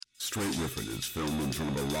Straight Riffin is filmed in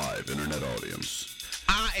front of a live internet audience.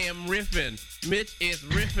 I am Riffin. Mitch is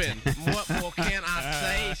Riffin. What more can I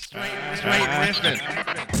say? Straight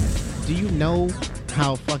Riffin. Do you know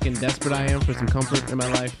how fucking desperate I am for some comfort in my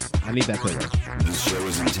life? I need that pillow. This show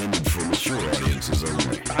is intended for mature audiences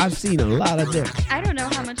only. I've seen a lot of dicks. I don't know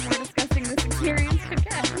how much more disgusting this experience could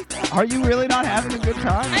get. Are you really not having a good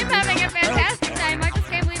time? I'm having a fantastic time. I just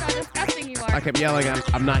can't believe how disgusting you are. I kept yelling,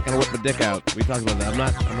 I'm not going to whip my dick out. We talked about that. I'm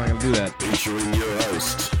not going to do that. Featuring your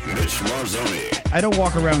host, Mitch Marzoni. I don't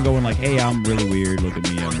walk around going like, hey, I'm really weird. Look at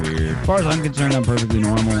me, I'm weird. As far as I'm concerned, I'm perfectly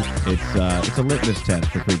normal. It's a litmus test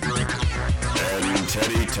for freakiness. And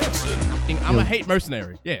Teddy Tutson. I'm a hate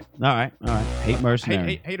mercenary. Yeah. All right. Hate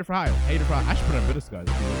mercenary. Hater for hire. Hater for hire. I should put on British guys.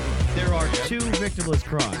 There are two victimless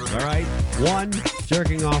crimes, all right? One,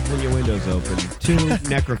 jerking off when your window's open. Two,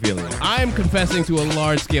 necrophilia. I'm confessing to a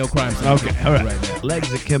large-scale crime. Okay, all right. Right now.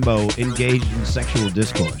 Legs akimbo, engaged in sexual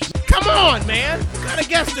discourse. Come on, man. What kind of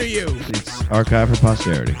guest are you? It's archived for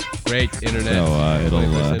posterity. Great internet.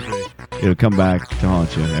 So it'll come back to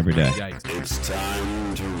haunt you every day. Yikes. It's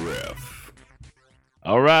time to riff.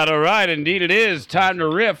 All right. Indeed it is. Time to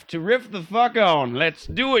riff the fuck on. Let's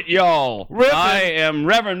do it, y'all. Riffin'. I am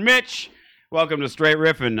Reverend Mitch. Welcome to Straight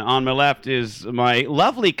Riffin'. On my left is my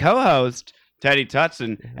lovely co-host, Teddy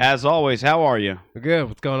Tutson. As always, how are you? Good.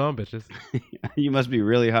 What's going on, bitches? You must be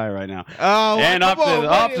really high right now. Oh, and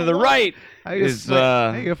off to the right is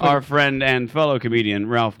our our friend and fellow comedian,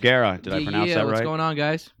 Ralph Guerra. Did I pronounce that right? What's going on,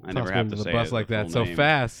 guys? I never have to the say bus it, like the that full so name.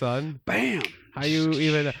 fast, son. Bam. How you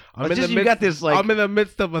even? I'm I'm in the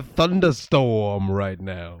midst of a thunderstorm right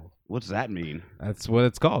now. What's that mean? That's what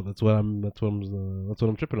it's called. That's what I'm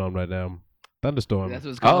tripping on right now. Thunderstorm. That's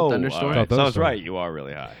what it's called, Oh, thunderstorm. all right. Thunderstorm. So it's right. You are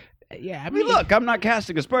really high. Yeah, I mean, look, I'm not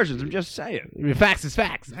casting aspersions. I'm just saying. I mean, facts is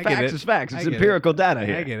facts. I get Facts it. is facts. It's I get empirical data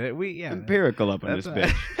here. I get it. Empirical up in this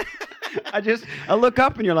That's bitch. I look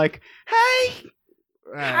up and you're like, hey,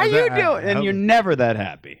 how you doing? And you're never that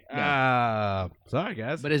happy. Sorry,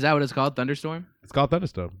 guys. But is that what it's called, thunderstorm? It's called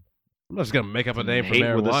thunderstorm. I'm not just gonna make up a name for Hate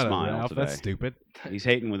marijuana. with a smile Ralph. today. That's stupid. He's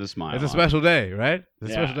hating with a smile. It's a on special day, right? It's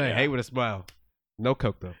a Yeah, special day. yeah. Hate with a smile. No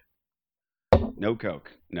coke though. it. No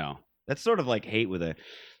coke. No. That's sort of like hate with a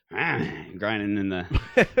grinding in the.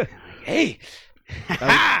 Hey,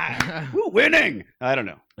 we're winning. I don't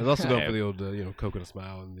know. I was also going Okay. for the old, coke with a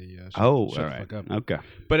smile and the. Shut All the right. fuck up. Okay.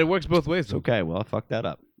 But it works both ways. Though. Okay. Well, I fucked that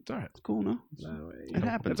up. It's all right. It's cool, no? It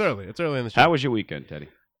happens. It's early. It's early in the show. How was your weekend, Teddy?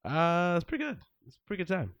 It's pretty good. It's a pretty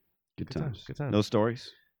good time. Good Good times. times. Good times. No stories?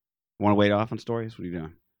 Want to wait off on stories? What are you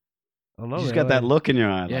doing? I don't know. You just man. got that look in your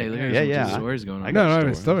eye. Yeah, like, there's yeah. some stories going on. I No, got no,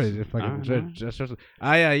 it's stories. stories. If I All can right. just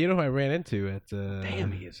you know who I ran into at.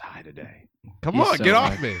 Damn, he is high today. Come He's on, so get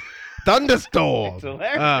high. off me! Thunderstorm. It's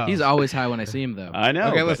hilarious. Oh. He's always high when I see him, though. I know.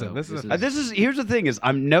 Okay, but- listen. This is. Here's the thing: is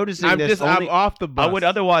I'm noticing I'm this. I'm only, off the bus. I would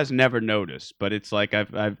otherwise never notice, but it's like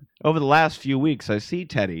I've over the last few weeks I see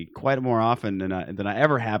Teddy quite more often than I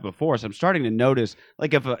ever have before. So I'm starting to notice,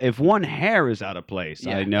 like if one hair is out of place,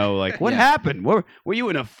 Yeah. I know like what Yeah. happened. Were you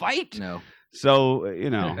in a fight? No. So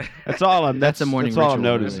that's all I'm. That's a morning That's all I'm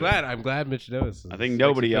ritual, noticing. really. I'm glad Mitch noticed. I think This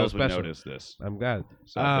nobody makes me feel else would special. notice this. I'm glad.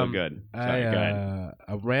 So I feel good. Sorry, go ahead.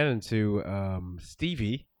 I ran into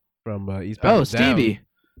Stevie from Eastbound Oh, and Down Stevie.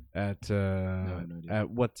 at I have no idea. at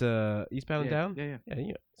what Eastbound and Down?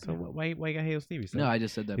 Yeah. So why you gotta hail Stevie? son? No, I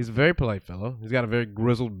just said that. He's a very polite fellow. He's got a very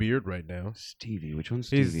grizzled beard right now. Stevie, which one's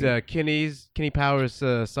He's Stevie? Kenny Powers'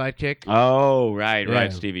 sidekick. Oh, right, Yeah.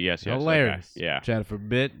 Stevie. Yes. Hilarious. Okay. Yeah. Chatted for a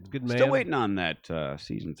bit. Good man. Still waiting on that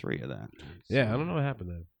season 3 of that. Yeah, I don't know what happened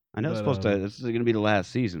there. I know it's But, supposed to. This is going to be the last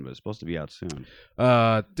season, but it's supposed to be out soon.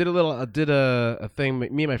 Did a thing. Me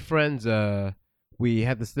and my friends. We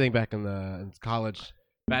had this thing back in college.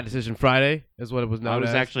 Bad Decision Friday is what it was known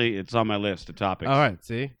as. It's on my list of topics. All right,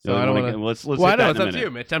 see. So I don't wanna want to. let's Well, I hit know that it's in a up to minute.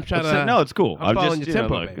 you, Mitch. I'm trying Let's to. no, it's cool. I'm following just your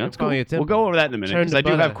tempo, baby. I'm that's following cool. your tempo. We'll go over that in a minute Turn because the I do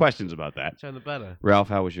have butter. questions about that. Turn the better. Ralph,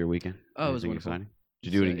 how was your weekend? Oh, it was Anything wonderful. exciting?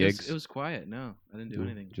 Did you do any gigs? It was quiet. No, I didn't do No?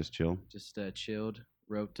 anything. Just chill. Just chilled.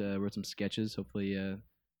 Wrote some sketches. Hopefully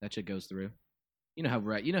that shit goes through. You know how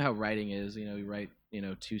writing is. You write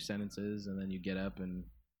 2 sentences and then you get up and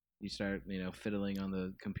you start fiddling on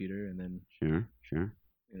the computer and then Sure.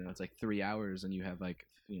 it's like 3 hours and you have like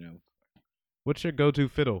What's your go-to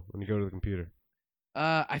fiddle when you go to the computer?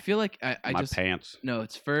 I feel like I My just pants. no.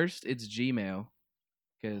 It's Gmail,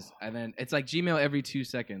 and then it's like Gmail every 2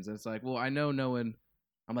 seconds. It's like, well, I know no one.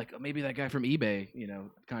 I'm like, oh, maybe that guy from eBay,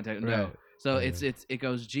 contact. No, Right. so Right. it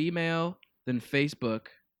goes Gmail, then Facebook.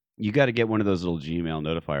 You got to get one of those little Gmail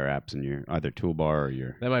notifier apps in your either toolbar or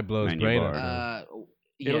your. That might blow his Menu brain bar. out.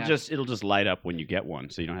 Yeah. It'll just light up when you get one,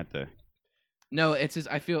 so you don't have to. No, it's just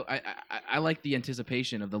I feel I like the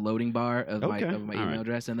anticipation of the loading bar of my Okay, email all right.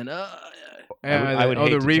 address, and then I would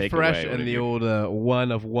hate the to take refresh away and the whatever old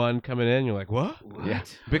 1 of 1 coming in. You're like, what? Yeah.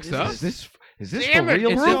 Big stuff. Is this Damn for it,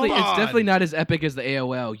 real? It's Come definitely on. not as epic as the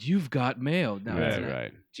AOL. You've got mail. No, it's Right, not.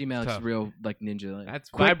 right. Gmail, Tough. it's real like ninja. Like, That's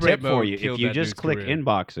Quick vibrate tip for mode you: if killed you that just dude's click career.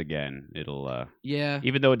 inbox again, it'll yeah.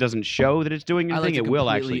 even though it doesn't show that it's doing I anything, like to it will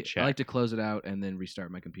completely- actually check. I like to close it out and then restart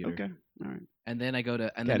my computer. Okay, all right. And then I go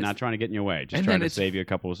to and Yeah, then not trying to get in your way, just and trying then to it's- save you a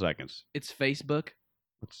couple of seconds. it's Facebook.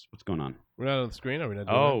 What's going on? We're not on the screen. Are we not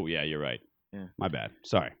doing Oh, yeah, you're right. Yeah. My bad.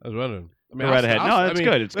 Sorry. that? I was wondering. I Go right ahead. No, it's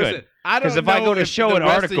good, it's good. Because if I go to show an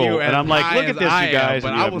article and I'm like, look at this, you guys, but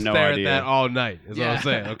and you I have will no stare idea. at that all night. Is what Yeah. I'm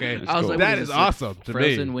saying. Okay, That's I was cool. like, that what is this, awesome to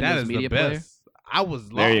Frozen me. Windows That is Media the Player? best. I was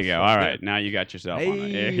lost. There you go. All Okay. right, now you got yourself on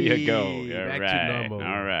it. There you go. All Back to right. normal.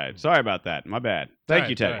 All right. Sorry about that. My bad. Thank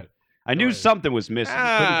you, Teddy. All right. I knew All right. something was missing.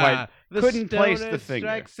 Couldn't place the stoner finger.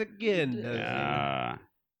 Strikes again.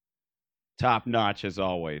 Top notch as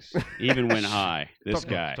always, even when high. This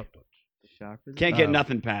guy Sharp as can't get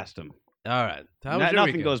nothing past him. All right. How was your Nothing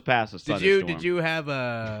weekend? goes past us. Did you have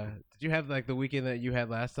like the weekend that you had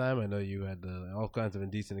last time? I know you had all kinds of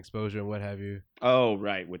indecent exposure and what have you. Oh,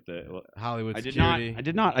 right, with the Hollywood I did security. not. I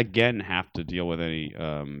did not again have to deal with any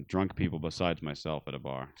drunk people besides myself at a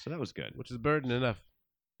bar, so that was good. Which is burden enough.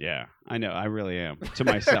 Yeah, I know. I really am to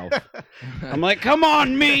myself. I'm like, come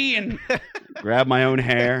on, me, and grab my own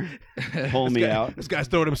hair, pull me out. This guy's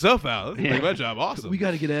throwing himself out. This is Yeah. my job. Awesome. We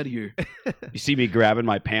got to get out of here. You see me grabbing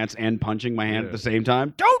my pants and punching my hand at the same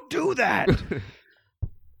time. Don't do that.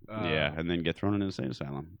 Yeah, and then get thrown in an insane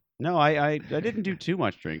asylum. No, I didn't do too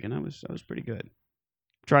much drinking. I was pretty good.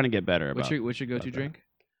 Trying to get better about. What's your go-to about drink?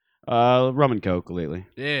 rum and coke lately.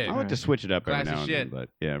 Yeah. I like to switch it up every Classy now and shit. then, but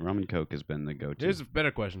yeah, rum and coke has been the go-to. Here's a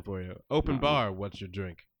better question for you. Open bar, what's your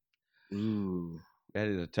drink? Ooh. That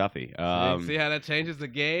is a toughie. See how that changes the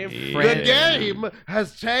game? Yeah. The game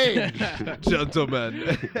has changed,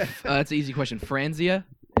 gentlemen. That's an easy question. Franzia?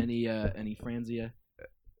 Any Franzia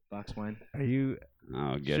box wine? Are you?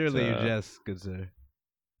 I'll get, Surely you jest, good sir.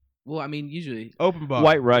 Well, I mean, usually Open bar.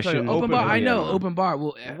 White Russian. open bar. I know yeah. open bar.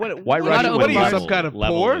 Well, White a lot of What are open you, bars. some kind of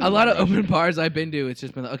Level porn? of A lot of White open Russian. bars I've been to, it's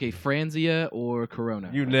just been like, okay, Franzia or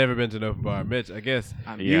Corona. You've never been to an open bar, Mitch. I guess.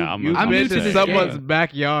 Yeah, You've I'm been new to to this someone's game.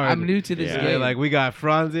 backyard. I'm new to this Yeah. They're game. like, we got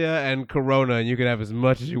Franzia and Corona, and you can have as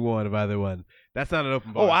much as you want of either one. That's not an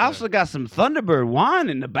open bar. Oh, I sir. also got some Thunderbird wine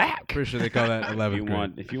in the back. Pretty sure they call that 11th you grade.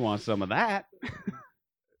 want, if you want some of that,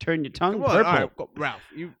 turn your tongue Come on, purple. all right, Ralph.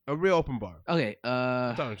 A real open bar. Okay,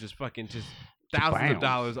 Just thousands of Bounce.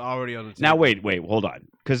 dollars already on the table. Now wait, hold on,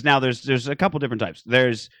 because now there's a couple different types.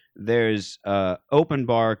 There's open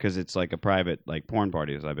bar because it's like a private like porn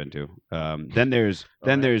parties I've been to. Then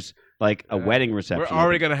there's like a wedding reception. We're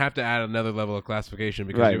already gonna have to add another level of classification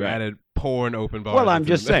because Right, you right. added porn open bar. Well, I'm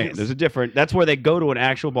just saying, there's a different. That's where they go to an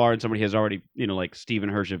actual bar and somebody has already, like Stephen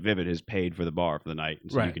Hirsch at Vivid has paid for the bar for the night,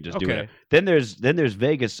 and so you Right, can just do okay. it. Then there's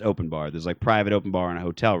Vegas open bar. There's like private open bar in a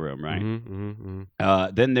hotel room, right?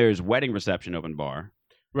 Then there's wedding reception open bar.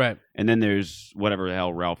 Right. And then there's whatever the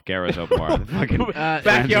hell Ralph Guerra's open bar. The fucking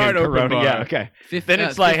Backyard open Corona. bar. Yeah, okay. Then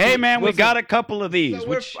it's like, hey man, we Listen, got a couple of these. So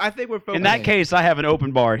which I think we're focused. in that case, I have an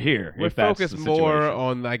open bar here. we're if that's focused the more situation.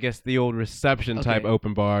 on, I guess, the old reception type Okay.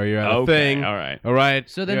 open bar. You're at a Okay, thing. all right. All right.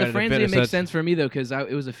 so then You're the at an Franzia event makes such- sense for me though, because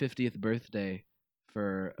it was a 50th birthday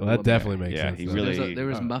for. Well, that definitely makes Yeah, sense. he though. really- There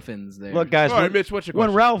was muffins there. Look, guys, All right, when, Mitch, what's your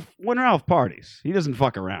when question? Ralph parties, he doesn't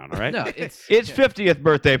fuck around. All right. No, it's 50th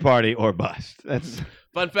birthday party or bust. That's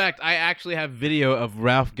Fun fact, I actually have video of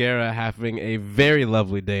Ralph Guerra having a very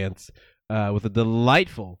lovely dance with a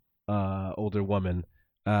delightful older woman.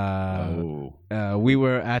 We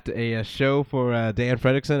were at a show for Dan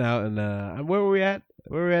Fredrickson out in where were we at?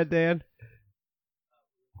 Where were we at, Dan?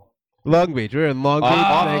 Long Beach. We were in Long Beach.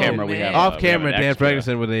 off Thank you. camera. We have Off we have camera, an Dan extra-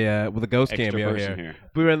 Fredrickson with a ghost extra cameo person here. here.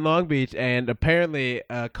 We were in Long Beach, and apparently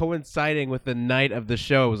coinciding with the night of the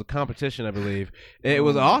show, it was a competition, I believe. It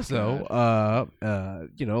was also,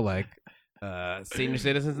 senior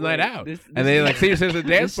citizens night out, and they like senior citizens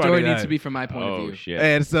dance This party story needs night. to be from my point of Oh view. shit!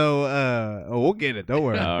 And so, we'll get it. Don't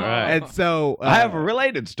worry. All right. And so, I have a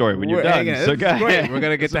related story when you're we're- done. yeah, so this go is great. ahead. We're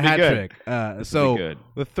gonna get This'll the be hat good. trick. So good.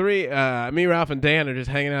 the three, me, Ralph, and Dan are just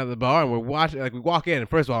hanging out at the bar, and we're watching. Like we walk in, and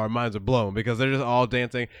first of all, our minds are blown because they're just all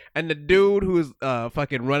dancing. And the dude who's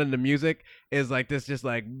fucking running the music is like this, just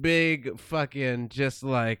like big fucking, just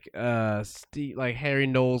like like Harry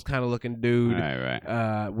Knowles kind of looking dude,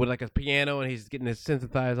 Right. with like a piano, and he's getting his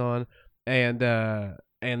synthesizer on, and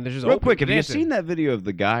there's just Real old quick, people have you dancing. seen that video of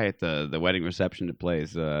the guy at the wedding reception that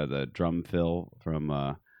plays the drum fill from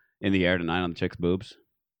In the Air Tonight on the chick's boobs?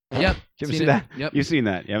 Yep. You ever Seen see it. that? Yep. You've seen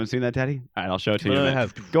that? You haven't seen that, Teddy? All right, I'll show it to you. No, in a I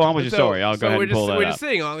minute. have. Go on with your story. I'll go ahead we're and pull that we're up. just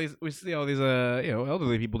seeing all these. We see all these,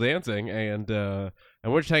 elderly people dancing, and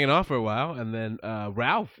we're just hanging off for a while, and then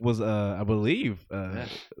Ralph was, I believe,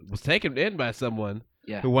 was taken in by someone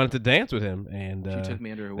Yeah. who wanted to dance with him, and She took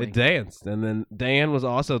me under her they wing. danced, and then Dan was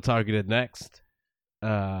also targeted next,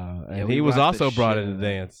 and we he was rocked the also brought shit in out to of that.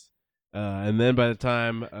 dance, and then by the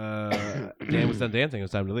time Dan was done dancing, it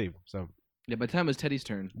was time to leave. So, Yeah, by the time it was Teddy's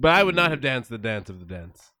turn. but I would not have danced the dance of the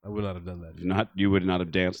dance. I would not have done that. You would not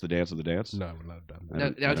have danced the dance of the dance? No, I would not have done that. I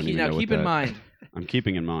don't- I don't Now even know keep what in that- mind, I'm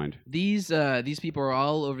keeping in mind. these people are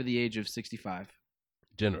all over the age of 65.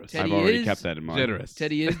 Generous. Teddy I've already is kept that in mind. Generous.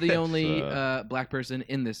 Teddy is the only It's, black person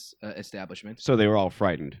in this establishment. So they were all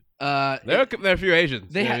frightened. There are a few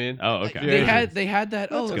Asians. They you know had- what I mean? Oh, okay. They had that.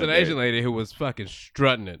 Oh, There was good, an dude. Asian lady who was fucking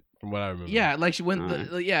strutting it, from what I remember. yeah, like she went.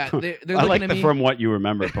 Alright. Yeah, they're I looking like at the me. from what you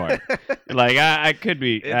remember part. Like I could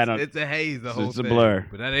be. I don't. It's a haze. The whole it's a thing. blur.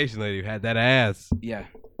 But that Asian lady who had that ass. Yeah,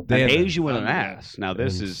 An Damn. Asian with an Yeah. ass. Now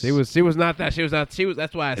this And is. She was not that. She was not. She was.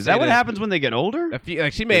 That's why I Is say that what happens when they get older?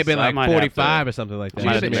 Like she may have been I like might have 45 to- or something like that. She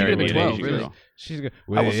might have been- marry she me could've an been Asian 12, really. girl. She's good.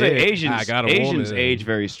 I will say I Asians. got a Asians woman. age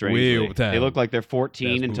very strangely. Real time. They look like they're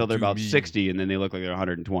 14 That's until they're what about you mean. 60, and then they look like they're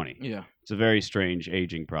 120. yeah, It's a very strange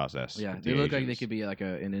aging process. yeah. with They the look like they Asians. could be like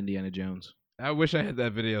an Indiana Jones. I wish I had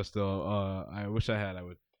that video still. I wish I had. I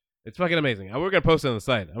would. It's fucking amazing. We're gonna post it on the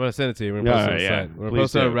site. I'm gonna send it to you. We're gonna post it on the site. We're gonna Please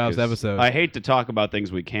post it on do, Ralph's 'cause episode. I hate to talk about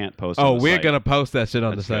things we can't post. Oh, on the we're site. gonna post that shit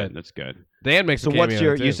on That's the site. good. That's good. Dan makes So a what's cameo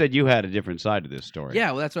your? too. You said you had a different side to this story.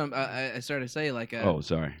 Yeah, well, that's what I started to say. Like, Oh,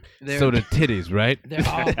 sorry. they're, so the titties, right? they're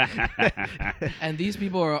all, and these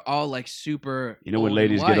people are all like super. You know when old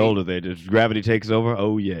ladies and get white. older, they just gravity takes over.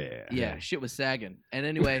 Oh yeah. Yeah, shit was sagging. And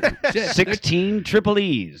anyway, shit, they're- 16 triple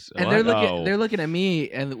E's. and What? they're looking at me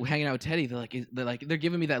and hanging out with Teddy. They're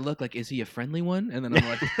giving me that look like, is he a friendly one? And then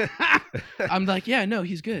I'm like, yeah, no,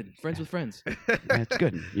 he's good. Friends with friends. That's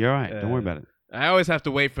good. You're all right. Don't worry about it. I always have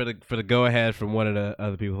to wait for the go ahead from one of the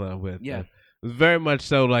other people I'm with. Yeah. It's very much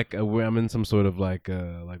so like I'm in some sort of like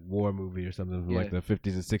war movie or something from like Yeah. the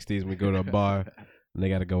 50s and 60s. And we go to a bar and they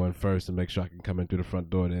got to go in first and make sure I can come in through the front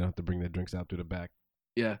door. They don't have to bring their drinks out through the back.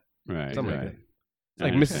 Yeah. Right. Something right. like that. It's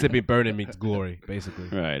like Mississippi Burning meets Glory, basically.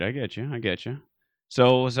 Right. I get you.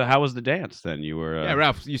 So how was the dance then? You were. Yeah,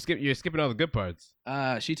 Ralph, you're skipping all the good parts.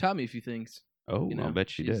 She taught me a few things. Oh, You know, I bet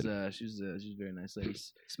she did. She's a very nice lady. She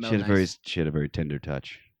Smelled had nice. she had a very tender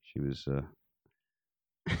touch. She was.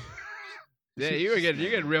 Yeah, you're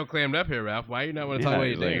getting real clammed up here, Ralph. Why you not want to talk about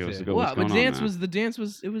your like, dance? it was here? good. Well, What's but going on now? the dance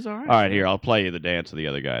was it was all right. All right, here I'll play you the dance of the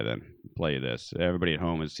other guy. Then play you this. Everybody at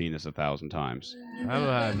home has seen this 1,000 times. I don't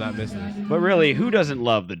know how I'm not missing this. But really, who doesn't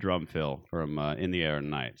love the drum fill from "In the Air at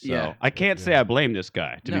Night"? So Yeah. I can't say I blame this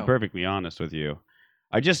guy. To be No. perfectly honest with you,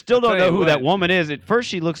 I just still don't Tell know you who what. that woman is. At first,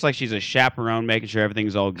 she looks like she's a chaperone, making sure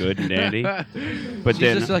everything's all good and dandy. But She's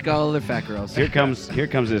then just like all other fat girls. here comes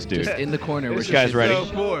this dude. Just in the corner. This where guy's she's ready.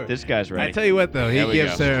 so poor. This guy's ready. I tell you what, though, he There we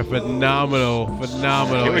gives go. her a phenomenal.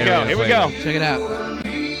 Here we go. area Here we to go. play. Check it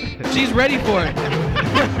out. She's ready for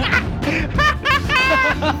it.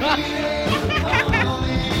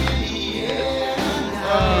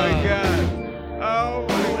 Oh my god! Oh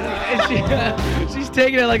my god! And she's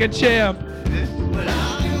taking it like a champ.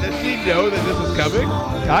 Does she know that this is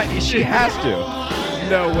coming? She has to.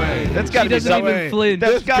 No way. That's got to She be doesn't something. even flinch.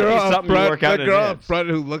 That's got to be Girl up something you front- work out the in girl advance. up front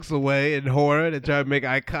who looks away in horror and try to make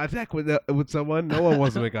eye contact with someone. No one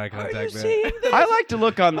wants to make eye contact, man. I like to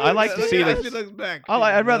look on. I like to see Look how she the. looks back.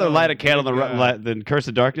 I'd rather Oh light a candle my than, God. than curse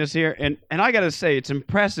the darkness here. And I gotta say, it's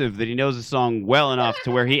impressive that he knows the song well enough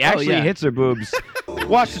to where he actually yeah. hits her boobs.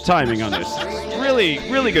 Watch the timing on this. Really,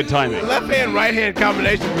 really good timing. Left hand, right hand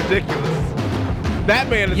combination is ridiculous. That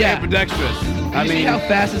man is Yeah. ambidextrous. I You see mean, how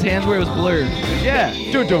fast his hands were? It was blurred. yeah.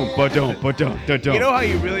 Dun-dun. You know how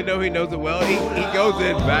you really know he knows it well? He goes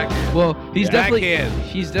in back. Well, he's definitely Backhand.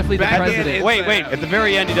 he's definitely the Backhand president. is- Wait. At the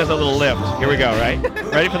very end, he does a little lift. Here we go. Right?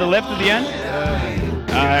 Ready for the lift at the end?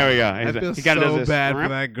 There we go. I feel He kinda does so this. bad for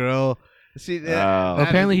that girl. See, Oh. Well,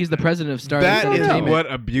 apparently he's the president of Star that is Entertainment. what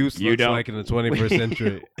abuse You looks don't- like in the 21st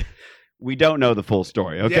century. We don't know the full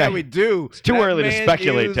story. Okay. Yeah, we do. It's too early to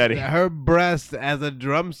speculate, Teddy. Her breast as a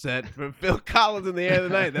drum set for Phil Collins in the Air of the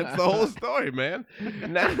Night. That's the whole story, man.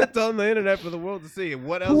 Now it's on the internet for the world to see.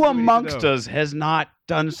 What else? Who do we need to amongst know? us has not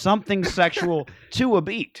done something sexual to a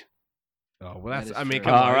beat? Oh well, that's. That is I mean,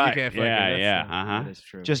 true. come on, All right. you can't fucking. Yeah. That is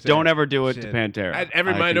true. Just Shit. don't ever do it to Shit. Pantera.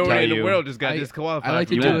 Every I can minority tell in the you, world just got I- disqualified. I like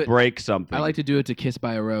to You do will it- break something. I like to do it to Kiss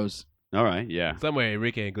by a Rose. All right. Yeah. Somewhere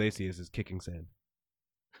Enrique Iglesias is kicking sand.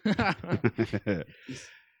 Good That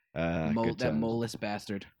times. moleless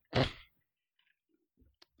bastard.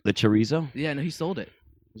 The chorizo. Yeah, no, he sold it.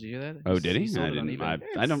 Did you hear that? Oh, did he? sold I it on didn't. eBay.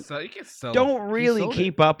 I don't. You can sell Don't really sold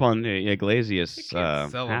keep up on the Iglesias You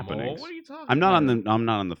can't sell 'em all. happenings. What are you talking I'm not about?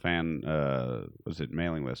 on the fan was it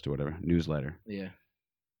mailing list or whatever newsletter. Yeah.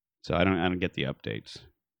 So I don't get the updates.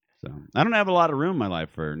 So I don't have a lot of room in my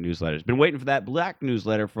life for newsletters. Been waiting for that black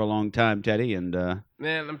newsletter for a long time, Teddy, and Man,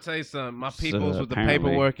 let me tell you something. My So, peoples with the apparently-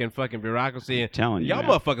 paperwork and fucking bureaucracy. And telling you, y'all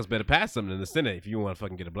man. motherfuckers better pass something in the Senate if you want to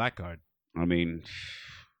fucking get a black card. I mean,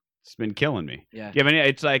 it's been killing me. Yeah. Yeah, I mean,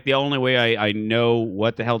 it's like the only way I know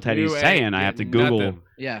what the hell Teddy's You ain't saying. I have to getting Google. nothing.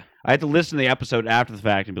 Yeah. I have to listen to the episode after the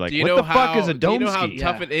fact and be like, Do you what know the how, fuck is a do you know how domski?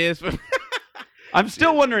 tough Yeah. it is? For, I'm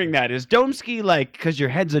still wondering that. Is domski like because your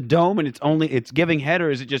head's a dome and it's giving head,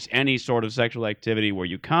 or is it just any sort of sexual activity where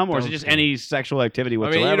you come, or is it just Domski. any sexual activity I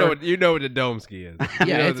whatsoever? mean, you know what the domski is. You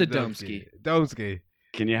Yeah, know it's the a domski. Domski.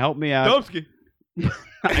 Can you help me out? Domski.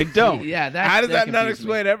 I don't. Yeah. How does that not confused me.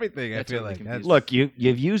 explain everything? I That feel totally like confused that's, me. Look,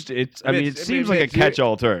 you've used it. I mean, Mitch, it seems like Mitch, a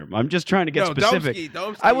catch-all term. I'm just trying to get no, specific.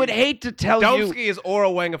 Domski. I would hate to tell Domski you. is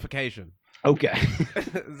oral wangification. Okay.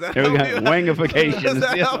 Does that Here we help go. you out? Wangification Does is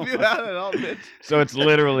that the help other you one. out at all, Mitch? So it's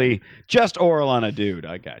literally just oral on a dude.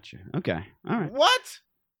 I got you. Okay. All right. What?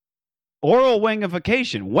 Oral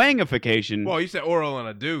wangification. Wangification. Well, you said oral on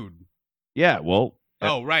a dude. Yeah. Well.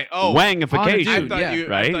 Oh, right. Oh, wangification. on a dude, I yeah. I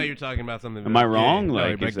right? thought you were talking about something. Am I gay. wrong? No,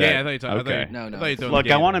 Like, but is gay. that- I thought you were talking. okay. No, no. I thought you were talking Look,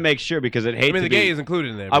 gay. I want to make sure because I'd hate I mean, to the gay be. is included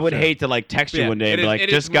in there. I for would sure. hate to like text you Yeah, one day and it be is- like, it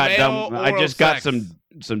just is got male dumb. I oral just got sex.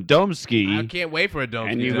 some domski. I can't wait for a dome.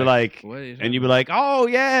 And you'd be like, What are you and you'd be like, oh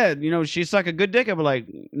yeah, she sucked a good dick. I'd be like,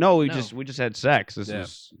 no, we No. just had sex. This Yeah.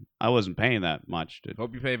 is I wasn't paying that much. To,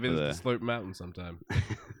 hope you pay visits the- to Slurp Mountain sometime.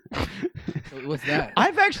 What's that?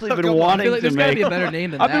 I've actually Oh, been come on. I wanting feel like to there's got to make. be a better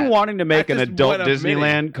name than I've that. been wanting to make an That's just adult one of many.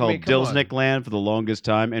 Disneyland called I mean, come on. Dilsnick Land for the longest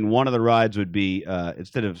time, and one of the rides would be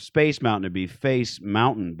instead of Space Mountain, it'd be Face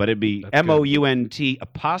Mountain, but it'd be That's good.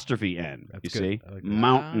 MOUNT''N. That's You good. see, I like that.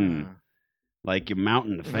 mountain, Ah. like your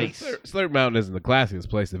mountain the face. Slurp Mountain isn't the classiest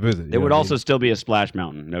place to visit. There would also still be a Splash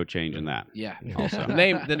Mountain. No change in that. Yeah. Also.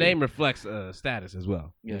 the name reflects status as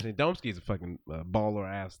well. Yeah. Yeah. Domski is a fucking baller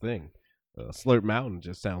ass thing. Slurp Mountain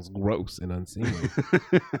just sounds gross and unseemly.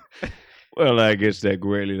 Well, I guess that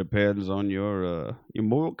greatly depends on your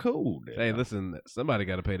moral code. Hey, listen, somebody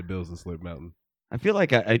got to pay the bills in Slurp Mountain. I feel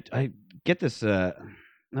like I get this. I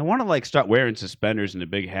want to like start wearing suspenders and a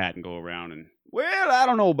big hat and go around and. Well, I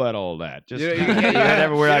don't know about all that. Just You know- kinda do that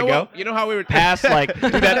everywhere you I know go. what? You know how we were Pass like do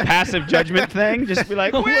that passive judgment thing. Just be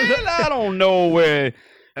like, well, I don't know where.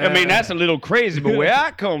 I mean, that's a little crazy, but where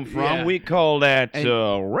I come from, Yeah. we call that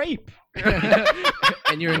And- rape.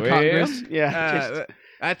 And you're in Congress. Yeah, just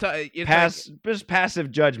I thought it's just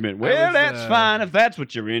passive judgment. Well, was, that's fine if that's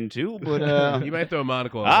what you're into, but like, you might throw a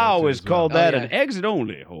monocle on I that, too, always as well. called that Oh, an yeah. exit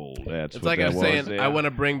only hole. That's It's what like that I'm was, saying, yeah. I want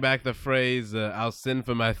to bring back the phrase, I'll send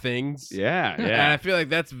for my things. Yeah, And I yeah. feel like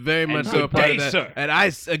that's very much And so a good part day, of that. sir. And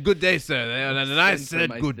a good day, sir. And I Send for said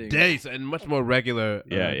my good things. day, sir. And much more regular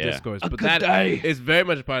Yeah, yeah. discourse. A But good that day. is very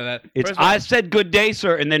much a part of that. It's First of all- I said good day,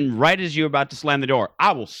 sir, and then right as you're about to slam the door,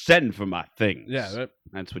 I will send for my things. Yeah, right.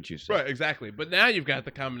 That's what you said. Right, exactly. But now you've got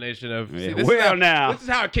the combination of Yeah. this, Well, is how, now. this is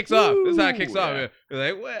how it kicks off. This is how it kicks Ooh, off. yeah. You're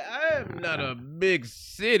like, well, I'm not a big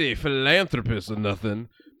city philanthropist or nothing,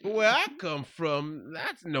 but where I come from,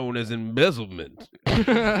 that's known as embezzlement.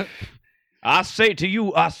 I say to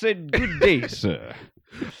you, I said good day, sir.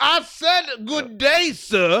 I said good day,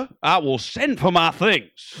 sir. I will send for my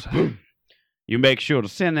things. You make sure to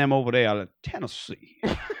send them over there to Tennessee.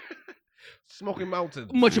 Smoky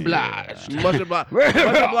Mountains. Much obliged. Much obliged. Much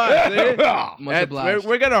obliged. See? Much obliged.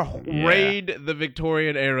 We're gonna raid the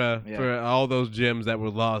Victorian era Yeah. for all those gems that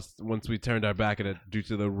were lost once we turned our back at it due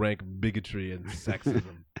to the rank bigotry and sexism.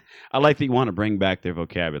 I like that you want to bring back their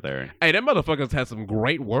vocabulary. Hey, them motherfuckers had some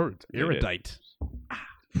great words. They did. Erudite.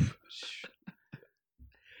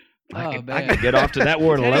 I Oh, could man. get off to that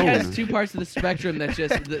word Teddy alone. has two parts of the spectrum that's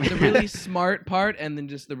just the really smart part and then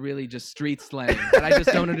just the really just street slang that I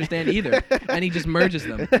just don't understand either. And he just merges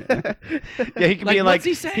them. Yeah, he could Like, be like what's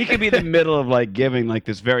he saying? he could be in the middle of like giving like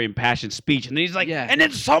this very impassioned speech, and then he's like, Yeah. and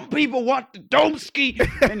then some people want the domski.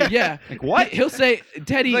 And Yeah. like what? He'll say,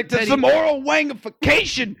 Teddy, Like there's Teddy, some oral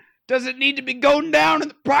wangification. Does it need to be going down in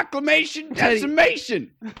the proclamation? Teddy-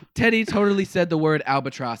 Decimation. Teddy totally said the word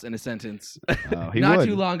albatross in a sentence. Oh, he Not would.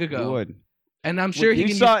 too long ago. He would. And I'm sure he you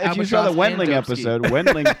can saw use if you saw the albatross and Wendling Domsky. episode.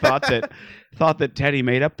 Wendling thought that Teddy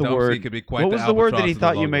made up the Domsky word. could be quite What the was the word that he albatross of the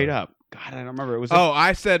thought you long made run. up? God, I don't remember. It was Oh,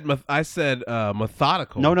 I said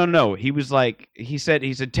methodical. no. He was like he said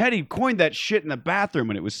Teddy coined that shit in the bathroom,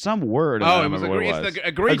 and it was some word. and I Oh, it don't was, remember what it it's was. the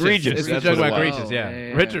egregious. Egregious, It's the that's joke what it about was. egregious. Yeah. Oh,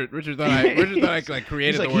 yeah. Richard thought I like He's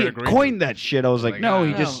created like the word he egregious. coined that shit. I was like, Like, no,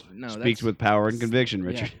 he no, just no, speaks that's- with power and conviction, Yeah.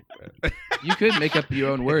 Richard. You could make up your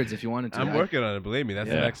own words if you wanted to. I'm working on it. Believe me, that's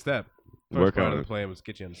the Yeah. next step. First Work part on of the it. plan was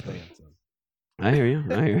get you to understand. So. I hear you.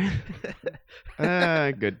 I hear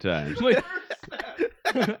you. Good times.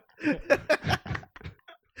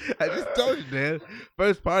 I just told you, Dan.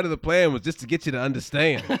 First part of the plan was just to get you to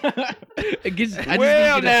understand. It gets, I just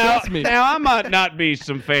Well, need you to trust me. now I might not be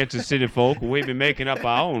some fancy city folk. We be making up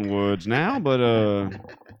our own words now, but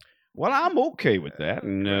well, I'm okay with that.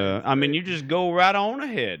 And I mean, you just go right on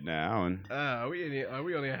ahead now. And Are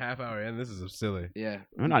we only a half hour in? This is silly. Yeah.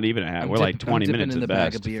 we're not even a half. I'm We're like dip- 20 I'm dipping minutes in at the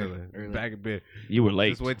bag best. of beer. Silly. early. Bag of beer. You were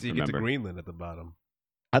late. Just wait till you get to remember. Greenland at the bottom.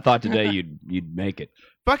 I thought today you'd make it.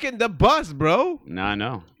 Fucking the bus, bro. No, I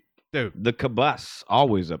know. Dude. The cabus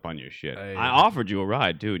always up on your shit. Hey. I offered you a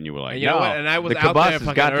ride too, and you were like, And you know "No, what? And I was the out cabus there has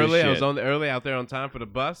fucking got this early. I shit." was on the early out there on time for the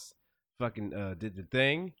bus. Fucking did the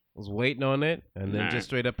thing. Was waiting on it, and then Nah. just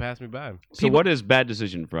straight up passed me by. So what is Bad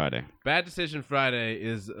Decision Friday? Bad Decision Friday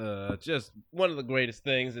is just one of the greatest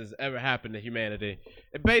things that's ever happened to humanity.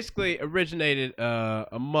 It basically originated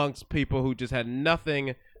amongst people who just had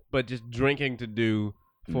nothing but just drinking to do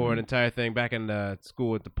for an entire thing. Back in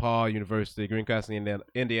school at DePaul University, Greencastle,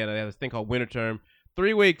 Indiana, they had this thing called winter term.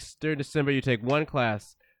 3 weeks during December, you take one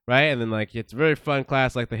class, right? And then like it's a very fun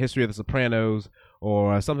class, like the history of the Sopranos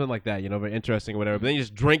or something like that. You know, very interesting or whatever. But then you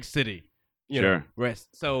just drink city. You know, Sure. rest.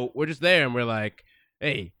 So we're just there, and we're like,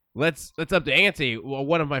 hey, let's up the ante. Well,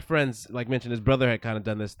 one of my friends, like mentioned, his brother had kind of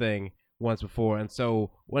done this thing once before, and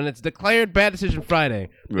so when it's declared Bad Decision Friday,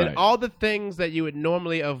 Right. then all the things that you would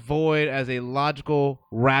normally avoid as a logical,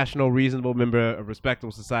 rational, reasonable member of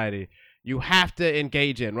respectable society, you have to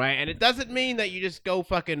engage in, right? And it doesn't mean that you just go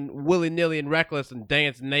fucking willy-nilly and reckless and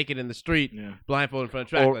dance naked in the street, blindfolded in front of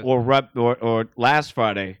traffic. Or last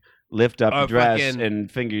Friday, lift up Or the dress fucking- and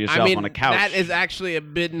finger yourself on a couch. that is actually a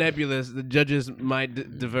bit nebulous. The judges might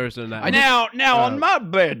diverse on that. Now on my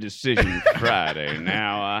Bad Decision Friday.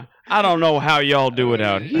 Now I don't know how y'all do it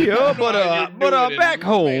out here, but back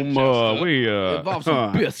home we Involve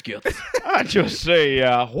some biscuits. I just say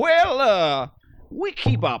we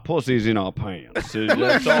keep our pussies in our pants.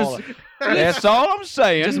 That's all I'm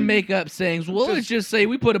saying. Just make up sayings. Well, let's just say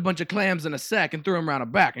we put a bunch of clams in a sack and threw them around the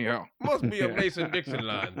back of your. Must be a Mason-Dixon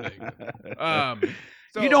line thing.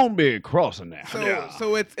 So, you don't be crossing that.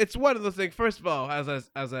 So it's one of those things. First of all, as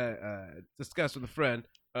I discussed with a friend,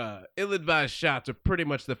 ill-advised shots are pretty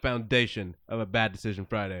much the foundation of a Bad Decision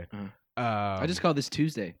Friday. I just call this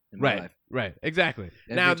Tuesday in my life. Right, exactly.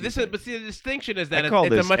 Every Now Tuesday. but see, the distinction is that I call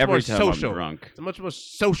it's a this much every more time I'm social. drunk. It's a much more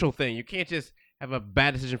social thing. You can't just have a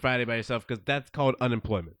Bad Decision Friday by yourself because that's called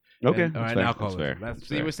unemployment. Okay, And, that's and fair, alcoholism. that's fair.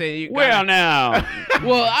 So you were saying you Well, now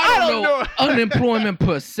Well, I don't know unemployment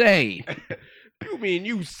per se. you mean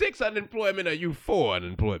you 6 unemployment or you 4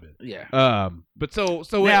 unemployment? Yeah. But so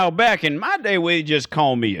now back in my day, we just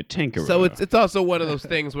call me a tinkerer. So it's also one of those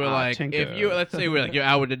things where Ah, like tinker. if you let's say we're like you're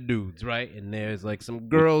out with the dudes, right? And there's like some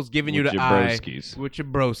girls giving you With the your eye broskies. with your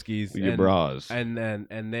broskies, With your and, bras.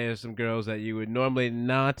 and there's some girls that you would normally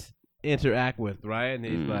not interact with, right? And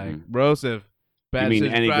he's like, Broseph, Bad you mean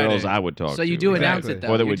Decision any Friday. girls I would talk So to? you do announce Exactly. it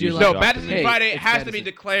though. Or that You would do usually No, talk Bad to Decision me. Friday it's has Bad to be Decision-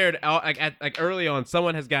 declared like early on.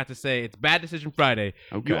 Someone has got to say it's Bad Decision Friday.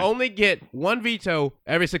 Okay. You only get one veto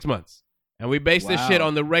every 6 months. And we base this shit Wow.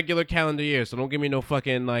 on the regular calendar year, so don't give me no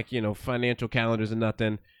fucking financial calendars and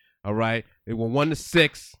nothing. All right, it will 1 to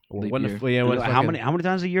 6. Or Leap 1 year. to yeah, one how many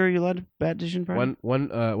times a year are you allowed Bad Decision Friday? one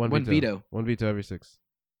veto. One veto every 6.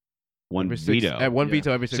 One Every 6 veto. one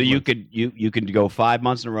veto every 6 So months. you could go 5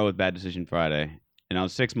 months in a row with Bad Decision Friday, and on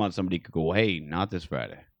 6 months somebody could go, hey, not this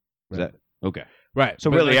Friday. Is Right. that okay? Right. So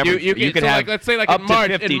But, really, like, every- you you can could have let's say like up in to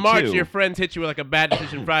March. 52. In March, your friends hit you with like a Bad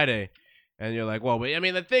Decision Friday, and you're like, well, but, I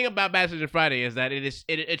mean, the thing about Bad Decision Friday is that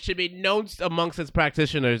it should be known amongst its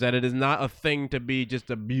practitioners that it is not a thing to be just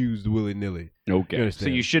abused willy nilly. Okay. You So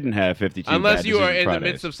understand. you shouldn't have 52 Unless Bad you are Decision in the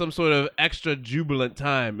Fridays. midst of some sort of extra jubilant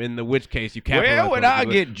time, in which case you capitalize. Well, when on I it.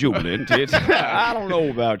 get jubilant, it's, I don't know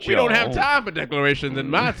about you. We don't have time for declarations in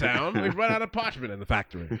my town. We've run out of parchment in the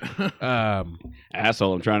factory.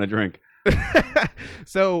 Asshole, I'm trying to drink.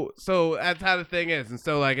 So that's how the thing is, and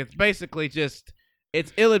so like it's basically just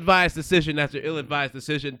it's ill-advised decision after ill-advised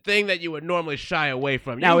decision, thing that you would normally shy away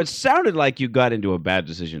from. Now, You- it sounded like you got into a Bad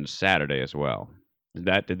Decision Saturday as well. Did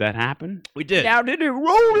that happen? we did. Now, did it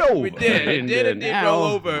roll over? We did. It did now- roll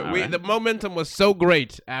over. All right. The momentum was so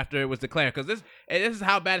great after it was declared. Because this is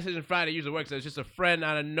how Bad Decision Friday usually works. It's just a friend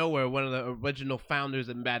out of nowhere, one of the original founders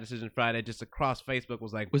of Bad Decision Friday, just across Facebook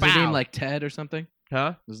was like, Was Bow. his name like Ted or something?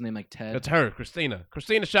 Huh? Was his name like Ted? It's her, Christina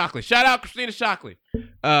Shockley. Shout out Christina Shockley.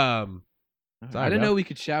 Sorry, I didn't bro. know we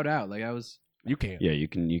could shout out. Like I was. You can't. Yeah, you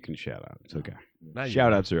can shout out. It's okay. Not you.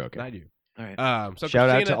 Shout outs are okay. Not you. All right. So Shout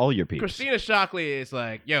out Christina- to all your people. Christina Shockley is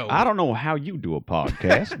like, yo. I don't know how you do a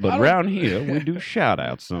podcast, but around here we do shout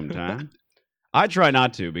outs sometimes. I try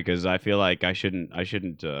not to because I feel like I shouldn't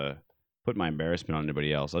put my embarrassment on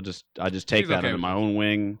anybody else. I just take She's that okay under with my it. own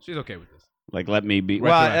wing. She's okay with this. Like, let me be.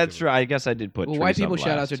 Well, that's Retroactively. right. I guess I did put. Well, Trees white people on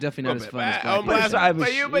shout outs blast. are definitely not as fun as On black blast, people. I was-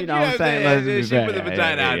 but you you know what I'm know, saying? she put the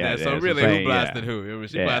vagina out there, so yeah, really, yeah, who blasted who? I mean,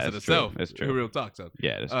 she Yeah, blasted that's true. herself. That's true. Who real talk, so.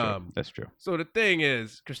 Yeah, that's true. That's true. So the thing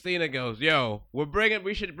is, Christina goes, "Yo,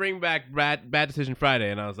 we should bring back Bad Decision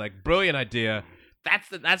Friday," and I was like, "Brilliant idea."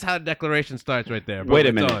 That's how the declaration starts right there. Bro. Wait a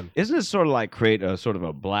It's minute. on. Isn't it sort of like create a sort of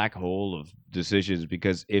a black hole of decisions?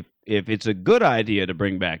 Because if it's a good idea to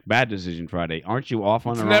bring back Bad Decision Friday, aren't you off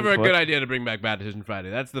on It's the wrong never a foot? good idea to bring back Bad Decision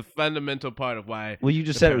Friday. That's the fundamental part of why Well, you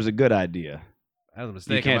just said it was a good idea. I was You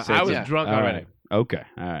mistaken. can't say I was yeah. drunk All already. right. Okay.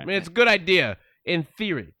 All right. I mean, it's a good idea in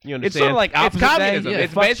theory. You understand? It's sort of like opposite it's day. communism. Yeah,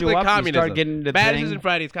 It's it fucks you basically up, you start communism. getting into Bad thing. Decision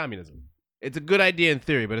Friday is communism. It's a good idea in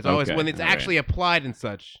theory, but it's always Okay, when it's all right. actually applied and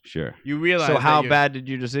such. Sure. You realize. So that how you're- bad did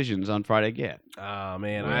your decisions on Friday get? Oh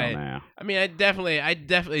man, Well, now. I mean, I definitely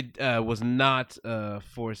was not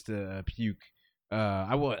forced to puke.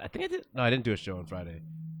 I think I did. No, I didn't do a show on Friday.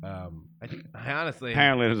 I honestly.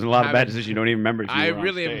 Apparently, there's a lot of bad haven't- decisions you don't even remember. If you I were on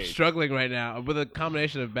really am stage. struggling right now with a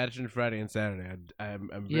combination of Bad Decision Friday and Saturday. I'm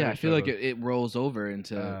Yeah, very I feel like struggling. it rolls over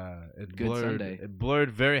into. It Good blurred, Sunday. It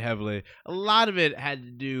blurred very heavily. A lot of it had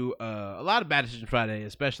to do. A lot of Bad Decision Friday,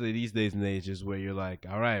 especially these days and ages, where you're like,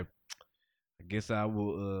 all right, I guess I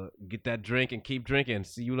will get that drink and keep drinking.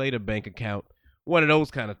 See you later, bank account. One of those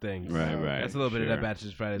kind of things. Right, So right, That's a little bit of sure. that Bad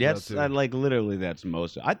Decision Friday. That's as well, too. like literally that's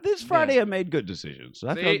most. This Friday I made good decisions. So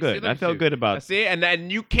I See? feel See, good. look I at felt you. good about. See,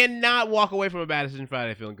 and you cannot walk away from a Bad Decision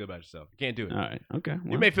Friday feeling good about yourself. You can't do it. All right. Okay. You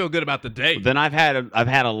well. may feel good about the day. Then I've can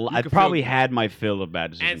probably feel- had my fill of bad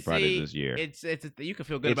decision and Fridays see, this year. you can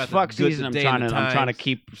feel good It's about fuck the good season. I'm day trying and to the I'm trying to times.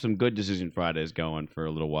 keep some good decision Fridays going for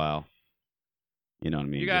a little while. You know what I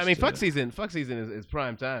mean? You got. I Just mean, to- fuck season is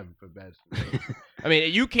prime time for bad. I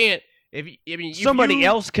mean, you can't. If Somebody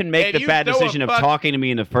else can make if the you bad throw a decision of fuck- talking to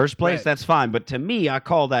me in the first place. Right. That's fine. But to me, I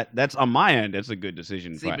call that's on my end. That's a good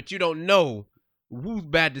decision. See, Friday. but you don't know whose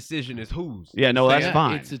bad decision is whose. Yeah, no, that's Yeah,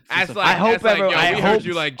 fine. That's a- like, I hope that's like, yo, I we heard hope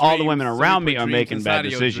you like all the dreams, women so you around put me are dreams making inside bad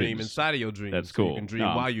of your decisions. Dream, inside of your dream. That's So cool. you can dream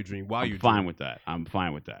No, while you dream. While you I'm fine dream. with that. I'm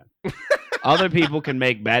fine with that. Other people can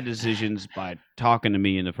make bad decisions by talking to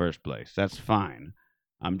me in the first place. That's fine.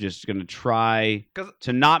 I'm just gonna try 'Cause-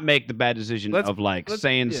 to not make the bad decision Let's- of like let's-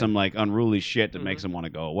 saying yeah. some like unruly shit that Mhm. makes them want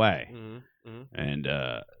to go away, Mhm. and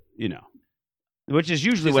you know, which is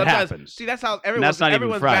usually See, what sometimes- happens. See, that's how that's not even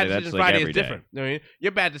everyone's Friday, bad that's decision like Friday every is day. different. You know what I mean?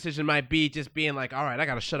 Your bad decision might be just being like, all right, I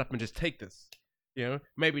gotta shut up and just take this. You know,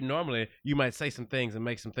 maybe normally you might say some things and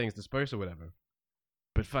make some things disperse or whatever.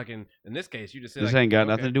 But fucking in this case, you just say This like, ain't got okay.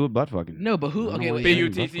 nothing to do with butt fucking. No, but who? I don't Okay, know wait. what you're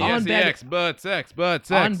BUTT saying. On bad- SEX, butt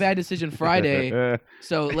sex. On Bad Decision Friday.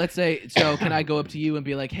 So let's say, can I go up to you and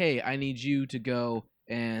be like, hey, I need you to go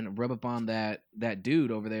and rub up on that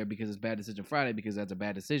dude over there because it's Bad Decision Friday because that's a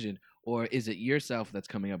bad decision? Or is it yourself that's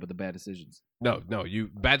coming up with the bad decisions? No.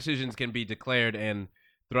 Bad decisions can be declared and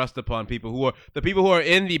thrust upon people who are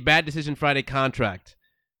in the Bad Decision Friday contract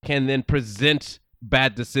can then present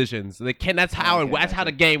bad decisions. They can. That's how Okay, that's how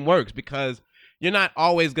the game works because you're not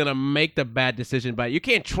always gonna make the bad decision, but you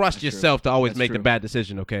can't trust That's true. yourself to always That's make the true. bad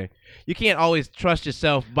decision. Okay, you can't always trust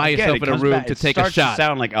yourself by Again, yourself it in a comes room back- to it take a starts shot. To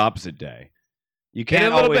sound like opposite day. You a can't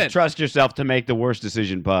little always bit. trust yourself to make the worst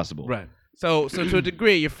decision possible. Right. So to a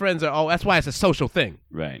degree, your friends are all. That's why it's a social thing.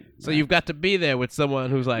 Right. So you've got to be there with someone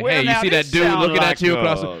who's like, Well, hey, you now see that this dude sound looking like, at you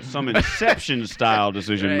across the. some Inception style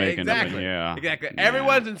decision making up in exactly. here. Exactly. Yeah.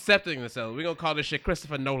 Everyone's incepting themselves. We're gonna call this shit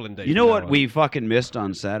Christopher Nolan Day. You know from what now on. we fucking missed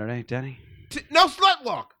on Saturday, Denny? No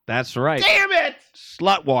SlutWalk. That's right. Damn it!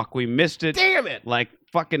 SlutWalk. We missed it. Damn it! Like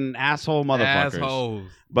fucking asshole motherfuckers. Assholes.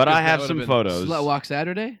 But I That have would've some been- photos. Slut Walk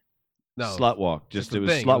Saturday? No. SlutWalk. Just Just a it was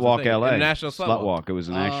thing. It was a SlutWalk thing. LA. International SlutWalk. It was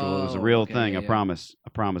an actual. It was a Oh, real okay, thing. I yeah. promise. I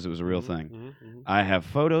promise. It was a real thing. Mhm. I have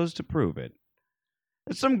photos to prove it.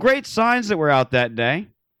 There's some great signs that were out that day.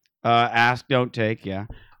 Ask, don't take. Yeah,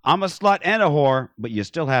 I'm a slut and a whore, but you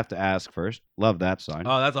still have to ask first. Love that sign.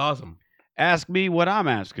 Oh, that's awesome. Ask me what I'm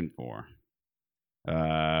asking for.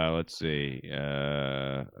 Let's see.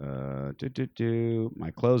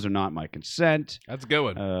 My clothes are not my consent. That's a good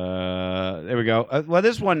one. There we go. Well,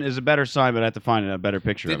 this one is a better sign, but I have to find a better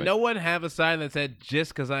picture Did of it. no one have a sign that said,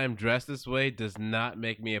 just because I am dressed this way does not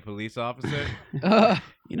make me a police officer?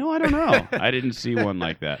 You know, I don't know. I didn't see one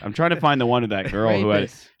like that. I'm trying to find the one of that girl who had.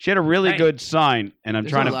 Rapist. She had a really Hey. good sign, and I'm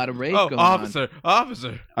There's trying a to. lot of rape Oh, going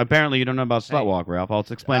officer. Apparently, you don't know about Hey. SlutWalk, Ralph. I'll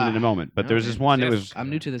explain it in a moment. But there's okay. this one that Yes. was. on. I'm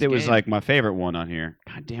new to this It was game. like my favorite one on here.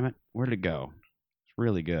 God damn it! Where did it go? It's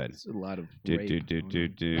really good. It's a lot of Do, rape. do, do, do,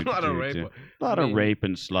 do, A lot of do, rape. do. A lot I of mean- rape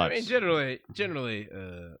and I sluts. mean, generally,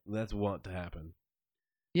 that's want to happen.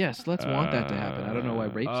 Yes, let's want that to happen. I don't know why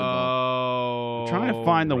rape's involved. Oh, I'm trying to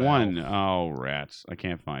find the one. Ralph. Oh, rats. I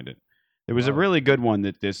can't find it. There was a Wow. really good one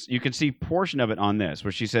that you can see portion of it on this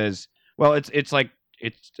where she says, well, it's like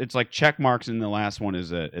check marks and the last one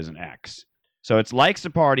is an X. So it's likes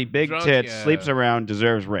to party, big Drunk, tits, yeah. sleeps around,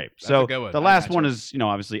 deserves rape. That's So a good one. the I last gotcha. one is,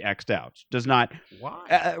 obviously X'd out. Does not.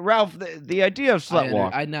 Why? Ralph, the idea of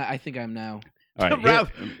SlutWalk. I think I'm now. All right,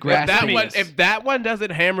 Ralph, grasping this. if that one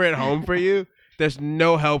doesn't hammer it home for you, there's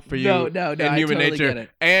no help for you No, in I human totally nature. get it.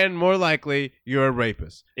 And more likely, you're a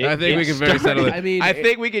rapist. It- I think we it can very settle it. I mean, I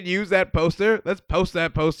think we could use that poster. Let's post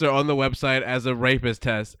that poster on the website as a rapist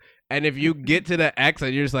test. And if you get to the X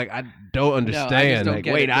and you're just like, I don't understand. don't like,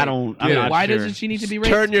 get wait, it. I don't. I'm Yeah. not Why sure. doesn't she need to be raped?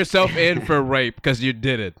 turn yourself in for rape because you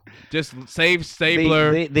did it. Just save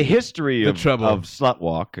Stabler. The history the of trouble.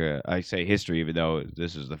 SlutWalk, I say history even though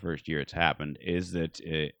this is the first year it's happened, is that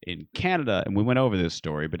in Canada, and we went over this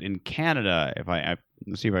story, but in Canada,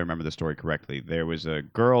 let's see if I remember the story correctly, there was a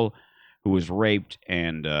girl who was raped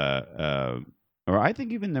and, or I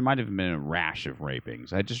think even there might have been a rash of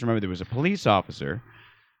rapings. I just remember there was a police officer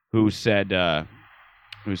who said,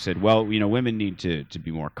 well, women need to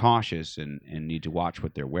be more cautious and need to watch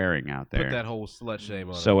what they're wearing out there. Put that whole slut shame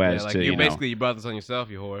on So it. as like to, you basically you brought this on yourself,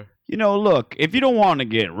 you whore. Look, if you don't want to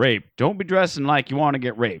get raped, don't be dressing like you want to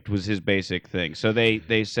get raped was his basic thing. So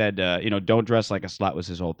they said, don't dress like a slut was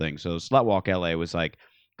his whole thing. So SlutWalk LA was like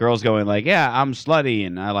girls going like, yeah, I'm slutty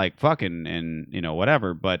and I like fucking and,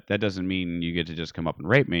 whatever. But that doesn't mean you get to just come up and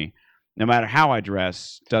rape me. No matter how I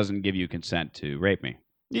dress doesn't give you consent to rape me.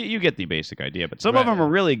 You get the basic idea. But some of them are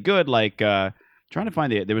really good. Like trying to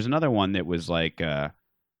find there was another one that was like, there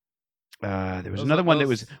was another one that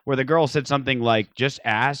was where the girl said something like, just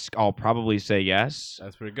ask, I'll probably say yes.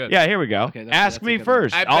 That's pretty good. Yeah, here we go. Okay, ask that's a me good one.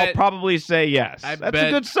 first. I I'll bet- probably say yes. I That's bet-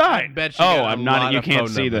 a good sign. I bet she oh, got I'm a not. lot You of can't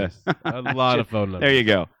phone see numbers. A lot of phone numbers. There you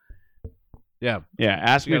go. Yeah. Yeah,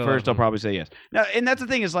 ask She me got a lot first. I'll of probably say yes. Now, and that's the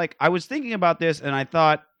thing is like I was thinking about this, and I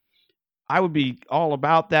thought I would be all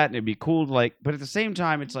about that, and it'd be cool to like. But at the same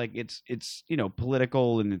time, it's like it's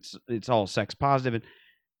political and it's all sex positive, and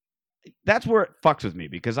that's where it fucks with me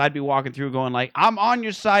because I'd be walking through going like I'm on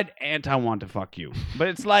your side and I want to fuck you, but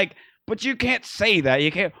it's like. But you can't say that.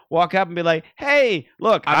 You can't walk up and be like, "Hey,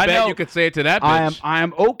 look, I bet know you could say it to that bitch. I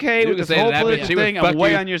am okay You with could this say to whole that bitch, political she would thing. fuck I'm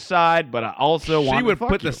way you. on your side, but I also want She would to fuck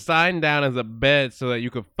put you." the sign down as a bed so that you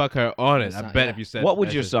could fuck her on it. I Sign, bet yeah. if you said What would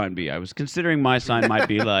that your shit. sign be? I was considering my sign might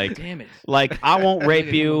be like, Damn it. like I won't rape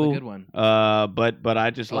That was a you, good one. but I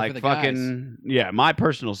just Oh, like for the fucking yeah. My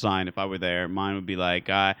personal sign, if I were there, mine would be like,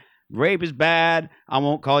 rape is bad. I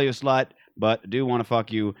won't call you a slut, but I do want to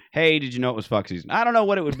fuck you. Hey, did you know it was fuck season? I don't know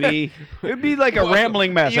what it would be. It would be like a Well,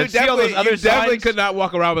 rambling mess. You I'd see all those other definitely signs. could not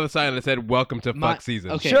walk around with a sign that said "Welcome to My- fuck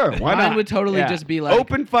season." okay. Sure, why Mine not? would totally Yeah. just be like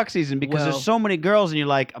Open fuck season because well- there's so many girls and you're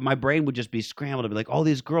like my brain would just be scrambled to be like all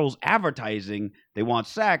these girls advertising they want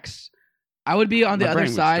sex. I would be on the My other brain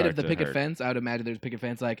would side start of the to picket hurt. fence. I would imagine there's a picket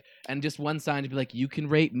fence like and just one sign to be like, you can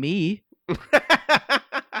rape me.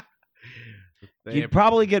 You'd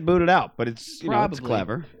probably get booted out, but it's it's Probably.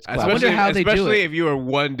 clever. It's I clever. wonder how they do especially it. if you were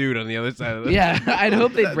one dude on the other side of the Yeah, I'd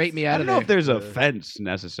hope they'd rape me I out don't of know there. if there's a fence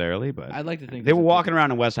necessarily, but I'd like to think they there's were a walking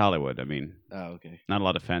around in West Hollywood. I mean, Oh, okay. not a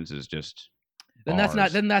lot of fences, just Then that's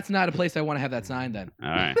not bars. a place I want to have that sign then. All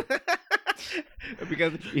right.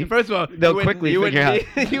 because first of all, They'll you wouldn't- quickly you figure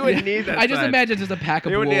wouldn't need, you wouldn't need that. I just sign. imagine just a pack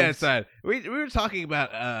of You wouldn't need that wolves. sign. We were talking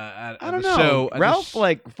about at I don't the know. show. at the Ralph sh-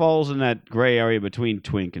 like falls in that gray area between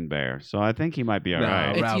twink and bear, so I think he might be all No. right.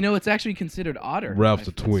 It's, Ralph- it's actually considered otter. Ralph's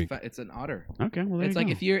a It's twink. It's an otter. Okay, well there It's you like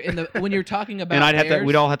go. if you're in the when you're talking about and I'd have to. bears-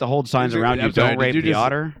 We'd all have to hold signs Did you- around you. I'm sorry, Don't did rape you the just-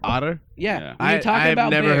 otter. Otter. yeah. Yeah. When you're talking I've about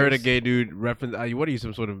never heard a bears- gay dude reference. What are you,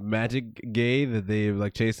 some sort of magic gay that they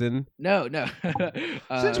like chasing No.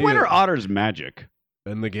 Since when are otters magic?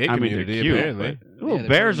 in the gay I mean, they're community? cute. Apparently, But, well, they're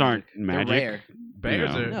bears totally aren't They're magic. rare. bears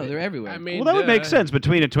Yeah. are. No, they're everywhere. I mean, Well, that would make yeah. sense.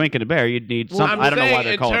 Between a twink and a bear, you'd need Well, some. I'm I don't know why saying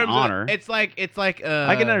they're in called an terms of- honor. It's like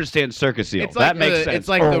I can understand circus seal. It's like that makes the- sense. It's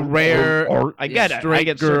like the rare I get it. I straight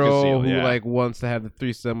get circus girl seal. who Yeah. like wants to have the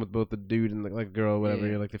threesome with both the dude and like girl, whatever.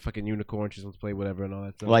 Yeah. You're like the fucking unicorn. She wants to play whatever and all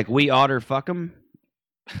that stuff. Like we otter fuck 'em.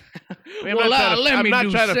 I'm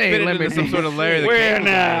not trying to fit into some sort of Larry the Where Cable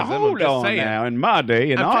now? Guys. I'm Hold just on saying. now. In my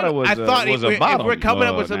day, an I'm trying otter to- was I thought was if a bottom. we're coming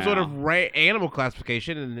up with some now. sort of rare animal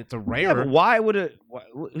classification and it's a rare. Yeah, but why would it?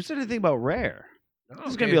 Who said anything about rare?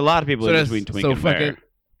 There's Okay. gonna be a lot of people in that's- between twink so and bear. fucking.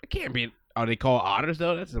 It can't be. Are they called otters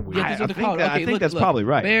though? That's a weird. Yeah, that's what I they're called. think, I Okay, think look, that's look. probably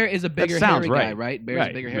right. Bear is a bigger sounds hairy guy, right. right? Bear's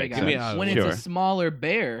Right, a bigger hairy makes guy. sense. Give me otters. When Sure. it's a smaller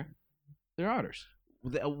bear, they're otters.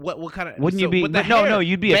 What kind of? Wouldn't you be? With the No, hair, no,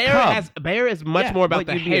 you'd be a bear cub. Bear is much Yeah, more about but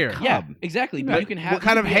the you'd be a hair. cub. Yeah, exactly. But you can have. What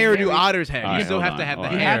kind of you can be a hair do hairy- otters have? All You right, still hold have on, to have the hold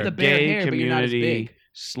on. You hair. have the bare Gay hair, but you're not as community big.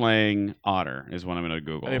 slang otter is what I'm going to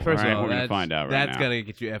Google. I mean, first All right, of all, we're going to that's- find out right that's now. gonna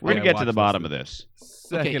get you. We're going to get to the bottom of this.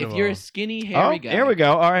 Okay, Second if of you're all, a skinny, hairy guy. Here we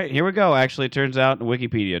go. All right, here we go. Actually, it turns out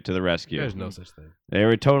Wikipedia to the rescue. there's no such thing.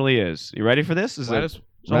 There it totally is. You ready for this? There's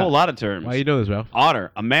a whole lot of terms. Why you know this, Ralph?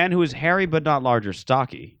 Otter, a man who is hairy but not large or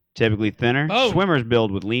stocky. Typically thinner. Oh. Swimmers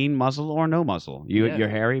build with lean muscle or no muscle. Yeah. You're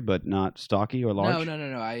hairy but not stocky or large? No.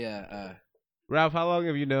 I Ralph, how long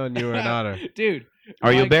have you known you were an otter? dude.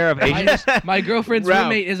 Are you my- a bear of Asians? My girlfriend's Ralph.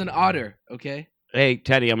 roommate is an otter. Okay. Hey,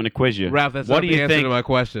 Teddy, I'm going to quiz you. Ralph, that's what not do the you answer think, to my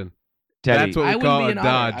question. Teddy? That's what I we call wouldn't a be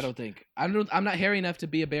an dodge. otter. I don't think. I'm not hairy enough to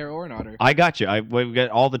be a bear or an otter. I got you. We've got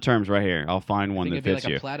all the terms right here. I'll find one I that think I'd be fits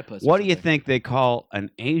like you. a platypus. or What do you something. think they call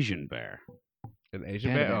an Asian bear? An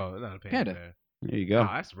Asian Panda bear? bear. Oh, not a panda, Panda. bear. There you Oh, go.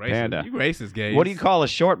 that's racist. Panda. You racist, gay. What do you call a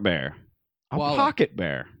short bear? A Koala. pocket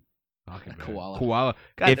bear. Pocket bear. koala. Koala.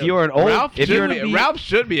 God, If you're an old- Ralph, if should you're be, an- Ralph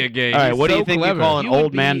should be a gay. All right, He's what do so you think you clever. call an You would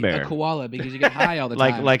old man be bear? A koala because you get high all the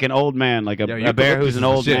time. Like an old man, like Yeah, you a can bear look who's this an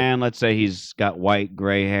is old shit. man. Let's say he's got white,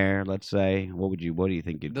 gray hair. Let's say, what do you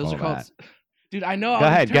think you'd Those call are called. that? Dude, I know all Go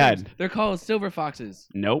these ahead, go terms. ahead. They're called silver foxes.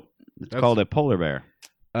 Nope, it's That's- called a polar bear.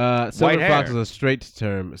 Silver White fox hair. is a straight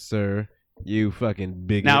term, sir. You fucking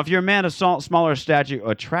bigot. Now, if you're a man of smaller stature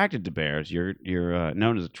attracted to bears, you're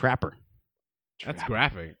known as a trapper. That's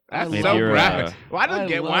graphic. I That's If so you're, graphic. Why I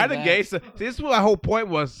the love that. gays? See, this is what my whole point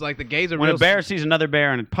was. Like the gays are When real. a bear sees another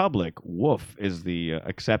bear in public, woof is the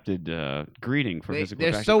accepted greeting for physical they're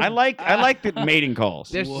attraction. so- I like the mating calls.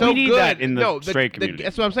 They're we so need good. that in the no, straight community.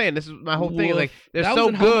 that's what I'm saying. This is my whole thing. Woof. Like they're That was so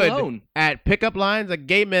in Home good Alone. at pickup lines. Like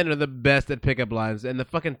gay men are the best at pickup lines, and the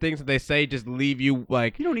fucking things that they say just leave you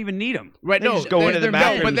like. you don't even need them. Right, They no, just go into the they're-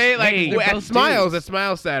 bathroom. No, but they like Hey, they're at both Smiles dudes. at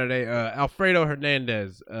Smiles Saturday. Alfredo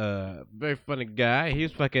Hernandez, very funny guy.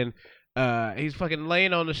 He's fucking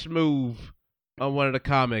laying on the schmoove on one of the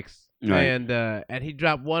comics, Right. and he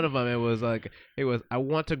dropped one of them. It was I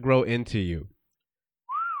want to grow into you.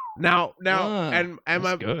 Now, and That's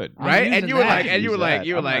my good. I'm right, and using you were that. like, and you were Use like, that.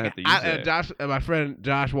 you were I'm gonna like, have to use that. Josh, my friend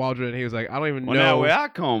Josh Waldron. He was like, I don't even Well, know now where I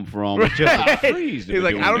come from, it's just a freeze. He's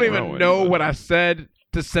like, I don't even know what I said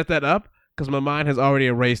to set that up because my mind has already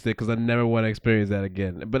erased it because I never want to experience that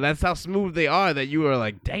again. But that's how smooth they are that you were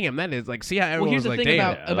like, damn, that is like, see how everyone's here's the like, thing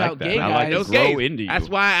damn. about gay I like guys. to Those grow gays. into you. That's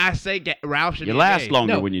why I say Ralph should You be last gay.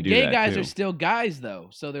 longer No, when you do gay that. guys too. are still guys though,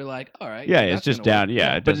 so they're like, all right. Yeah, that's it's just gonna down. work.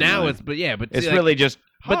 Yeah, it But doesn't now really- but it's see, like, really just.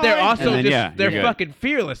 But they're Hi. also And then, just yeah, they're you're good. fucking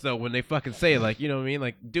fearless though when they fucking say it, like, you know what I mean?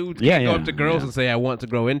 Like dudes Yeah, can't go yeah, up to girls yeah. and say I want to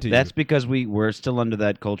grow into you. That's because we're still under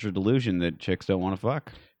that culture delusion that chicks don't want to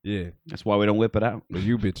fuck. yeah. That's why we don't whip it out. But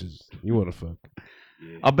you bitches, you want to fuck.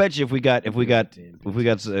 I'll bet you if we got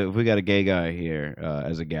a gay guy here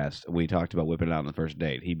as a guest, we talked about whipping it out on the first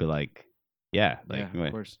date. He'd be like, "Yeah, like Yeah, wait.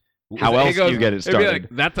 of course. How He else do goes- you get it it'd be started?" like,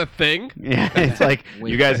 that's a thing. Yeah, it's like Wait.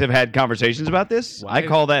 you guys have had conversations about this. Why I is-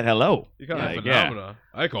 call that hello. You call Like, that yeah. phenomena.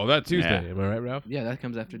 I call that Tuesday. Yeah. Am I right, Ralph? Yeah, that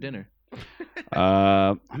comes after dinner.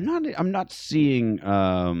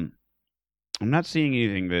 I'm not seeing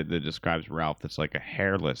anything that describes Ralph that's like a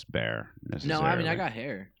hairless bear. No, Necessarily. I mean I got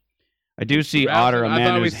hair. I do see Ralph- Otter, a I man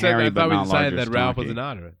thought we who's said- hairy I but thought we not large decided or that Ralph was stocky. an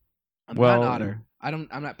otter. I'm Well- not an otter.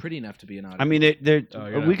 I'm not pretty enough to be an otter. I mean, Oh,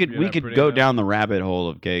 you're we not- could you're we not could pretty go enough? down the rabbit hole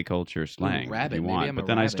of gay culture slang rabbit, if you maybe want, I'm but a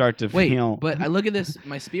then I rabbit. start to Wait, feel. but I look at this.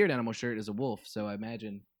 My spirit animal shirt is a wolf, so I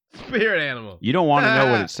imagine. Spirit animal. You don't want to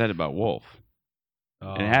know what it said about wolf.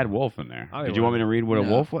 Oh. It had wolf in there. I don't Did even you want me wanna- to read what a No.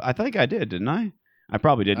 wolf was? I think I did, didn't I? I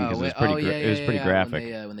probably didn't because it was pretty. It was pretty graphic.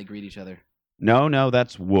 When they greet each other. No,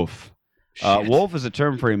 that's wolf. Shit. Wolf is a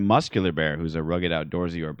term for a muscular bear who's a rugged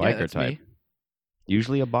outdoorsy or Yeah, biker that's type. me.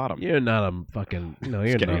 Usually a bottom. You're not a fucking. No,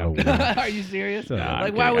 you're kidding, not a I'm woman. Are you serious? Nah, I'm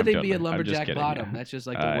Like, why kidding, would I'm they be a joking. I'm just lumberjack kidding, bottom? yeah. That's just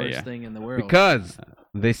like the worst Yeah. thing in the world. Because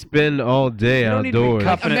they spend all day You don't need to be outdoors.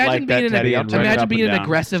 cuffing it Imagine like that, being an- Teddy. I'm trying to imagine up being and an down.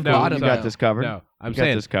 aggressive No, bottom. You got though. this covered. No, I'm You got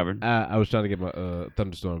saying this covered. I was trying to get my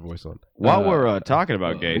thunderstorm voice on. While we're talking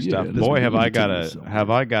about gay yeah, stuff, let's boy, begin have I to got tell you a something. have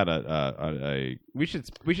I got a We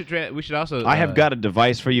should also. I have got a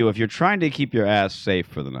device for you if you're trying to keep your ass safe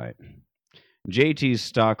for the night. JT's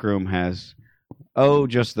stockroom has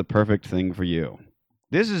just the perfect thing for you.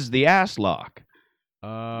 This is the ass lock.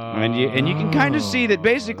 And you can kind of see that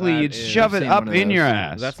basically you'd shove it seen up one of in your those.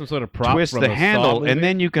 ass, Is that some sort of prop twist from the a Saw handle, movie? and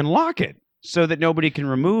then you can lock it so that nobody can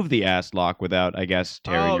remove the ass lock without, I guess,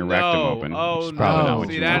 tearing your rectum open. Oh Which is probably no! not what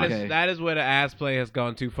See, you that want. is Okay. that is where the ass play has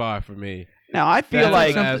gone too far for me. Now, I feel That like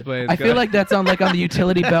is ass play has I feel gone- like that's on the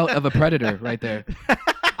utility belt of a predator right there.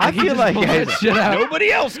 I feel like that shit out.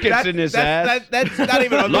 nobody else gets in this ass. That's not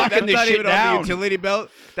even on Locking this shit on the down. utility belt.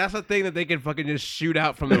 That's a thing that they can fucking just shoot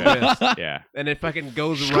out from the wrist. Yeah. And it fucking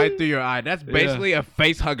goes right through your eye. That's basically a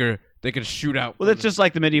face hugger they can shoot out. Well, that's just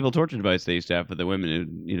like the medieval torture device they used to have for the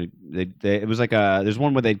women. It was like there's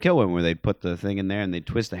one where they'd kill women where they'd put the thing in there and they'd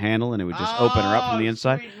twist the handle and it would just open her up from the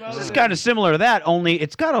inside. This is kind of similar to that, only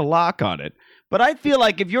it's got a lock on it. But I feel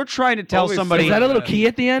like if you're trying to tell somebody, Is that a little key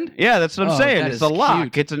at the end? yeah, that's what I'm Oh, saying. that It's is a lock.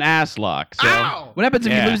 cute. It's an ass lock. So. Ow! What happens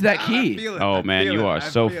if Yeah. you lose that I key? feel it. Oh I man, feel you it. are I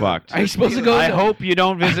so feel it. fucked. Are you supposed to go? I hope you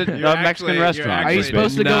don't visit a You're Mexican actually- restaurant. Are you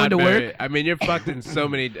supposed to go not into very- work? I mean, you're fucked in so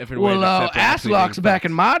many different ways. Well, except for ass actually locks being back fucked.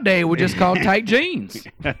 in my day were just called tight jeans.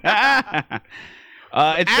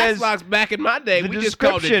 It Ass says locks back in my day. the We just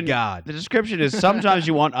called it description. God. The description is sometimes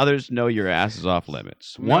you want others to know your ass is off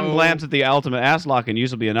limits. One No. glance at the ultimate ass lock and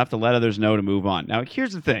use will be enough to let others know to move on. Now,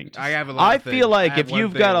 here's the thing. I have a lot I of feel things. like I have if one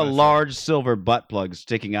you've thing got I a wanna say. large silver butt plug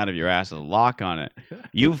sticking out of your ass with a lock on it,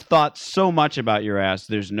 you've thought so much about your ass.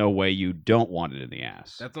 There's no way you don't want it in the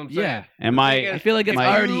ass. That's what I'm saying. Yeah. Am The I? thing is, I feel like it's If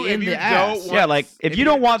already you- in if you the don't ass. want- Yeah, like if you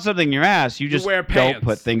don't want something in your ass, you just wear don't pants.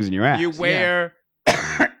 put things in your ass. You wear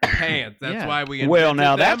pants. That's Yeah. why we. Well, invented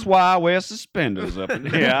now them. that's why I wear suspenders up in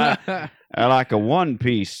here. I like a one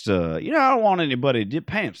piece. I don't want anybody to dip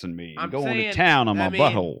pants in me and I'm go saying, into town on my I mean,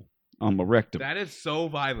 butthole, on my rectum. That is so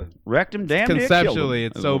violent. Rectum, damn near killed him, Conceptually,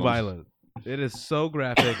 it's is so what I'm- violent. It is so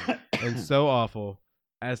graphic and so awful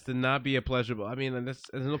as to not be a pleasurable. I mean, there's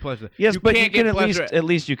no pleasure. Yes, but you can't can get at pleasure.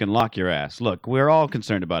 least you can lock your ass. Look, we're all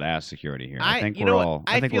concerned about ass security here. I think you we're know what? all.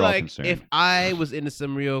 I think feel we're all like concerned. if I was into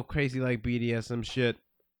some real crazy like BDSM shit,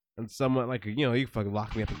 and someone like you fucking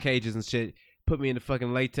lock me up in cages and shit, put me in a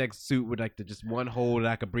fucking latex suit with like the just one hole that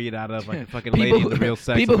I could breathe out of, like a fucking lady in the real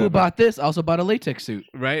sex. People who whatever. bought this also bought a latex suit.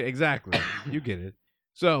 Right, exactly. You get it.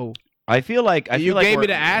 So I feel like you like gave me we're-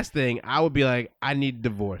 the ass thing, I would be like, I need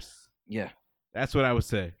divorce. Yeah. That's what I would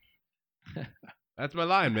say. That's my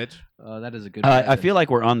line, Mitch. That is a good. I feel like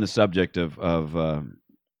we're on the subject of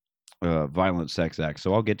violent sex acts,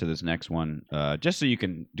 so I'll get to this next one just so you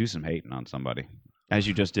can do some hating on somebody, as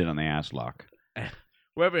you just did on the ass lock.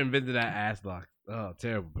 Whoever invented that ass lock. Oh,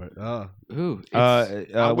 terrible. Bert. Oh. Ooh.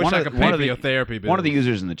 I wish I could pay for your therapy bill. One of the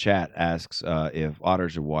users in the chat asks if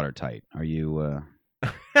otters are watertight. Are you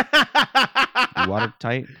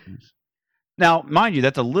watertight? Now, mind you,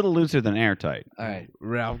 that's a little looser than airtight. All right.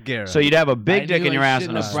 Ralph Guerra. So you'd have a big I dick knew in your I ass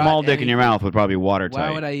shouldn't and a have brought small dick in your anything. mouth would probably be watertight.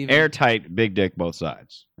 Why would I even- Airtight, big dick both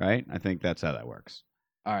sides, right? I think that's how that works.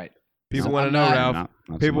 All right. People So want to I'm know, not- Ralph. Not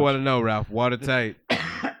so People much. want to know, Ralph. Watertight.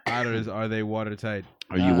 Otters, are they watertight?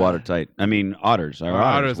 Are you watertight? I mean, otters. Are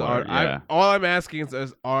otters water? Yeah. all I'm asking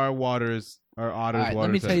is, are otters All right. watertight? Let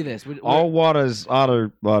me tell you this. All waters,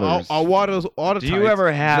 otter waters. All waters watertight. Do you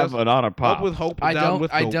ever have Just an otter pop? up with hope, I down don't.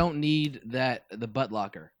 with I hope. don't need the butt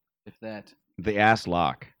locker. If that. The ass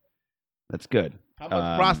lock. That's good. How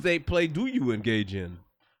much prostate play do you engage in?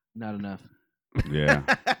 Not enough. Yeah.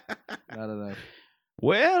 Not enough.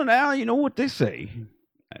 Well, now you know what they say.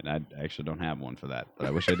 And I actually don't have one for that, but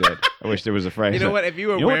I wish I did. I wish there was a phrase. You know what? If you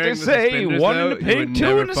were You know what wearing they the say? suspenders, One though, in the you pink, would two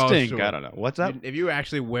never in the fall stink. short. I don't know. What's up? If you were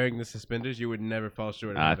actually wearing the suspenders, you would never fall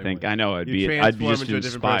short. Of I having think one. I know. I'd You be transform just into a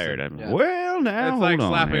different inspired. person. Yeah. Well, now It's hold like on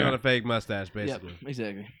slapping here. on a fake mustache, basically. Yep.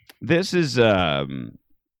 Exactly. This is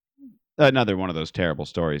another one of those terrible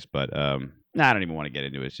stories, but I don't even want to get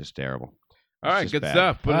into it. It's just terrible. All It's right, just good bad.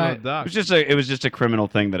 stuff. Put it All on right. the doc. It was just a criminal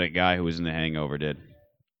thing that a guy who was in The Hangover did.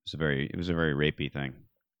 It was a very rapey thing.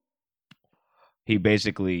 He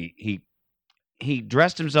basically he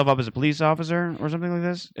dressed himself up as a police officer or something like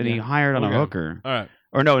this, and he hired on a Okay. hooker. All right.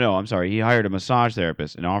 Or no, I'm sorry. He hired a massage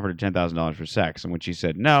therapist and offered her $10,000 for sex. And when she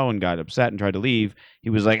said no and got upset and tried to leave, he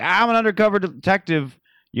was like, "I'm an undercover detective.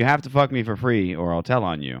 You have to fuck me for free, or I'll tell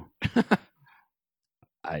on you."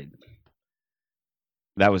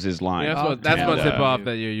 That was his line. Yeah, that's And, one tip uh, off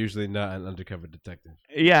that you're usually not an undercover detective.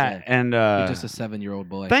 Yeah, and You're just a 7-year-old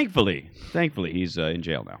boy. thankfully, he's in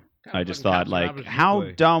jail now. I just fucking thought, cops like, robbers how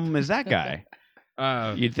usually. dumb is that guy?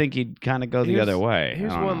 You'd You'd think he'd kind of go the Here's- other way.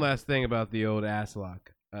 Here's I don't one know. last thing about the old ass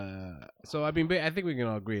lock. So I mean, I think we can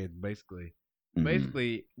all agree. Basically, Mhm.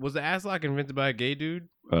 basically, was the ass lock invented by a gay dude?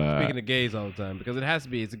 Speaking of gays all the time, because it has to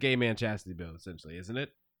be. It's a gay man chastity belt, essentially, isn't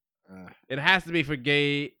it? It has to be for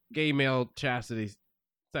gay male chastity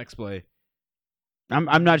sex play.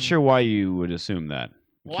 I'm not sure why you would assume that. I'm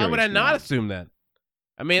Why would I curious not now. assume that?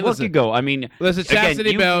 I mean, Look, listen, you go. I mean, listen, chastity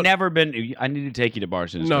again, you've belt. never been. I need to take you to Bar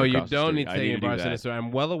Sinister. No, you across the don't street. need to I take need a do bar that. sinister.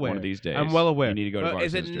 I'm well aware. One of these days. I'm well aware. You need to go to But Bar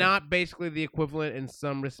is it Sinister. not basically the equivalent in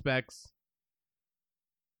some respects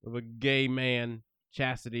of a gay man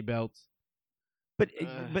chastity belt?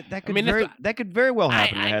 But that could mean, that could very well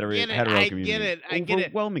happen in the hetero I community. get it. I get it.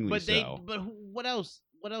 Overwhelmingly But so. what else?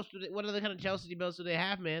 What else? What other kind of chastity belts do they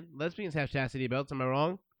have, man? Lesbians have chastity belts. Am I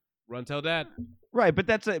wrong? Run, tell that. Right, but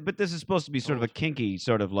this is supposed to be sort of a kinky,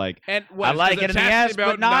 sort of like And I like it in the ass,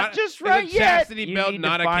 but not just right is a yet. chastity You belt need to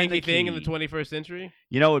not a find kinky the thing in the key. 21st century?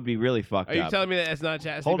 You know, it would be really fucked Are you up. telling me that it's not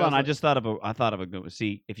chastity? Hold on, belts? I just thought of a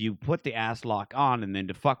see, if you put the ass lock on and then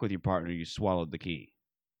to fuck with your partner, you swallowed the key.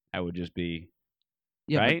 That would just be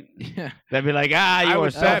Yeah, right. But, yeah. That'd be like I you were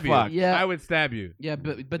would so stab you. fucked. Yeah. I would stab you. Yeah,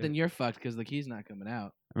 but then you're fucked because the key's not coming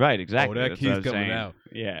out. Right, exactly. Oh, that That's key's what I'm coming saying. out.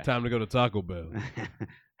 Yeah. Time to go to Taco Bell.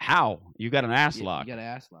 How? You got an ass You lock? got an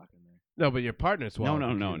ass lock in there. No, but your partner No, swallowed. no,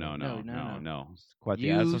 the no, key. no, no, No. no. It's quite the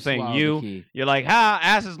You ass. I'm saying swallow the key. you're like,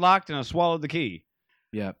 ass is locked and I swallowed the key.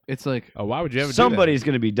 Yeah, it's like. Oh, why would you ever Somebody's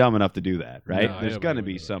going to be dumb enough to do that, right? No, There's nobody going to would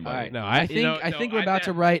be do that. somebody. All right. No, I think we're about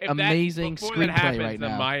to write amazing before that screenplay happens, right the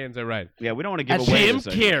now. Mayans are right. Yeah, we don't want to give At away Jim this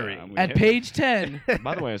idea. Carrey. At page 10.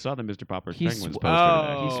 By the way, I saw the Mr. Popper's He Penguins sw- poster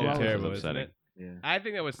Oh, today. swallowed It terrible, was isn't upsetting. it? Yeah. I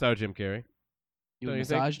think that would star Jim Carrey. You Don't would you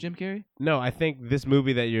think? massage Jim Carrey? No, I think this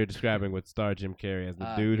movie that you're describing would star Jim Carrey as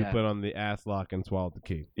the dude yeah. who put on the ass lock and swallowed the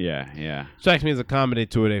key. Yeah. Strikes me as a comedy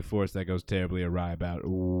tour de force that goes terribly awry about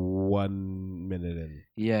 1 minute in.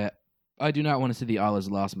 Yeah. I do not want to see the all is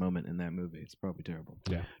lost moment in that movie. It's probably terrible.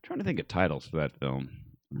 Trying to think of titles for that film.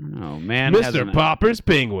 Oh man, hasn't Mr. it? Popper's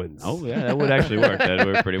Penguins. Oh yeah, that would actually work. That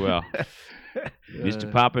would work pretty well. Mr.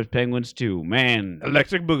 Popper's Penguins 2. Man,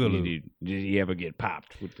 Electric Boogaloo. did he ever get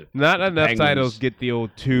popped with the? Not enough Penguins. titles get the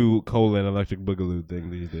old 2: Electric Boogaloo thing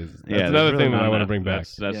these days. That's Yeah, another there's thing really that I not want to enough. bring back.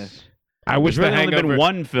 That's I wish there's The really only Hangover. been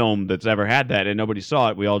one film that's ever had that, and nobody saw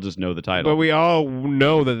it. We all just know the title. But we all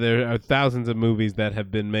know that there are thousands of movies that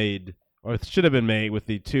have been made or should have been made with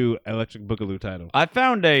the 2 Electric Boogaloo title. I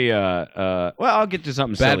found a. Well, I'll get to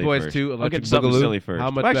something Bad silly Boys first. 2, I'll get Electric to something Boogaloo. silly first.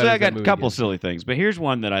 How much Well, actually, better I does that got a movie couple get? silly things, but here's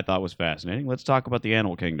one that I thought was fascinating. Let's talk about the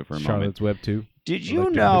animal kingdom for a moment. Charlotte's Web 2. Did you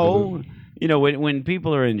Electric know? Boogaloo. You know, when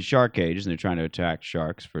people are in shark cages and they're trying to attack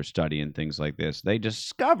sharks for study and things like this, they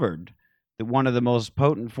discovered that one of the most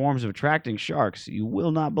potent forms of attracting sharks, you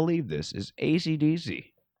will not believe this, is AC/DC.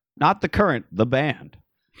 Not the current, the band.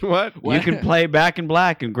 What? You can play Back in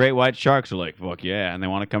Black, and great white sharks are like, fuck yeah, and they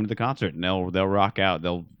want to come to the concert, and they'll rock out.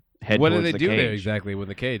 They'll head What do towards they the do cage. there exactly when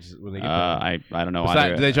they get there? I don't know. Besides,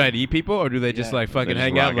 either. do they try to eat people, or do they just like They fucking just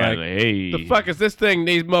hang out rock like, hey. the fuck is this thing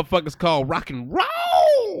these motherfuckers call rock and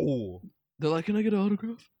roll? They're like, can I get an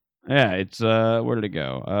autograph? Yeah, it's where did it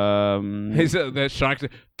go? He said that shark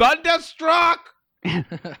said, Thunderstruck!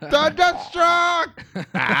 Thunderstruck!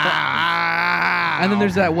 And then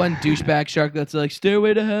there's that one douchebag shark that's like,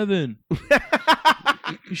 Stairway to Heaven.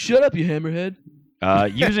 Shut up, you hammerhead.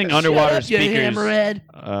 Using underwater Shut up, you speakers.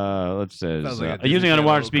 hammerhead. Let's say Sounds like a using Disney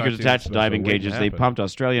underwater Channel speakers cartoon attached to special diving waiting to cages, they happen. pumped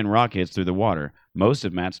Australian rock hits through the water. Most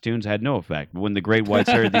of Matt's tunes had no effect, but when the great whites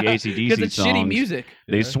heard the Because AC/DC it's songs, shitty music.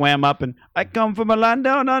 they swam up and I come from a land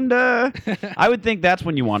down under. I would think that's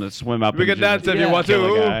when you want to swim up. We and can dance just if you want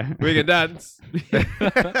kill a guy. to. We can dance.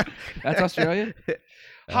 That's Australia?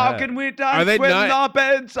 How can we dance they when not- our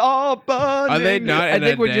beds are burning? Are they not? I in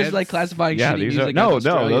think a we're just dance? like classifying Yeah, shitty these music. are no, as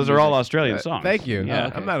Australian those are all music. Australian songs. Thank you. Yeah,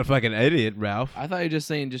 okay. I'm not a fucking idiot, Ralph. I thought you were just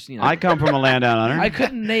saying, just, you know. I come from a land down under. I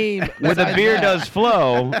couldn't name. where the besides beer that. does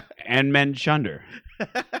flow and men chunder.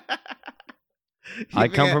 I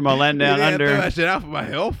come from a land down You under throw that shit out for my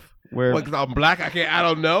health. where What? Because I'm black. I can't. I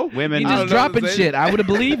don't know. women You I just don't know dropping what to say. shit. I would have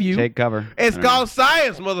believed you. take cover. It's I don't know. called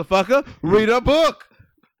science, motherfucker. Read a book.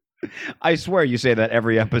 I swear you say that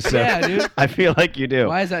every episode. Yeah, dude. I feel like you do.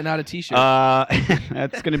 Why is that not a T-shirt?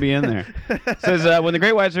 That's going to be in there. It says, when the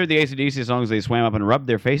great whites heard the AC/DC songs, they swam up and rubbed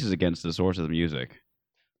their faces against the source of the music.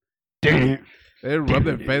 They rub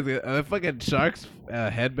their face. Are they fucking sharks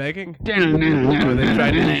head banging? Or are they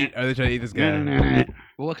trying to eat? Are they trying to eat this guy?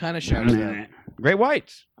 well, what kind of shark is that? Great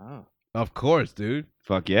whites. Oh. Of course, dude.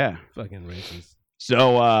 Fuck yeah. Fucking racist.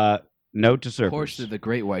 So, note to Of course, surfers. they're the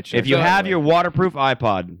great white shark. If you have your waterproof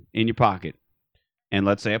iPod in your pocket, and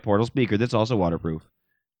let's say a portal speaker that's also waterproof,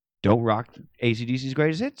 don't rock AC/DC's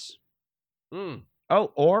greatest hits. Mm.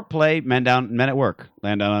 Oh, or play Men at Work,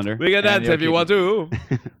 Land Down Under. We can and dance you'll if you keep- want to.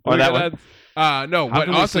 Or We that can one. dance. No, How what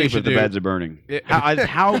can we also you sleep should if the do. beds are burning? It-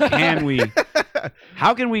 How can we?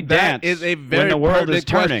 How can we That dance is a very when the world is pertinent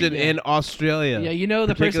turning? question in Australia. Yeah, you know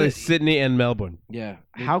the particularly person. Sydney and Melbourne. Yeah.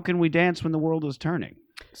 How can we dance when the world is turning?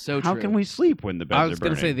 So How true. can we sleep when the beds I are was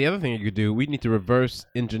burning? going to say the other thing you could do. We need to reverse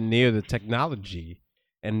engineer the technology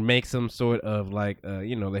and make some sort of like,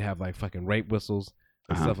 they have like fucking rape whistles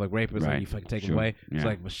and Uh-huh. stuff like rape whistles. Right. You fucking take them Sure. away. Yeah. It's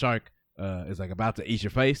like if a shark is like about to eat your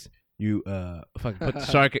face. You fucking put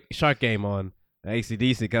the shark game on.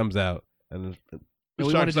 AC/DC comes out and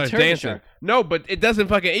we shark want to starts deter the dancing. shark. No, but it doesn't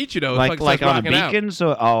fucking eat you though. It like fucking on a starts rocking out. beacon.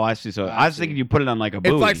 So I see. So I was thinking you put it on like a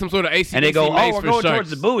buoy. It's like some sort of ACDC and they go, mace we're for going sharks. towards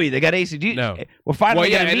the buoy. They got ACD. No. We're finally Well,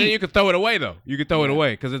 yeah, gonna and meet. then you can throw it away though. You can throw it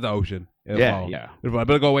away because it's the ocean. It'll fall. Yeah. It'll fall.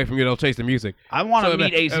 Better go away from you. They'll chase the music. I want to So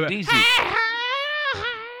meet it- ACDC.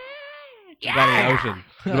 The bottom of the ocean.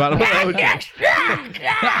 The bottom of the ocean.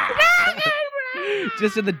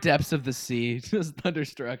 Just in the depths of the sea, just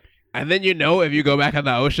thunderstruck. And then if you go back on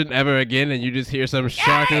the ocean ever again and you just hear some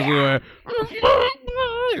shark going, you're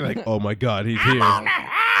like, oh my god, he's here.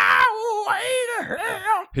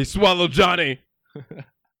 He swallowed Johnny.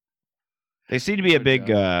 They seem to be a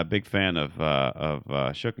big fan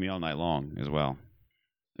of "Shook Me All Night Long" as well.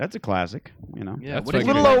 That's a classic, Yeah, That's what a is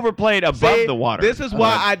little overplayed above See, the water. This is why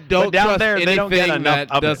I don't down trust there, they anything don't get enough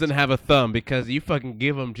that of it. doesn't have a thumb because you fucking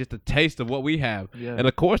give them just a taste of what we have, Yeah. and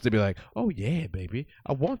of course they'd be like, "Oh yeah, baby,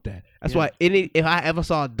 I want that." That's why if I ever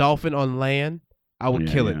saw a dolphin on land, I would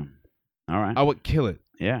kill it. All right. I would kill it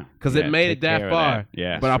Yeah. because Yeah, it made take it that care of far. that.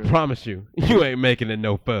 Yeah. but I promise you, you ain't making it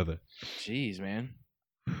no further. Jeez, man.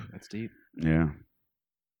 That's deep. Yeah.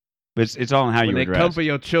 But it's all in how When you they address. come for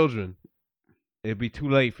your children, it'd be too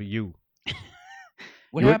late for you.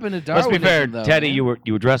 What happened to Let's Darwinism, be fair, though, Teddy. man?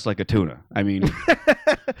 You were dressed like a tuna. I mean,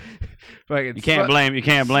 Fucking you can't blame. You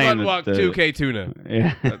can't blame SlutWalk the 2K tuna.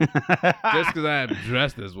 Yeah. Just because I am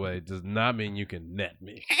dressed this way does not mean you can net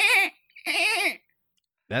me.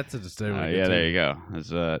 That's a disturbing. Yeah, there you go.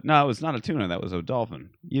 It's, no, it's not a tuna. That was a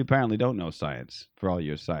dolphin. You apparently don't know science for all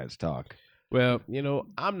your science talk. Well,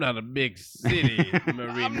 I'm not a big city marine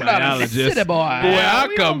I'm not a biologist. city boy. Where I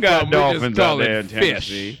we come don't got from, we dolphins just call out there it in fish.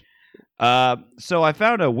 Tennessee. So I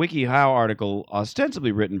found a WikiHow article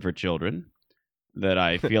ostensibly written for children that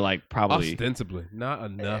I feel like probably Ostensibly, not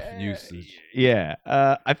enough usage. yeah.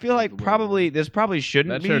 I feel like this probably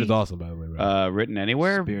shouldn't That be shirt is awesome, by the way. Right? written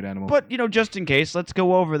anywhere. Spirit animal. But just in case, let's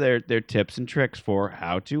go over their tips and tricks for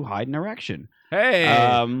how to hide an erection. Hey!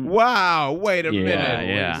 Wow! Wait a yeah, minute.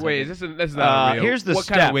 yeah. Wait, this is not real. Here's the what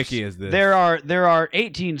steps. kind of wiki is this? There are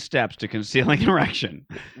 18 steps to concealing an erection.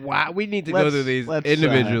 Wow, we need to go Let's- through these let's,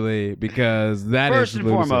 individually because that is First and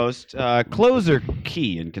elusive. foremost, clothes are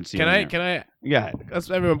key in concealing. Can I? Yeah. Let's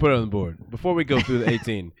everyone put it on the board before we go through the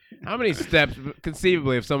 18. How many steps,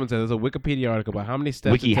 conceivably, if someone says there's a Wikipedia article about how many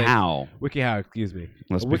steps WikiHow. WikiHow, excuse me.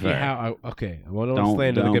 Let's be fair. WikiHow. Okay, I want to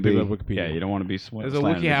slander the good people of Wikipedia. Yeah, you don't want to be There's a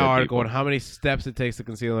WikiHow article on how many steps it takes to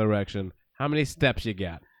conceal an erection. How many steps you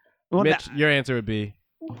got? Well, Mitch, your answer would be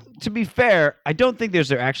to be fair, I don't think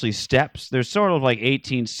there actually steps. There's sort of like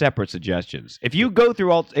 18 separate suggestions. If you go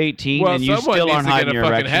through all 18 well, and you someone still needs aren't to hiding get a your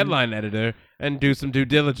fucking erection, headline editor and do some due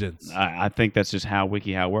diligence. I think that's just how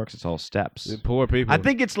WikiHow works. It's all steps. The poor people. I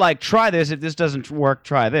think it's like, try this. If this doesn't work,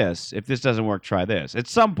 try this. If this doesn't work, try this. At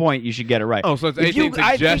some point, you should get it right. Oh, so it's If 18 you- I think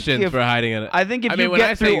suggestions if- for hiding it. I think if I you mean,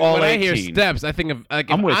 get through all when 18, I hear steps, I think of like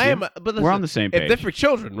if I'm with I you. am. But listen, We're on the same If they're page. for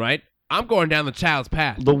children, right? I'm going down the child's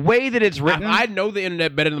path. the way that it's written, I know the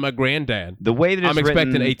internet better than my granddad. the way that it's I'm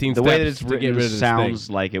expecting written, 18 the way that steps it's to written get rid of this sounds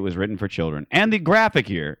like it was written for children. And the graphic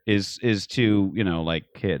here is to like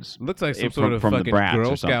kids. Looks like some From- sort of from the fucking brats or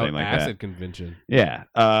Girl Scout something like that. acid convention. Yeah.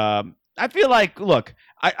 I feel like, look,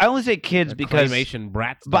 I only say kids because Claymation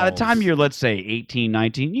brats. by the dolls. time you're, let's say, 18,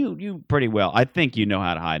 19, you pretty well, I think you know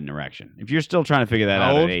how to hide an erection. If you're still trying to figure that How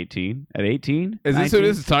out old? at 18, is this who 19?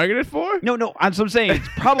 this is targeted for? No, that's what I'm saying. It's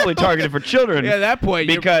probably targeted for children. Yeah, at that point,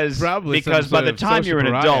 because you're probably some by sort the of time social you're an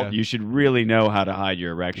pariah. adult, you should really know how to hide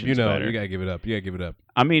your erections You know, better. you gotta give it up. You gotta give it up.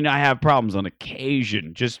 I mean, I have problems on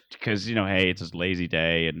occasion just because, hey, it's a lazy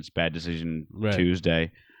day and it's bad decision Right.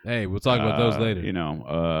 Tuesday. Hey, we'll talk about those later.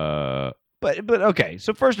 But okay.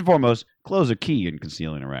 So first and foremost, clothes are key in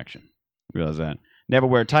concealing erection. Realize that. Never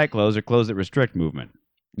wear tight clothes or clothes that restrict movement.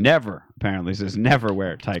 Never, apparently, says never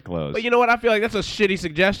wear tight clothes. But you know what? I feel like that's a shitty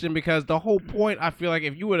suggestion because the whole point, I feel like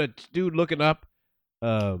if you were a dude looking up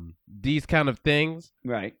these kind of things,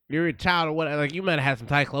 right. you're a child or whatever, like you might have had some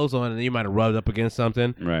tight clothes on and then you might have rubbed up against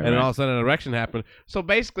something Right, and then all of a sudden an erection happened. So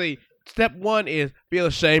basically, step one is feel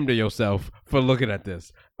ashamed of yourself for looking at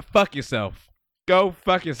this. Fuck yourself. Go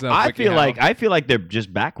fuck yourself. I Mickey feel House. like they're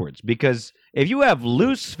just backwards because if you have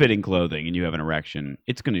loose fitting clothing and you have an erection,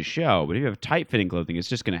 it's going to show. But if you have tight fitting clothing, it's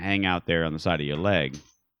just going to hang out there on the side of your leg.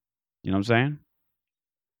 You know what I'm saying?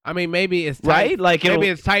 I mean, maybe it's tight, Right? Like maybe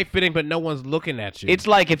it'll- it's tight fitting, but no one's looking at you. It's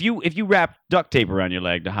like if you wrap duct tape around your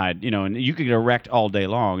leg to hide, and you could get erect all day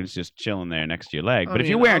long, and it's just chilling there next to your leg. I But if mean,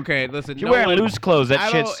 you're wearing okay, listen, if you're no wearing one- loose clothes, that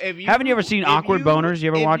I don't- shit's. if Haven't you ever seen Awkward Boners?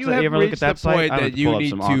 You ever watch that? You ever look at that site? Point I that have to you pull up need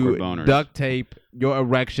some Awkward to Boners. duct tape your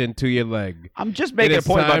erection to your leg. I'm just It making a is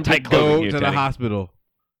point time about tight to clothing go here, to the Teddy. hospital.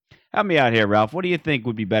 Help me out here, Ralph. What do you think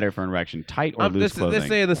would be better for an erection, tight or loose clothing? They're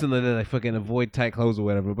saying this in the like fucking avoid tight clothes or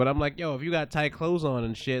whatever. But I'm like, yo, if you got tight clothes on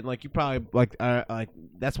and shit, like you probably like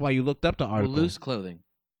that's why you looked up the Well, article. loose clothing.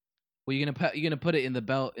 Well, you're gonna put it in the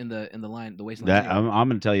belt in the line, the waistline. That I'm going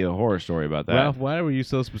to tell you a horror story about that. Ralph, why were you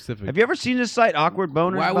so specific? Have you ever seen this site, Awkward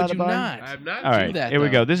Boners? Why by would the you by? not? I have not. All right, do that, here we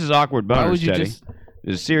though? go. This is Awkward Why Boners, would you Teddy. just?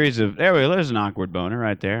 There's a series of there's an awkward boner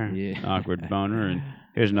right there. Yeah. Awkward boner, and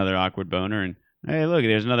here's another awkward boner, and hey, look,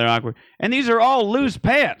 there's another awkward. And these are all loose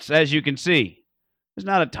pants, as you can see. There's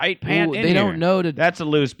not a tight pant Ooh, in they here. don't know to. That's a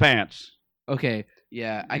loose pants. Okay,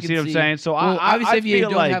 yeah, I You can see what I'm saying? So Well, I obviously, if you feel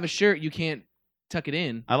don't like have a shirt, you can't tuck it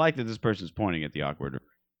in. I like that this person's pointing at the awkward.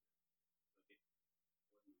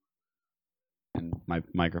 And my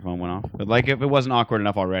microphone went off. But like, if it wasn't awkward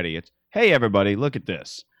enough already, it's hey everybody, look at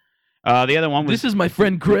this. The other one was This is my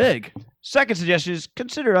friend Greg. second suggestion is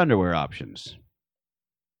consider underwear options.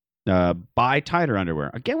 Buy tighter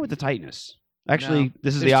underwear again with the tightness. Actually, No.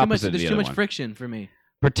 this is There's the too opposite. much, of there's the too other much one. friction for me.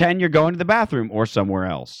 Pretend you're going to the bathroom or somewhere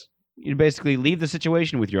else. You basically leave the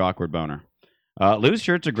situation with your awkward boner. Loose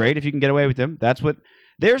shirts are great if you can get away with them. That's what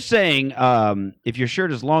they're saying. If your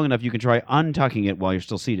shirt is long enough, you can try untucking it while you're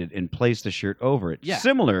still seated and place the shirt over it. Yeah.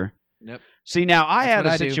 Similar. Yep. See, now I That's had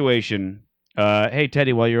what a I do. situation. Hey,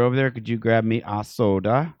 Teddy, while you're over there, could you grab me a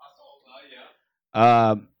soda?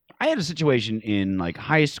 I had a situation in like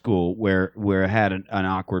high school where I had an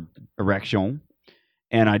awkward erection,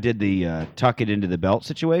 and I did the tuck it into the belt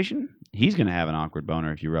situation. He's going to have an awkward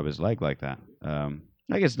boner if you rub his leg like that.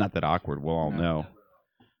 I guess it's not that awkward. We'll all know.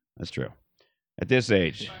 That's true. At this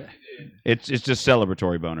age, it's just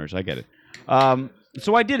celebratory boners. I get it.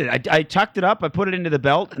 So I did it. I tucked it up. I put it into the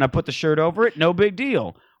belt, and I put the shirt over it. No big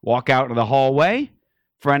deal. Walk out into the hallway.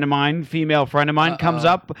 Friend of mine, female friend of mine, comes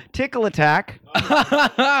up, tickle attack,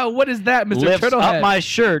 What is that, Mr. lifts Turtlehead? up my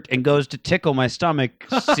shirt and goes to tickle my stomach.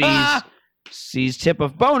 Sees tip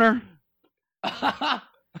of boner, and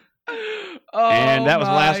that was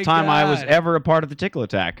the last time I was ever a part of the tickle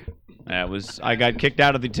attack. I got kicked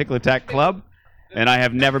out of the tickle attack club, and I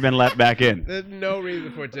have never been let back in. There's no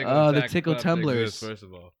reason for a tickle Oh, the attack tickle club to tumblers. exist, first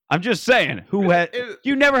of all. I'm just saying,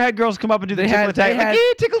 you never had girls come up and do the They tickle had- attack, they like, had-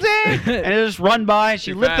 yeah, tickle attack, and it just run by.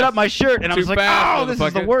 She Too lifted fast. up my shirt, and I Too was like, fast, oh, this is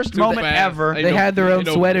the motherfucker. worst Too moment fast. ever. I They know- had their you own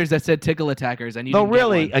know- sweaters that said tickle attackers, and you Though didn't get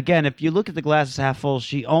really, one. again, if you look at the glasses half full,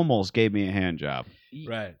 she almost gave me a hand job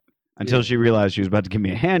Right. until she realized she was about to give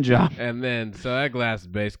me a hand job. And then, so that glass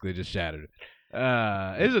basically just shattered.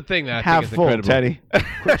 It's a thing that I Half think is full, incredible. Teddy.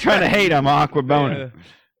 Quit trying to hate on my awkward boner.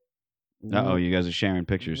 Yeah. Uh-oh, you guys are sharing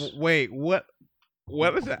pictures. Wait, what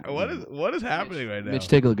is happening right now? Mitch,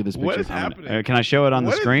 take a look at this picture. What is happening? Can I show it on the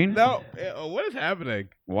What is- screen? No. What is happening?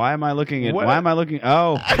 Why am I looking at? What- Why am I looking?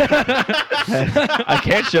 Oh, I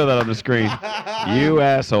can't show that on the screen. You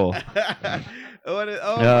asshole. Oh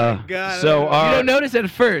Uh, my god! so You our- don't notice at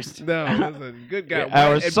first. no, listen, good guy.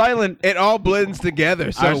 Our it, silent, it all blends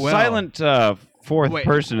together so our well. silent fourth Wait.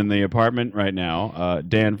 person in the apartment right now,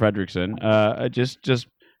 Dan Fredrickson, just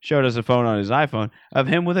showed us a phone on his iPhone of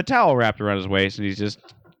him with a towel wrapped around his waist, and he's just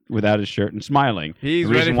without his shirt and smiling. He's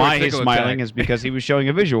the ready reason for a why he's tickle smiling attack. is because he was showing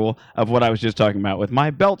a visual of what I was just talking about with my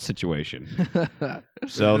belt situation.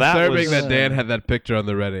 So that Disturbing was that Dan had that picture on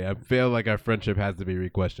the ready. I feel like our friendship has to be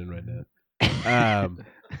re-questioned right now.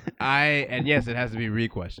 And yes, it has to be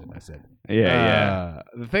re-questioned. I said. yeah.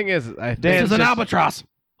 The thing is, I Dan This is an just- albatross.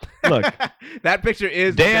 Look, that picture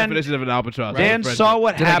is Dan- the definition of an albatross. Dan Friendship. saw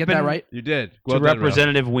what Did I happened get that right? You did. to Well done, Ralph.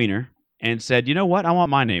 Representative Wiener and said, "You know what? I want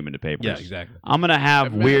my name in the papers. Yeah, exactly. I'm gonna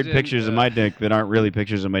have weird Imagine, pictures of my dick that aren't really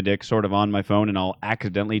pictures of my dick, sort of on my phone, and I'll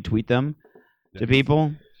accidentally tweet them to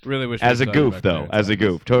people Really wish as we a saw goof, my though. parents As a like this.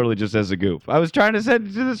 goof, totally just as a goof. I was trying to send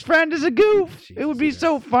it to this friend as a goof. It would be Jesus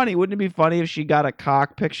so funny. Wouldn't it be funny if she got a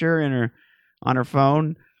cock picture on her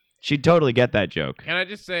phone? She'd totally get that joke. Can I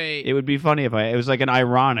just say? It would be funny if it was like an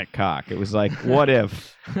ironic cock. It was like, what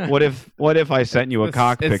if I sent you a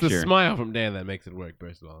cock it's picture? the smile from Dan that makes it work.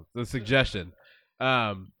 First of all, the suggestion.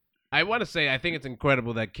 I want to say I think it's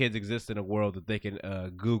incredible that kids exist in a world that they can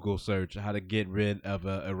Google search how to get rid of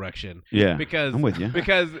an erection. Yeah, Because I'm with you.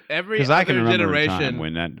 Because every Because other I can remember a generation time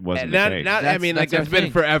when that wasn't not, the case. not I That's- mean that's like our it's been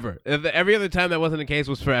thing. forever. Every other time that wasn't the case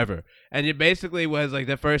was forever, and it basically was like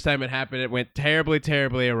the first time it happened, it went terribly,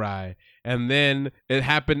 terribly awry, and then it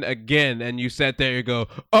happened again, and you sat there, you go,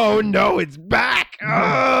 "Oh no, it's back!"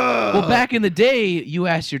 Ugh! Well, back in the day, you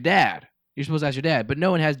asked your dad. You're supposed to ask your dad, but no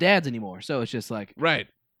one has dads anymore, so it's just like right,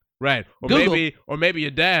 or Google. maybe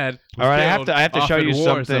your dad. was All right, I killed have to off show in you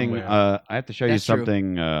war something. somewhere. I have to show you That's true.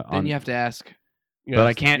 something. then On, you have to ask. You but know,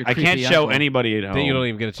 I can't. your I can't creepy show uncle. anybody at home. Then you don't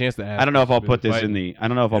even get a chance to ask. I don't know if I'll We'll put be this fighting. in the. I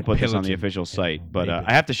don't know if I'll and put this on the pillaging official site, but Maybe.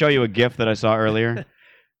 I have to show you a GIF that I saw earlier.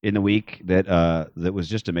 in the week that was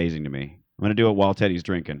just amazing to me. I'm gonna do it while Teddy's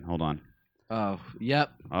drinking. Hold on. Oh,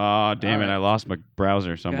 yep. Oh, damn it! right. I lost my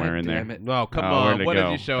browser somewhere God in there. damn it. No, come Oh, where'd on. it What go?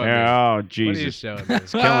 are you showing me? Yeah, oh, What are you Jesus. showing me?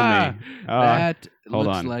 It's killing me. Oh, That hold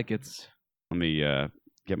looks on. like it's. let me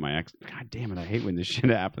get my ex. God damn it! I hate when this shit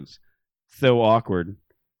happens. So awkward.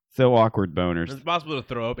 So awkward, boners. It's possible to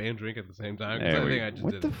throw up and drink at the same time. 'Cause There I we think go. I just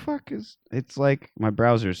What did the it. fuck is? It's like my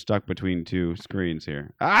browser's stuck between two screens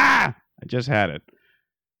here. Ah! I just had it.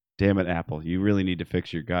 Damn it, Apple! You really need to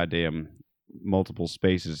fix your goddamn multiple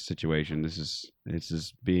spaces situation. This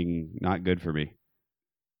is being not good for me.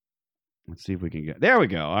 Let's see if we can get. There we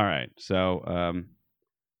go. All right. So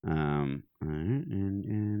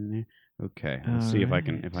okay. Let's see if I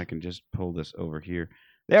can just pull this over here.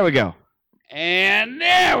 There we go. And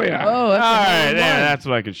there we are. Oh, that's all a right. whole There, one. that's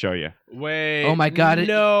what I can show you. Wait. Oh my God, it-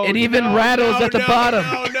 No. it even no, rattles no, at the no,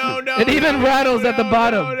 bottom. No. It even rattles at the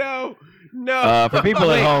bottom. No. For people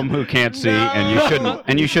at home who can't see, and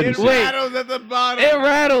you shouldn't It see. rattles at the bottom. It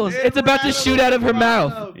rattles. It's about to shoot out of her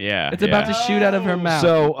mouth. Yeah. It's about to shoot out of her mouth.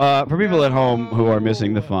 So for people at home who are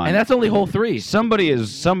missing the fun, and that's only hole 3. somebody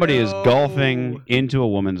is golfing into a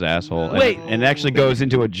woman's asshole. Wait. and it actually goes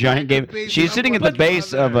into a giant game. She's sitting at the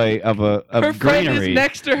base of Her friend is greenery.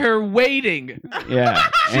 next to her waiting. Yeah,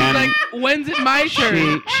 She's and like, when's it my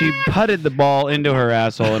turn? she putted the ball into her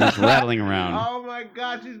asshole and it's rattling around. Oh my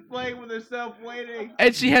God, she's playing with herself, waiting.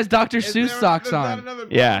 And she has Dr. Seuss socks on.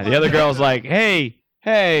 Yeah, the other girl's like, hey,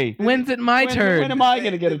 When's it my turn? When am I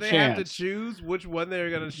gonna get a Did they have to chance? choose which one they're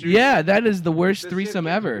gonna shoot? Yeah, that is the worst This shit threesome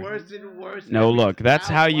gets ever. worse and worse No, every look, that's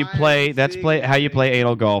how you play. That's how you play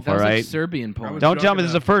anal golf. That All was like right. Serbian porn. Don't tell drunk me this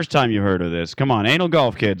is the enough. first time you heard of this. Come on, anal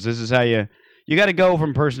golf, kids. This is how you got to go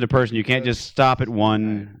from person to person. You can't just stop at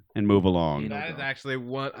one and move along. That is actually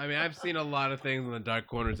one. I mean, I've seen a lot of things in the dark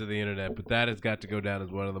corners of the internet, but that has got to go down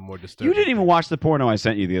as one of the more disturbing. You didn't even watch the porno I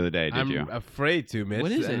sent you the other day, did I'm you? afraid to, Mitch.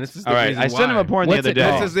 What is and it? This is the All right, reason I sent him why. a porn the What's other it day.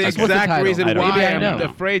 called? This is the What's the exact title? reason I don't why Maybe I I'm know.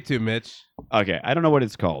 afraid to, Mitch. Okay, I don't know what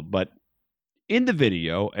it's called, but in the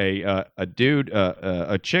video, a dude,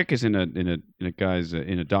 a chick is in a guy's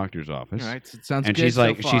in a doctor's office, All right, so it sounds and good she's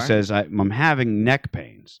like, so she far. says, I'm having neck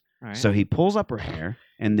pains. All right. So he pulls up her hair,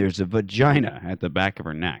 and there's a vagina at the back of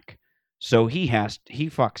her neck. So he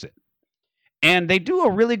fucks it. And they do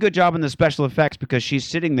a really good job in the special effects because she's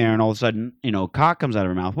sitting there, and all of a sudden, cock comes out of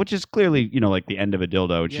her mouth, which is clearly, like the end of a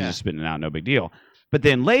dildo, and she's Yeah. just spitting it out, no big deal. But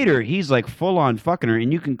then later, he's like full on fucking her,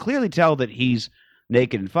 and you can clearly tell that he's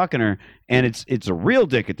naked and fucking her, and it's a real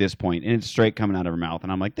dick at this point, and it's straight coming out of her mouth.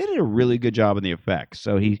 And I'm like, they did a really good job in the effects.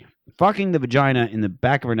 So he's fucking the vagina in the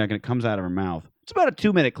back of her neck, and it comes out of her mouth. It's about a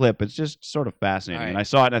 2-minute clip. It's just sort of fascinating. All right. And I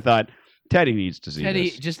saw it, and I thought, Teddy needs to see Teddy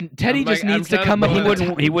this. just I'm needs trying to to come up. pull with it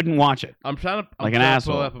a up. He wouldn't watch it. I'm trying to Like an trying to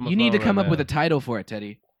asshole. pull up on my You need to phone come right up with now. a title for it,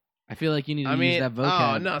 Teddy. I feel like you need to I mean, use that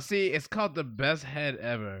vocab. oh no, see, it's called the best head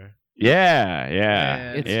ever.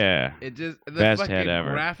 Yeah. It's- It just the Best fucking head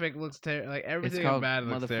ever. graphic looks terrible. Like It's everything called about it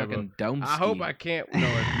looks terrible. motherfucking Domsky. I hope I can't.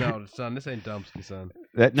 No, son, this ain't Dumpsky, son.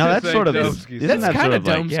 That's Just sort of. like Isn't Domsky. That's that kind sort of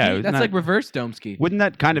like, Domsky. yeah, isn't That's that- like reverse Domsky. Wouldn't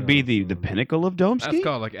that kind of be the pinnacle of Domsky? That's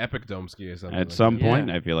called like Epic Domsky or something. At like some that. point,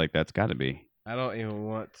 Yeah. I feel like that's got to be. I don't even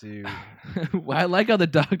want to. Well, I like how the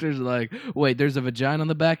doctors are like, wait, there's a vagina on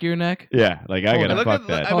the back of your neck? Yeah, like I gotta Look fuck at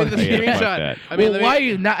that. I mean, the I gotta fuck screenshot. that. I mean, Well, why are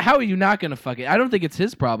you not? How are you not gonna fuck it? I don't think it's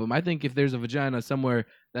his problem. I think if there's a vagina somewhere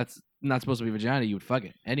that's not supposed to be vagina, you would fuck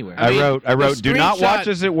it anywhere. I mean, I wrote, do not screenshot- watch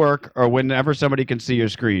this at work or whenever somebody can see your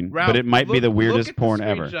screen. Ralph, but it might be the look weirdest at the porn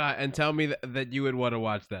ever. screenshot and tell me that you would want to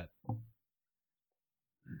watch that.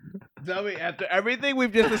 Tell me after everything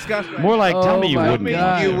we've just discussed. Right More like, tell Oh me you my tell wouldn't. me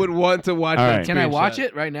God. you would want to watch All that. right. Can I watch screenshot.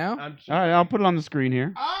 it right now? I'm All right, I'll put it on the screen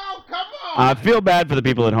here. Oh, come on! I feel bad for the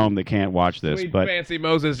people at home that can't watch this, Sweet but fancy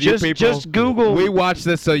Moses, just you people. just Google We watch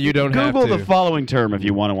this so you don't Google have to. the following term if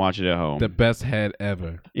you want to watch it at home. The best head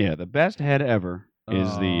ever. Yeah, the best head ever is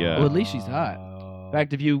the. Well, at least she's hot. In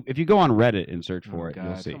fact, if you go on Reddit and search for Oh, it, you'll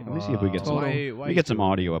God, see. come Let me see if we get some. Total- Let me get some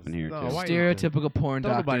audio up in here No, too. why- Stereotypical porn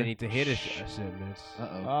Don't doctor. nobody need to hear this shit, Mitch.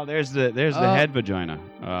 Uh-oh. Oh, there's the Oh. head vagina.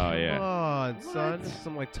 Oh yeah. Come on, son. This is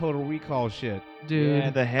some like Total Recall shit. Dude.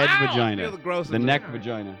 Yeah, the head Ow! I vagina. feel the gross The in neck there.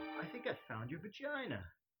 vagina. I think I found your vagina.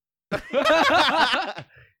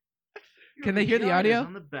 Can they hear the audio?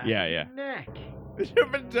 On the back Yeah, of yeah. your neck. Your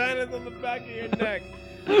vagina's on the back of your neck.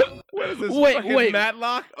 What is this? Wait, fucking wait.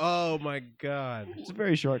 Matlock? Oh my god. It's a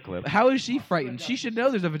very short clip. How is she frightened? She should know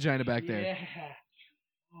there's a vagina back there.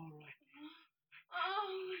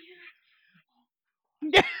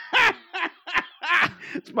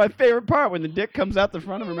 It's my favorite part when the dick comes out the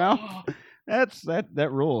front of her mouth. That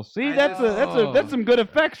rules. See, that's some good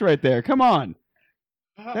effects right there. Come on.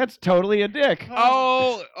 That's totally a dick.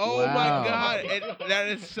 Oh Wow. my God! That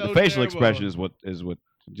is so. The facial terrible. expression is what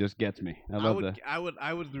just gets me. I love that. I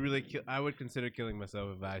would really I would consider killing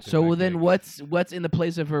myself if I. actually So got then, kicked. what's in the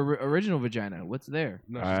place of her original vagina? What's there?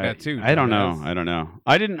 No, she's got two. I don't know. dumbass. I don't know.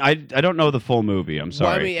 I don't know the full movie. I'm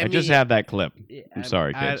sorry. I I just mean- have that clip. Yeah, I'm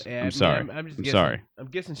sorry, kids. I'm sorry. I'm just I'm guessing. sorry. I'm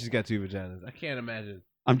guessing she's got 2 vaginas. I can't imagine.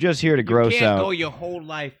 I'm just here to You gross can't go out. your whole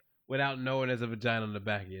life without knowing there's a vagina on the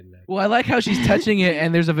back of your neck. Well, I like how she's touching it,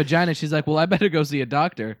 and there's a vagina. She's like, "Well, I better go see a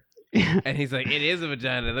doctor." And he's like, "It is a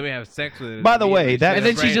vagina. Let me have sex with it." By the way, that- And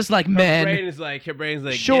then she's just like, her "Man." brain is like, her brain's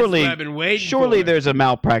like, Surely, "Guess what I've been waiting surely for." there's a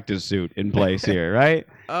malpractice suit in place here, right?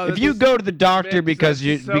 Oh, If this you is- go to the doctor man, because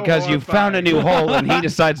that's you so found a new hole and he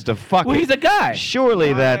decides to fuck Well, it, he's a guy.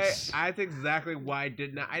 surely that's That's exactly why I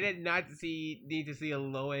did not need to see a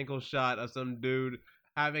low ankle shot of some dude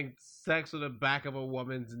having sex with the back of a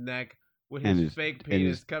woman's neck with And his his- fake and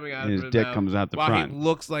penis his- coming out and of his his dick mouth comes out the while front. he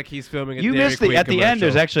looks like he's filming a you Dairy missed the Queen at the end.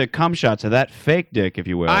 There's commercial. actually a cum shot to that fake dick, if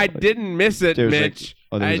you will. I didn't miss it, There's Mitch.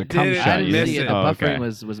 there was I a cum didn't shot. I you didn't miss see didn't- it. The oh, buffering okay.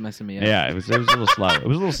 was messing me up. Yeah, it was a little slow. It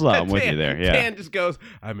was a little slow. I'm with you there. Yeah. Dan just goes,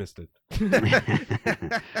 I missed it.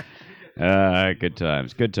 Good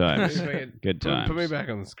times. Good times. Good times. Put me back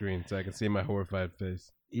on the screen so I can see my horrified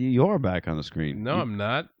face. You're back on the screen. No, I'm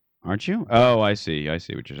not. Aren't you? Oh, I see. I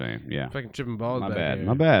see what you're saying. Yeah. Fucking tripping balls My back bad. here.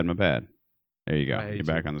 My bad. My bad. There you go. I hate You're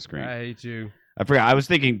back you. on the screen. I hate you. I forgot. I was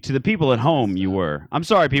thinking to the people at home. You were. I'm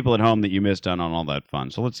sorry, people at home, that you missed out on all that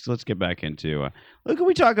fun. So let's get back into. Look, can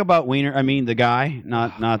we talk about Wiener? I mean, the guy,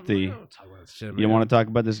 not the. I don't talk about this shit, You don't want to talk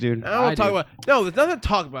about this dude? I don't want to I talk do. about. No, there's nothing to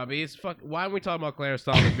talk about. Me, it's fuck. Why are we talking about Clarence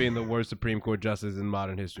Thomas being the worst Supreme Court justice in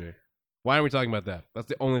modern history? Why are we talking about that? That's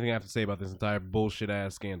the only thing I have to say about this entire bullshit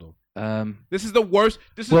ass scandal. This is the worst.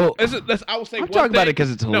 This is. Well, I will say. I'm one talking about thing- it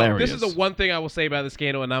because it's No, hilarious. this is the one thing I will say about the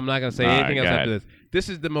scandal, and I'm not gonna say All anything right, else go after ahead. this. This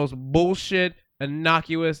is the most bullshit,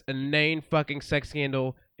 innocuous, inane fucking sex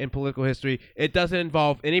scandal in political history. It doesn't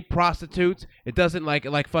involve any prostitutes. It doesn't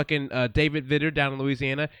like fucking David Vitter down in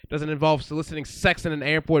Louisiana. It doesn't involve soliciting sex in an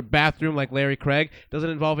airport bathroom like Larry Craig. It doesn't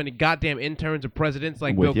involve any goddamn interns or presidents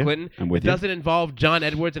like I'm with Bill you. Clinton. I'm with It you. doesn't involve John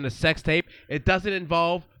Edwards and a sex tape. It doesn't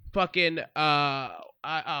involve fucking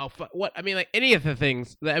what I mean, like any of the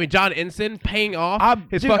things. I mean, John Ensign paying off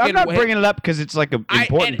his Dude, fucking. I'm not bringing it up because it's like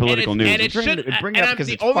important political news. And I'm it bringing should it and up I'm because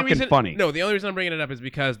the it's only fucking reason, funny. No, the only reason I'm bringing it up is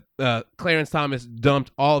because Clarence Thomas dumped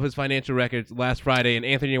all of his financial records last Friday, and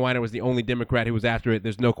Anthony Weiner was the only Democrat who was after it.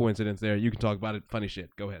 There's no coincidence there. You can talk about it. Funny shit.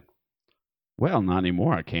 Go ahead. Well, not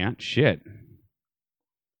anymore. I can't. Shit.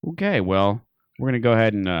 Okay, well, we're gonna go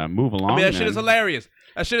ahead and move along. I mean, that shit then. is hilarious.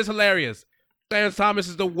 That shit is hilarious. Clarence Thomas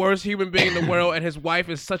is the worst human being in the world, and his wife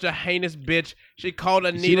is such a heinous bitch. She called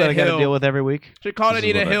You see Anita what I got to Hill. deal with every week? She called This is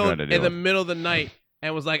Anita what I Hill gotta deal in the with. middle of the night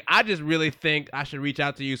and was like, I just really think I should reach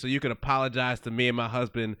out to you so you could apologize to me and my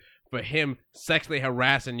husband for him sexually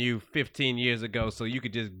harassing you 15 years ago so you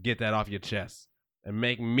could just get that off your chest and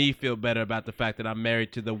make me feel better about the fact that I'm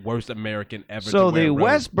married to the worst American ever. So to wear the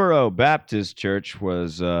robes. Westboro Baptist Church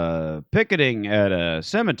was picketing at a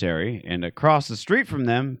cemetery, and across the street from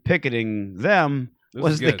them, picketing them, This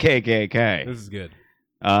was is the good. KKK. This is good.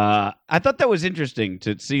 I thought that was interesting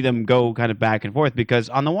to see them go kind of back and forth because,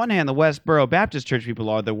 on the one hand, the Westboro Baptist Church people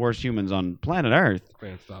are the worst humans on planet Earth,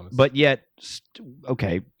 Clarence Thomas. but yet,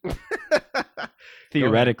 okay,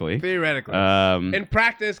 theoretically, Theoretically. In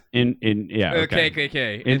practice, yeah, okay.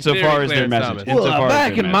 KKK. Insofar as their message. Insofar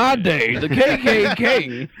as their message. day, the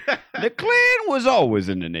KKK. The Klan was always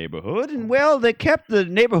in the neighborhood, and well, they kept the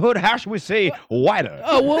neighborhood, how should we say, whiter.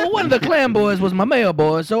 Oh, well, one of the Klan boys was my male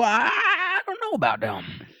boy, so I don't know about them.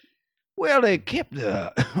 Well, they kept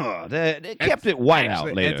they kept it white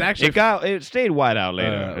actually- out later. it's actually- it stayed white out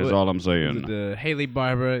later. Is all I'm saying. The Haley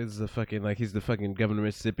Barber is the fucking he's the fucking governor of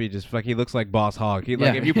Mississippi. Just he looks like Boss Hogg. He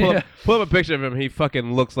like Yeah. if you pull up a picture of him, he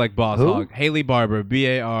fucking looks like Boss Who? Hogg. Haley Barber,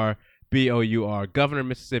 BARBOUR, governor of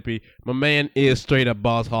Mississippi. My man is straight up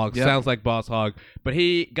Boss Hogg. Yep. Sounds like Boss Hogg. But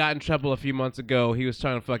he got in trouble a few months ago. He was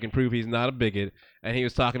trying to fucking prove he's not a bigot. And he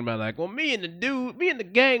was talking about like, well, me and the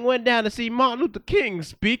gang went down to see Martin Luther King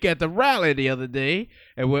speak at the rally the other day,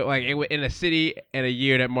 and we're like in a city and a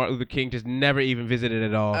year that Martin Luther King just never even visited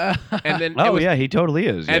at all. And then Oh yeah, he totally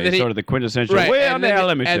is. Yeah, and then he's he- sort of the quintessential. right, Well, and then now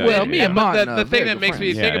let me show you. well, me Yeah. and Martin, the thing very that good makes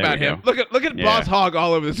me friends. think Yeah, about there we him. go. Look at Yeah. Boss Hogg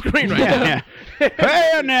all over the screen right now.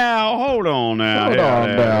 Hey now, hold on now. Hold Yeah, on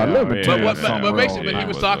yeah, now, yeah, let me yeah, tell But you what? yeah, But basically, yeah, what he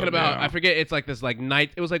was what's talking up, about, yeah. I forget. It's like this, like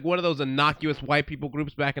night. It was like one of those innocuous white people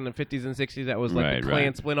groups back in the 50s and 60s that was like Right, the Klan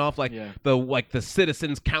right. split off, like Yeah. the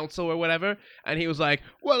Citizens Council or whatever. And he was like,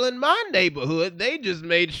 "Well, in my neighborhood, they just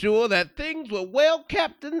made sure that things were well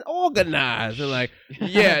kept and organized." And like,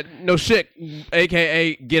 yeah, no shit,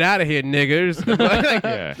 AKA get out of here, niggers. Like,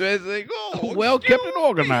 Yeah. it's like, oh, Well kept and excuse me.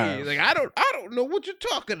 organized. Like, I don't know what you're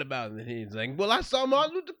talking about. And he's like, well, I saw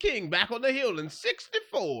Martin Luther King back on the hill in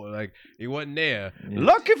 '64. Like, he wasn't there.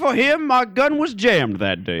 Lucky for him, my gun was jammed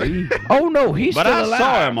that day. Oh no, he's But still I alive.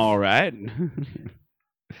 saw him all right.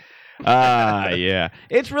 Yeah.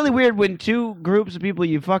 It's really weird when two groups of people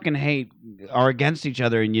you fucking hate are against each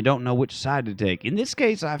other and you don't know which side to take. In this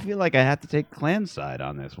case, I feel like I have to take Klan's side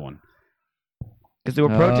on this one. Because they were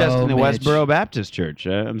protesting the Mitch. Westboro Baptist Church.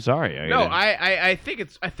 I'm sorry. No, I think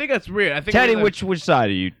that's weird. I think Teddy, it's which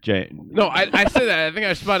side are you? No, I said that. I think I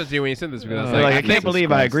responded to you when you said this because I was Like, like, I can't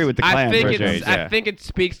believe I agree with the Klan. I think for a change, I think it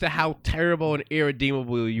speaks to how terrible and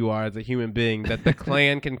irredeemable you are as a human being that the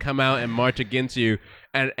Klan can come out and march against you,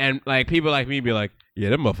 and like people like me be like, yeah,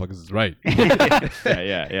 them motherfuckers is right.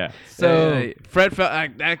 yeah. So Fred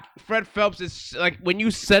Phelps is like, when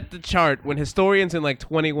you set the chart, when historians in like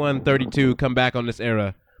 2132 come back on this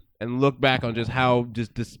era and look back on just how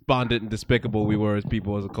just despondent and despicable we were as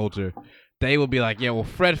people, as a culture, they will be like, yeah, well,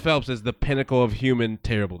 Fred Phelps is the pinnacle of human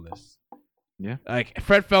terribleness. Yeah. Like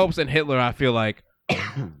Fred Phelps and Hitler, I feel like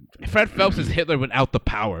Fred Phelps is Hitler without the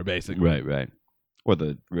power, basically. Right. Or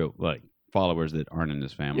the real followers that aren't in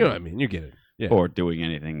this family. You know what I mean? You get it. Yeah. Or doing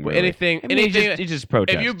anything. Well, Really. anything. I mean, he just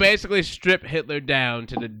protest. If you basically strip Hitler down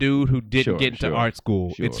to the dude who didn't get into art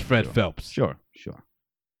school, it's Fred Phelps. Sure.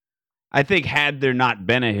 I think had there not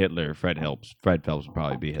been a Hitler, Fred Phelps would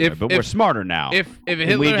probably be Hitler. But we're smarter now. If And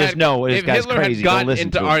Hitler we just know this if guy's Hitler crazy. had Don't gotten listen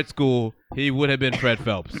into to him. art school, he would have been Fred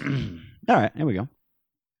Phelps All right, here we go.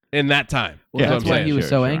 in that time. Well, Yeah, that's why okay, he was sure,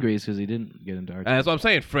 so sure. angry, is because he didn't get into art. And that's what I'm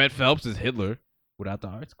saying. Fred Phelps is Hitler without the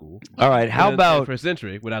art school. All right, how And about first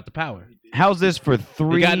century without the power? how's this for He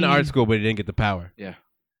three? got into art school, but he didn't get the power. Yeah.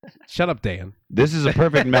 Shut up, Dan. This is a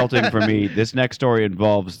perfect melting for me. This next story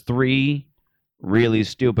involves three really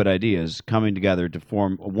stupid ideas coming together to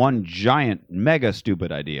form one giant, mega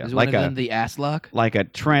stupid idea, Is like one of them the ass lock? like a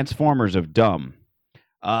Transformers of dumb.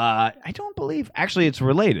 I don't believe. Actually, it's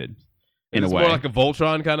related in It's a way. more like a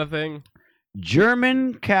Voltron kind of thing.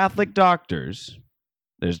 German Catholic doctors.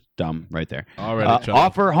 There's dumb right there. Already trouble.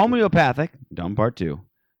 Offer homeopathic. Dumb part 2.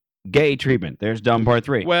 Gay treatment. There's dumb part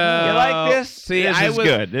 3. Well, you like this? See, this I is was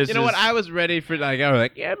good. This you know is, what? I was ready for I was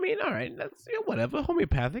like, yeah, I mean, all right, that's whatever.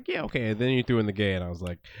 Homeopathic, yeah, okay. And then you threw in the gay, and I was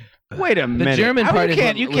like, Wait a minute. German I mean, part you is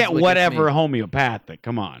can't. what You was can't what gets whatever me. homeopathic.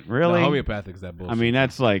 Come on, no, really? homeopathic's that bullshit. I mean,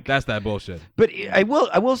 that's like. that's that bullshit. But I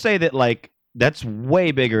will say that that's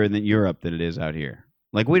way bigger in Europe than it is out here.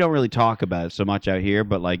 Like, we don't really talk about it so much out here,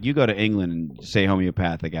 but like you go to England and say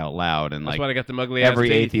homeopathic out loud, and That's like why they got them ugly every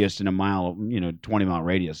ass teeth. atheist in a 20-mile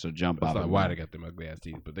radius will jump That's out. not of why the they got them ugly ass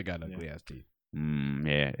teeth, but they got ugly ass teeth.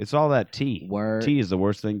 Yeah, it's all that tea. Word. Tea is the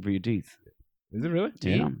worst thing for your teeth. Is it really?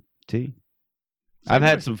 Yeah, tea. Say I've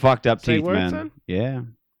had word. some fucked up Say teeth, word, man. son? Yeah,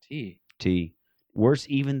 T. tea. Worse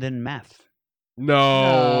even than meth.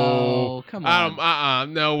 No. Come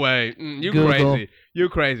on. No way. You Google. crazy. You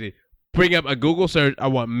crazy. Bring up a Google search. I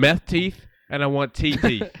want meth teeth and I want tea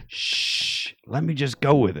teeth. Shh. Let me just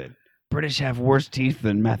go with it. British have worse teeth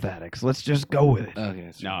than meth addicts. Let's just go with it. Okay.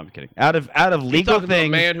 That's No, I'm kidding. Out of You're legal talking to a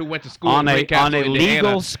things man who went to school on in a Greencastle, Indiana.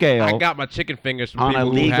 legal scale. I got my chicken fingers from on a people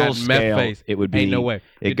who legal had meth scale, face. it would be. Ain't no way.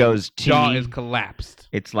 It Your goes jaw tea. is collapsed.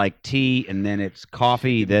 It's like tea, and then it's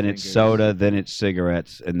coffee, then it's fingers. soda, then it's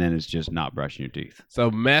cigarettes, and then it's just not brushing your teeth.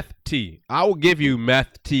 So meth tea. I will give you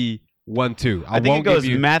meth tea 1-2. I think won't it goes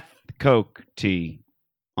give you, meth, coke, tea,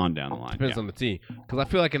 on down the line. Depends on the tea. Because I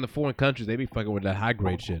feel like in the foreign countries, they be fucking with that high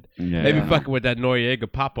grade shit. Yeah. They be fucking with that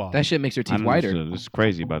Noriega pop-off. That shit makes your I teeth don't whiter. know, this is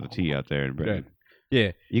crazy about the tea out there in Britain.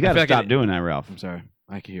 Yeah. You I got to feel like stop it- doing that, Ralph. I'm sorry.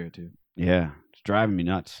 I can hear it too. Yeah, it's driving me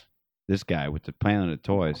nuts. This guy with the Planet of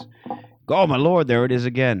Toys. Oh my lord, there it is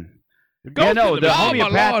again. Yeah, no, the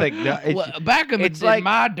homeopathic. Back it's like-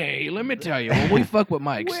 my day, let me tell you, when we fuck with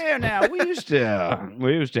mics. Well, now we used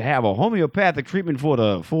to have a homeopathic treatment for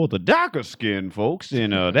the darker skin folks,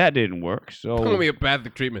 and that didn't work. So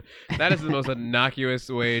Homeopathic treatment. That is the most innocuous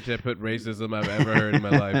way to put racism I've ever heard in my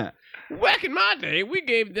life. Back in my day, we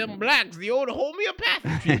gave them blacks the old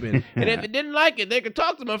homeopathic treatment. And if they didn't like it, they could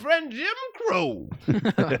talk to my friend Jim Crow.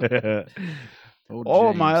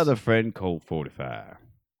 or my other friend Colt 45.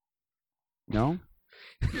 No.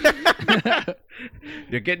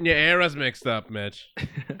 You're getting your eras mixed up, Mitch.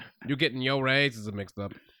 You're getting your races mixed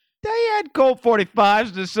up. They had Colt 45s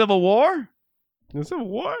in the Civil War. The Civil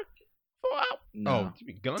War? No.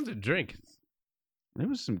 Oh, guns or drinks? There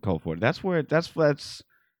was some Colt 40. That's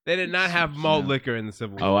They did not have malt liquor in the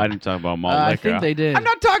Civil War. Oh, I didn't talk about malt I liquor. think they did. I'm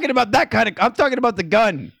not talking about that kind of. I'm talking about the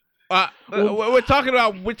gun. We're talking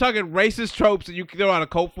racist tropes, and you throw out a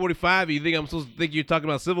Colt 45. And you think I'm supposed to think you're talking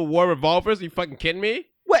about Civil War revolvers? Are you fucking kidding me?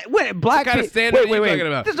 Wait, black kind of people. standard Wait. are you talking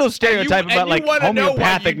about? There's no stereotype about like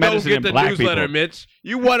homeopathic medicine in black newsletter, people. Mitch.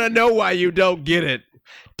 You want to know why you don't get it?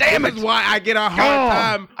 Damn This it! is why I get a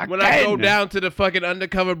hard time when I go again. down to the fucking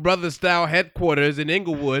Undercover Brother style headquarters in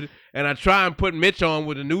Inglewood, and I try and put Mitch on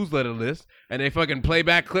with a newsletter list, and they fucking play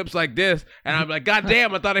back clips like this, and I'm like, God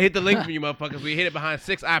damn, I thought I hit the link from you motherfuckers. We hit it behind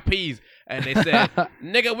 6 IPs, and they said,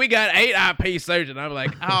 nigga, we got 8 IPs surging. I'm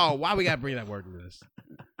like, oh, why we got to bring that word into this?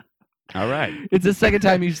 All right. It's the second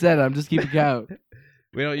time you've said it. I'm just keeping count.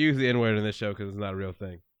 We don't use the N-word in this show because it's not a real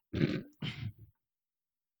thing.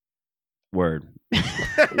 Word.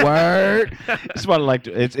 Word. It's what I like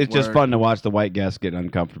to. It's just Word. fun to watch the white guests get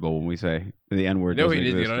uncomfortable when we say the N word. No, doesn't we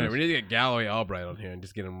need to get exist. on here. We need to get Galloway Albright on here and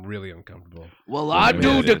just get him really uncomfortable. Well, Yeah, I man, do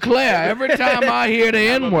it is. declare every time I hear the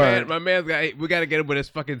N word. My man's got. We got to get him with his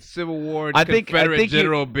fucking Civil War I think Confederate he-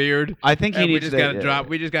 general beard. I think he And needs we just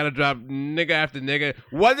gotta drop nigga after nigga.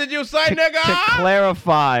 What did you say, nigga? to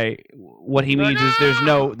clarify what he means is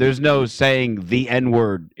there's no saying the N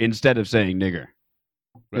word instead of saying nigger.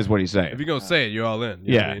 Is what he's saying. If you're gonna say it, you're all in.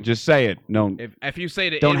 You know what I mean? just say it. No, if you say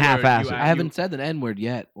the Don't N-word, half-ass you- it. I haven't said the N word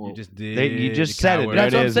yet. Well, You just did. you just said it. coward. There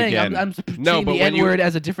that's it what I'm is saying. again. I'm No, seeing but the when N you- word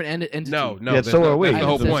as a different entity. No, Yeah, that's so not- are we. That's the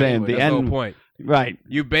whole I'm point. saying the That's the whole N- point. right.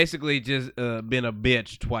 You basically just been a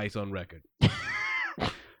bitch twice on record.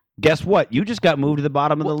 Guess what? You just got moved to the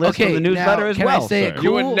bottom of the Well, list okay, of the newsletter now, as can I well. say sir. it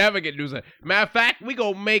You would Cool. never get newsletter. Matter of fact, we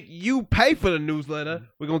gonna make you pay for the newsletter.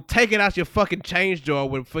 We're gonna take it out your fucking change drawer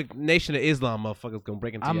when Nation of Islam motherfuckers gonna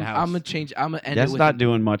break into I'm your house. gonna change. I'm gonna end That's it with not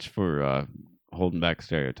doing much for holding back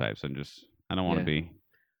stereotypes. I don't want to Yeah. be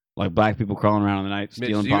like black people crawling around in the night Mitch,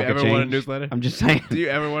 stealing do you pocket ever change. want a newsletter? I'm just saying. Do you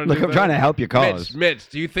ever want a Look, newsletter? I'm trying to help your cause. Mitch,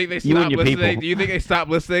 do you think they You and stopped your listening? people. Do you think they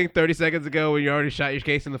stopped listening 30 seconds ago when you already shot your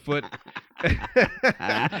case in the foot?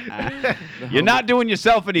 You're not doing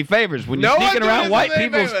yourself any favors when you're No sneaking one's around doing white us any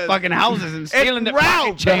people's favors. fucking houses and stealing the It's Ralph.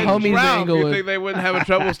 pocket change. The homies in Ralph, you Inglewood. think they wouldn't have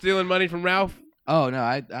trouble stealing money from Ralph? Oh no,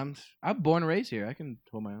 I'm born and raised here. I can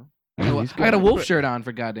hold my own. He's I got a wolf shirt on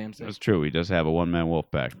for goddamn sake. That's true. He does have a one-man wolf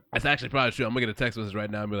pack. That's actually probably true. I'm gonna get a text message right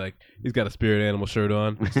now and be like, "He's got a spirit animal shirt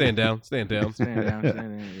on. Stand down, stand down." Stand down, stand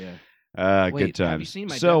down, yeah. Good Wait, have you times. seen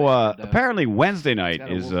my So debit card, apparently Wednesday night got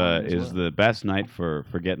a is wolf on it as well. the best night for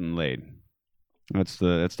getting laid. That's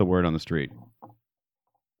the word on the street.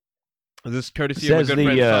 Is this courtesy of a good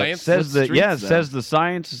friend Science? says What's the yeah streets, says the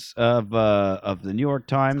science of the New York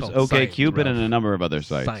Times, called Science, OkCupid, and Ralph. a number of other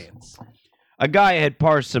sites. Science. A guy had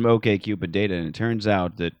parsed some OkCupid data, and it turns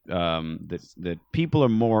out that that people are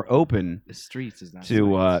more open The streets is not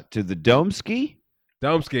to the dome ski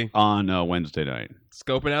Domsky, on Wednesday night,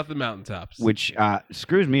 scoping out the mountaintops. which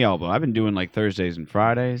screws me elbow. I've been doing like Thursdays and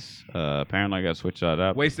Fridays. Apparently, I got to switch that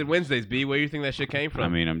up. Wasted Wednesdays, B. Where do you think that shit came from? I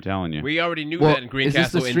mean, I'm telling you. we already knew Well, that in is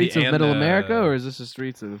Greencastle, this the streets Indiana. of Middle America, or is this the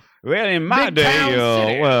streets of? Well, in my Big day, town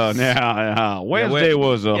cities. well, now Wednesday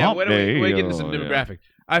was a hump We're day. getting to some yeah. demographic.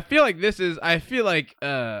 I feel like we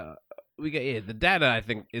got the data. I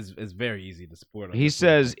think is very easy to support. On He this one.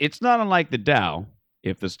 says it's not unlike the Dow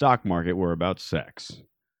if the stock market were about sex.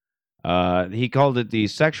 He called it the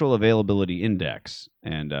Sexual Availability Index,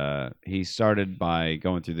 and he started by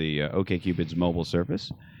going through the OkCupid's mobile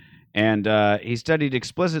surface, and he studied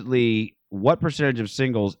explicitly what percentage of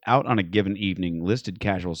singles out on a given evening listed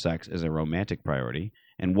casual sex as a romantic priority,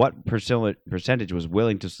 and what percentage was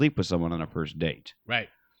willing to sleep with someone on a first date. right.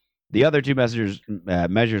 The other two measures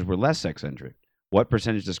were less sex-centric. What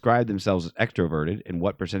percentage described themselves as extroverted, and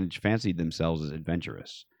what percentage fancied themselves as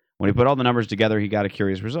adventurous. When he put all the numbers together, he got a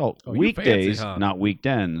curious result. Oh, you Weekdays, fancy, huh? not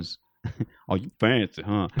weekends. Oh, you fancy,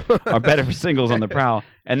 huh? Are better for singles on the prowl,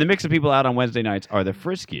 and the mix of people out on Wednesday nights are the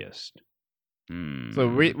friskiest. So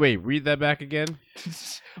read that back again.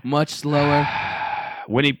 Much slower.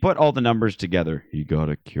 When he put all the numbers together, he got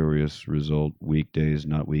a curious result. Weekdays,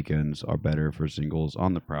 not weekends, are better for singles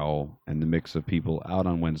on the prowl, and the mix of people out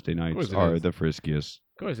on Wednesday nights course it are is. the friskiest.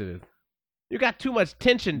 Of course it is. You got too much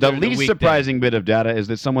tension. The during least weekday. surprising bit of data is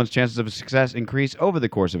that someone's chances of success increase over the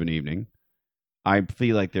course of an evening. I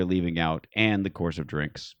feel like they're leaving out and the course of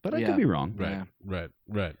drinks, but I Yeah. could be wrong. Right, Yeah.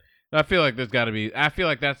 right. I feel like there's got to be. I feel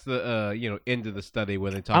like that's the end of the study where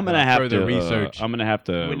they talk I'm gonna about have further to research. I'm gonna have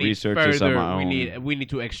to We need research this on my own. We need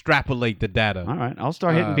to extrapolate the data. All right, I'll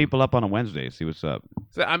start hitting people up on a Wednesday. See what's up.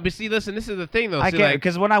 So see, listen, this is the thing though. I See, can't like,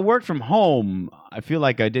 because when I worked from home, I feel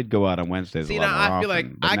like I did go out on Wednesdays. see a lot now, more I feel like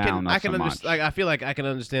often, but I now, can not so much. understand. Like I feel like I can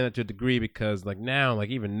understand that to a degree because like now, like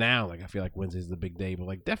even now, like I feel like Wednesday's the big day. But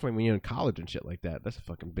like definitely when you're in college and shit like that, that's a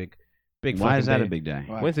fucking big. Why is that day. a big day?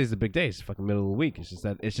 Why? Wednesday's the big day. It's the fucking middle of the week. It's just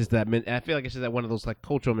that. I feel like it's just that one of those like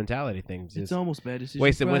cultural mentality things. It's almost bad. It's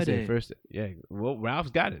wasted Wednesday Friday. first. Yeah. Well,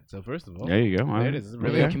 Ralph's got it. So first of all, There you go. All there right. it is. It's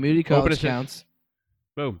Really, really community Open college it. counts.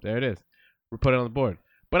 boom. There it is. We're putting it on the board.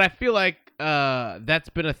 But I feel like that's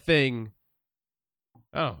been a thing.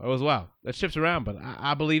 Oh, it was wild. That shifts around, but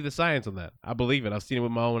I believe the science on that. I believe it. I've seen it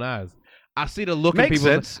with my own eyes. I see the look in Makes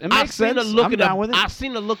people's. sense. It makes I've seen the sense. look I'm in down with it. I've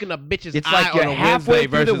seen the look in a bitch's It's eye like you're on a halfway Wednesday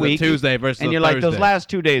through the versus a week, Tuesday versus and a you're like, those Thursday. last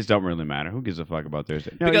 2 days don't really matter. Who gives a fuck about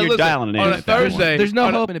Thursday? No, Because you're listen, dialing it in on a at that point. Thursday, There's no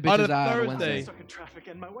on hope in a bitch's on eye on a Thursday.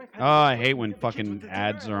 Wednesday. Oh, I hate when fucking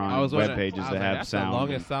ads are on web wondering- pages I was that like, have that's sound. the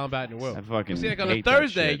longest sound bite in the world. I fucking See, like on a hate that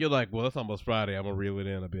Thursday, shit. you're like, well, it's almost Friday. I'm gonna reel it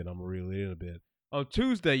in a bit. On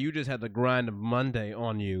Tuesday, you just had the grind of Monday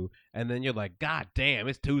on you, and then you're like, God damn,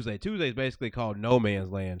 it's Tuesday. Tuesday's basically called no man's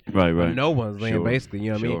land. Right, Or right. no one's land, Sure, basically. You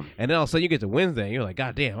know what I sure. mean? And then all of a sudden you get to Wednesday, and you're like,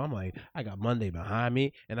 God damn. I'm like, I got Monday behind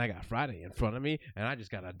me, and I got Friday in front of me, and I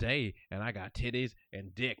just got a day, and I got titties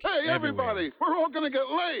and dick. Hey, everywhere. everybody, we're all going to get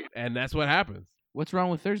laid. And that's what happens. What's wrong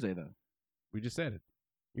with Thursday though? We just said it.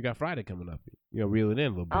 You got Friday coming up. You gotta reel it in a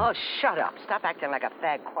little bit. Oh, shut up. Stop acting like a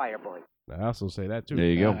fag choir boy. I also say that too. There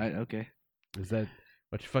you go. Okay. Is that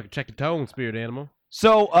what you fucking check your tone, spirit animal?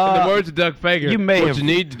 So, In the words of Doug Fager, you may what have- you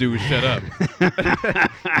need to do is shut up.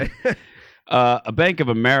 A Bank of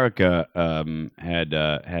America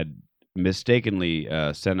had mistakenly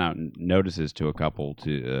sent out notices to a couple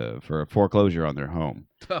for a foreclosure on their home,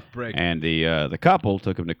 Tough break. and the couple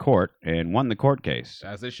took them to court and won the court case.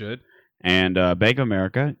 As they should. And Bank of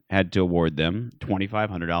America had to award them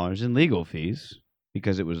 $2,500 in legal fees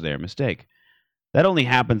because it was their mistake. That only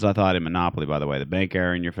happens, I thought, in Monopoly, by the way. The bank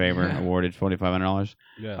error in your favor awarded $2,500.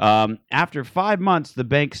 Yeah. After 5 months, the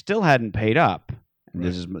bank still hadn't paid up. And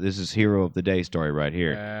this is hero of the day story right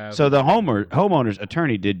here. So the homeowner's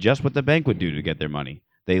attorney did just what the bank would do to get their money.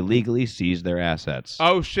 They legally seized their assets.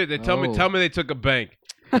 Oh shit! Tell me they took a bank.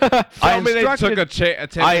 I Tell me they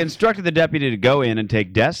took I instructed the deputy to go in and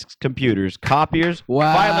take desks, computers, copiers,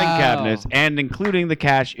 Wow. filing cabinets, and including the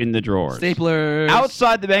cash in the drawers. Staplers.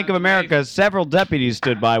 Outside the Bank of America, several deputies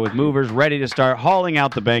stood by with movers ready to start hauling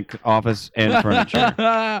out the bank office and furniture.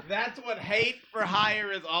 That's what hate for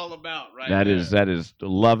hire is all about, right? That is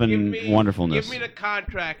love and wonderfulness. Give me the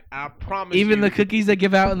contract. I promise. Even you. the cookies they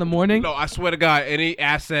give out in the morning. No, I swear to God, any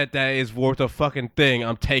asset that is worth a fucking thing,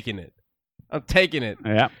 I'm taking it. I'm taking it.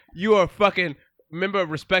 Yeah. You are a fucking member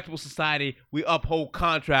of respectable society. We uphold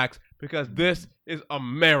contracts because this is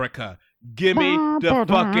America. Give me the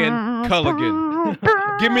fucking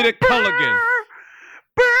Culligan. Give me the Culligan.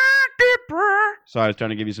 Sorry, I was trying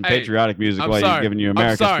to give you some Hey, patriotic music I'm while sorry. you're giving your I'm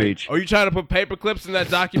American sorry. speech. Are you trying to put paper clips in that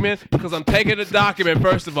document? Because I'm taking the document,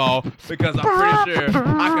 first of all, because I'm pretty sure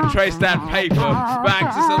I can trace that paper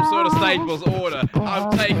back to some sort of Staples order.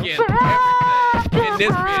 I'm taking everything in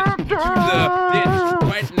this bitch to the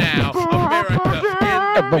ditch right now. America in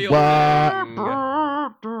the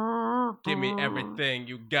building. Give me everything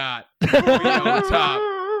you got. Be on top.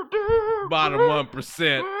 Bottom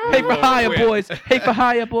 1%. Hey for hire, boys. Hey for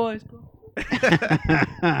hire, boys.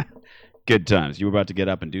 Good times. You were about to get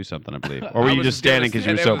up and do something, I believe. Or were I you was just gonna standing because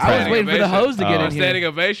say you were that so was I was proud? waiting for the hose to get in here. Standing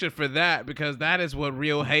ovation for that because that is what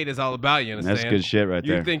real hate is all about. You understand? That's good shit right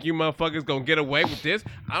You there. think you motherfuckers gonna get away with this?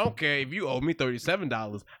 I don't care if you owe me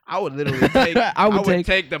 $37. I would literally take. I would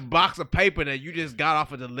take the box of paper that you just got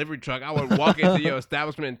off a delivery truck. I would walk into your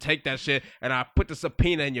establishment and take that shit, and I put the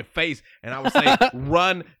subpoena in your face, and I would say,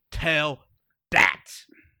 "Run, tell that."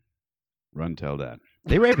 Run, tell that.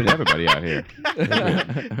 They raping everybody out here.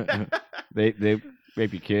 They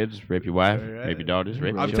rape your kids, rape your wife, rape your daughters,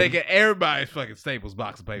 rape your I'm children. taking everybody's fucking Staples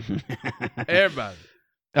box of paper. Everybody.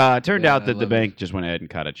 It turned Yeah, out I that the love bank just went ahead and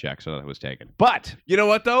cut a check, so that was taken. But You know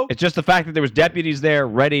what though? it's just the fact that there was deputies there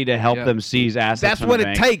ready to help Yeah. them seize assets. That's from what the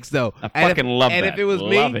it bank. takes, though. I And fucking love and that. if it was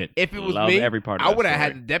Love me, it. if it was Love me, every part of I that would have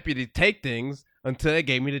story. had the deputy take things until they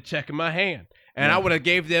gave me the check in my hand, and I would have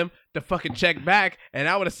gave them the fucking check back, and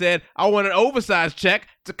I would have said, I want an oversized check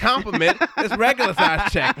to complement this regular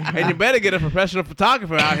size check. And you better get a professional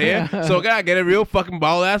photographer out here, so I gotta get a real fucking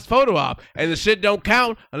ball-ass photo op. And the shit don't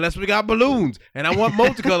count unless we got balloons. And I want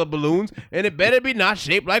multicolored balloons, and it better be not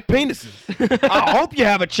shaped like penises. I hope you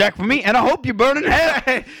have a check for me, and I hope you burn in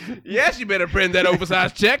hell. Yes, you better print that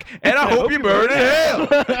oversized check, and I hope you burn in hell.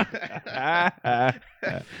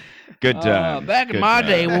 Good time. Back in my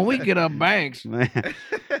day when we get up banks.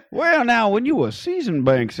 Well, now, when you were seasoned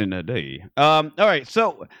banks in the day. All right,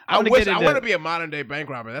 so I want to be a modern day bank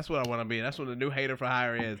robber. That's what I want to be. That's what the new hater for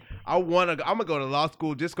hire is. I'm gonna go to law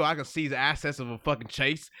school just so I can seize the assets of a fucking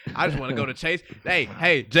Chase. I just want to go to Chase.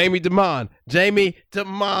 Hey, Jamie Dimon,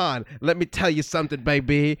 let me tell you something,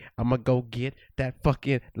 baby. I'm gonna go get that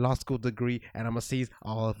fucking law school degree, and I'm gonna seize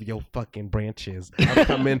all of your fucking branches. I'm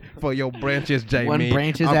coming for your branches, Jamie. One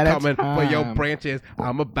branch is I'm at a coming for your time. branches.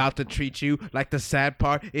 I'm about to treat you like the sad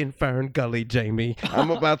part in Fern Gully, Jamie. I'm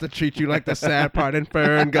about to treat you like the sad part in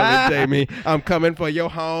Fern Gully, Jamie. I'm coming for your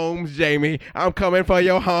homes, Jamie. I'm coming for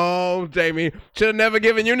your homes, Jamie. Should have never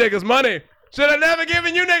given you niggas money. Should have never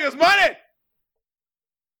given you niggas money.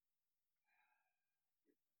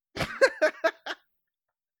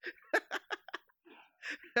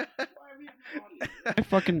 I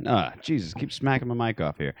fucking Jesus, keep smacking my mic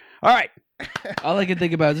off here. All right. All I can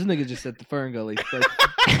think about is this nigga just at the Fern Gully. Like,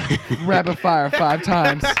 rapid fire 5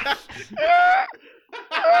 times.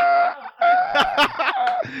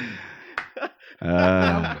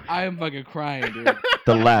 I am fucking crying, dude.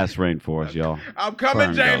 The last rainforest, y'all. I'm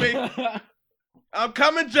coming, Fern Jamie. I'm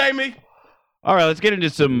coming, Jamie. All right, let's get into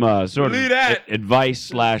some sort of Believe that.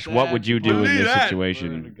 advice / what would you do in Believe this that.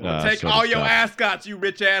 situation. Take sort of all your stuff. ascots, you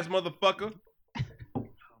rich ass motherfucker.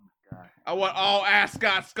 I want all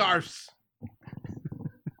ascot scarves.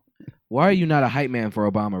 Why are you not a hype man for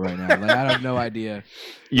Obama right now? Like, I have no idea.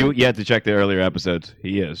 You have to check the earlier episodes.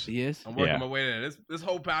 He is. He is? I'm working Yeah. my way there. This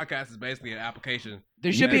whole podcast is basically an application.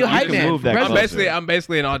 There should You be a can hype man. move for that president. I'm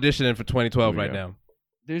basically an auditioning for 2012 right now.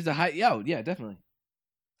 There's a hype. Yo, yeah, definitely.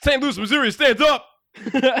 St. Louis, Missouri, stands up.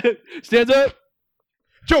 Stands up.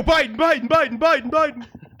 Joe Biden.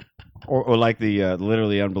 Or like the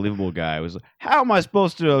literally unbelievable guy was like, how am I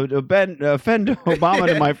supposed to offend Obama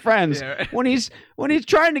to my friends Yeah. when he's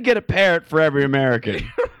trying to get a parrot for every American?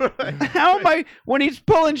 How am I when he's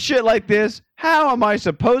pulling shit like this? How am I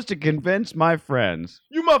supposed to convince my friends?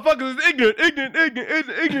 You motherfuckers is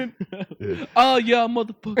ignorant. Oh, yeah,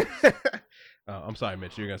 motherfucker. Oh, I'm sorry,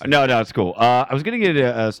 Mitch. You're gonna say No, it's cool. I was going to get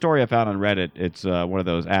a story I found on Reddit. It's one of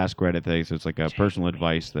those Ask Reddit things. It's like a personal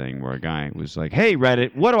advice thing where a guy was like, hey,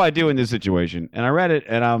 Reddit, what do I do in this situation? And I read it,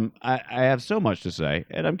 and I have so much to say,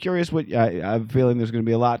 and I'm curious what I have a feeling there's going to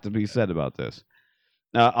be a lot to be said about this.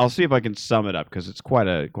 I'll see if I can sum it up because it's quite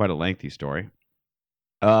a lengthy story.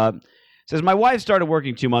 It says, my wife started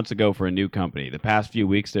working 2 months ago for a new company. The past few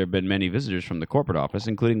weeks, there have been many visitors from the corporate office,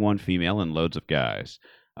 including one female and loads of guys.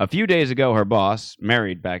 A few days ago, her boss,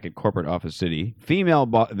 married back at corporate office city, female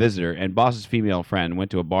visitor and boss's female friend went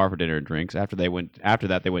to a bar for dinner and drinks. After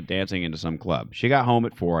that, they went dancing into some club. She got home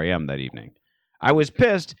at 4 a.m. that evening. I was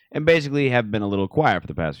pissed and basically have been a little quiet for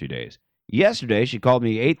the past few days. Yesterday, she called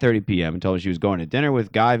me 8:30 p.m. and told me she was going to dinner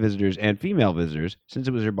with guy visitors and female visitors since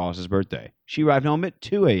it was her boss's birthday. She arrived home at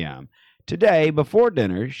 2 a.m. Today, before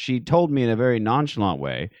dinner, she told me in a very nonchalant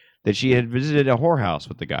way that she had visited a whorehouse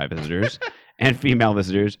with the guy visitors and female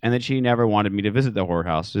visitors, and that she never wanted me to visit the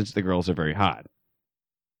whorehouse since the girls are very hot.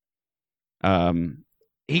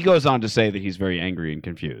 He goes on to say that he's very angry and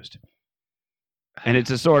confused. And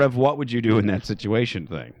it's a sort of, what would you do in that situation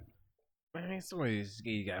thing? I mean,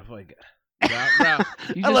 you got like.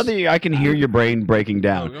 I love that I can hear your brain breaking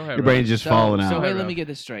down. Go ahead, Your brain's just falling out. So, wait, Ralph. let me get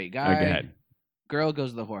this straight. Go Guy, ahead. girl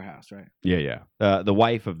goes to the whorehouse, right? Yeah. The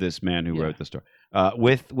wife of this man who Yeah. wrote the story.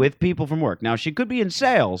 With people from work. Now, she could be in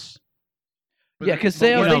sales. Yeah, because but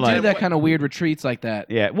sales, you they know, do like- that kind of weird retreats like that.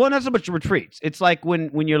 Yeah, well, not so much retreats. It's like when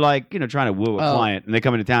you're like, trying to woo a Oh. client, and they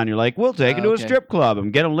come into town, you're like, we'll take them to Okay. a strip club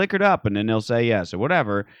and get them liquored up, and then they'll say yes or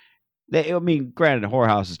whatever. Granted, a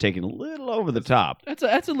whorehouse is taking a little over the top. That's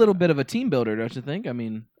a little bit of a team builder, don't you think? I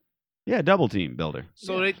mean, Yeah, double team builder.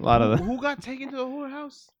 So they, A lot of who got taken to the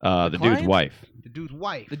whorehouse? The dude's client? wife. The dude's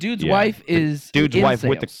wife. the dude's Yeah. wife is Dude's in wife sales.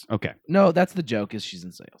 with the. Okay. No, that's the joke. Is she's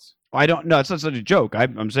in sales? I don't know. It's not such a joke.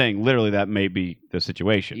 I'm saying literally that may be the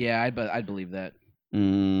situation. Yeah, I'd believe that.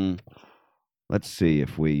 Let's see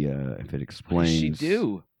if it What explains. does she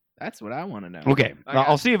do? That's what I want to know. Okay,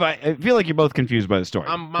 I'll see if I feel like you're both confused by the story.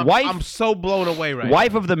 I'm so blown away right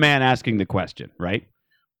wife now. of the man asking the question, right?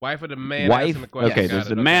 Wife of the man Wife. asking the question. Okay, Got there's it,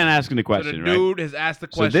 the okay. man asking the So question, the right? dude has asked the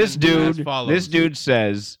So question. as follows. this dude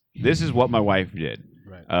says, "This is what my wife did."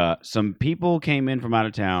 Right. Some people came in from out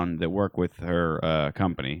of town that work with her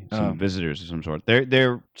company, some visitors of some sort.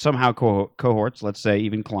 They're somehow cohorts, let's say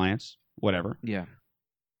even clients, whatever. Yeah.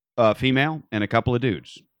 Female and a couple of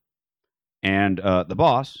dudes. And the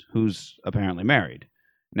boss, who's apparently married.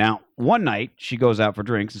 Now, one night, she goes out for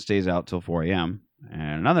drinks and stays out till 4 a.m.,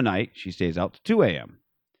 and another night, she stays out till 2 a.m.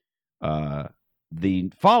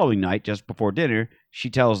 The following night, just before dinner, she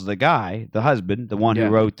tells the guy, the husband, the one who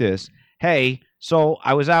wrote this, hey, so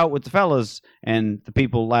I was out with the fellas and the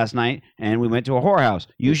people last night, and we went to a whorehouse.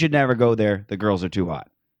 You should never go there. The girls are too hot.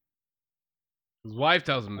 His wife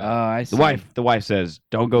tells him that. I see. The wife says,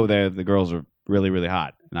 don't go there. The girls are really, really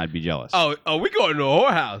hot, and I'd be jealous. Oh, we going to a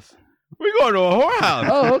whorehouse. We going to a whorehouse.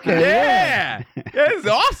 Oh, okay. Yeah. This is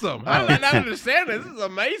awesome. I not understand this. This is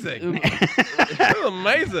amazing. This is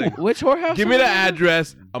amazing. Which whorehouse? Give me the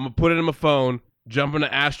address. I'm going to put it in my phone, jump in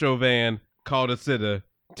the Astro van, call the sitter,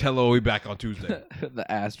 tell her we'll be back on Tuesday.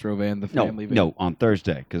 The Astro van, the family van. No, on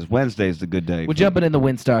Thursday, because Wednesday is the good day. We're jumping in the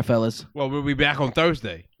Windstar, fellas. Well, we'll be back on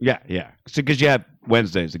Thursday. Yeah. So, because you have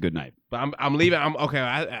Wednesday is a good night. But I'm leaving. I'm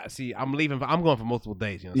leaving. I'm going for multiple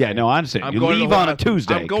days. You know Yeah, no, I understand. You leave on a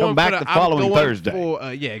Tuesday, come back the following Thursday.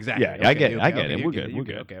 Yeah, exactly. Yeah, I get it. We're good.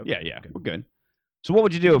 Yeah, we're good. So what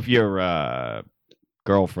would you do if your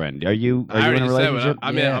girlfriend, are you in a relationship?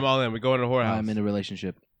 I'm all in. We're going to a whorehouse. I'm in a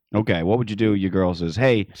relationship. Okay, what would you do? Your girl says,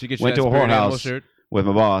 hey, went to a whorehouse with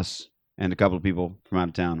my boss and a couple of people from out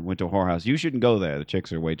of town. Went to a whorehouse. You shouldn't go there. The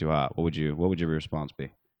chicks are way too hot. What would your response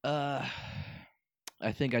be?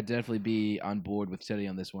 I think I'd definitely be on board with Teddy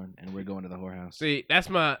on this one, and we're going to the whorehouse. See, that's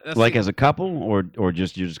as a couple, or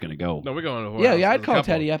just you're just gonna go? No, we're going to the whorehouse. Yeah, I'd call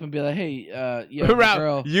Teddy up and be like, hey,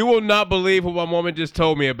 girl. You will not believe what my woman just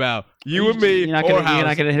told me about. You and me, you're not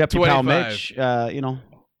gonna hit up your pal Mitch.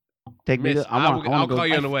 Take Mitch, me. I'll call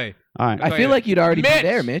you on the way. All right. I feel like you'd already be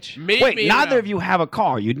there, Mitch. Wait, neither of you have a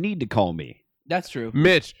car. You'd need to call me. That's true.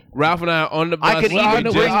 Mitch, Ralph and I are on the bus. I could even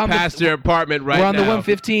just past your apartment right now. We're on the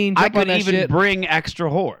 115. I could even bring extra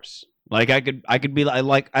horse. Like I could be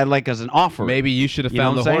like as an offer. Maybe you should have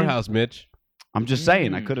found the whorehouse, Mitch. I'm just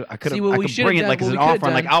saying. I could bring it like as an offer.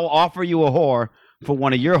 Like I'll offer you a whore for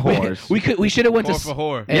one of your whores. We should have went to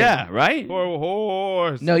whore. Yeah, right.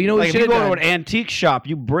 Horse. No, you know what we should have done. If you go to an antique shop,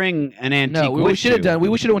 you bring an antique. No, we should have done.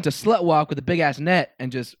 We should have went to SlutWalk with a big ass net and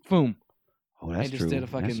just boom. Oh, that's true. Did a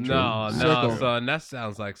fucking no, circle. son. That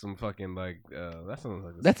sounds like some fucking that sounds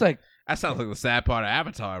like that sounds like the sad part of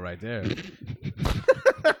Avatar right there.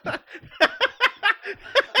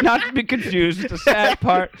 Not to be confused with the sad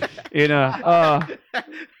part in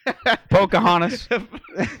Pocahontas.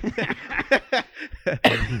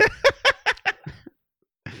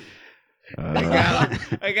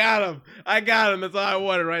 I got him. That's all I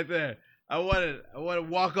wanted right there. I wanted to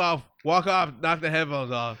walk off, knock the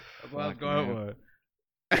headphones off. That's what I was going for.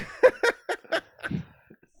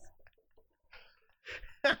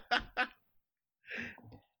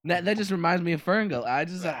 That just reminds me of Ferngully.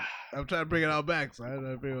 I'm trying to bring it all back, so I don't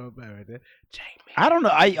know bring it all back right there. Jamie. I don't know.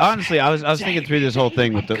 I honestly, I was thinking through this whole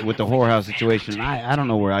thing with the whorehouse situation. I don't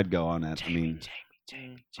know where I'd go on that. I mean,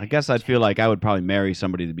 I guess I'd feel like I would probably marry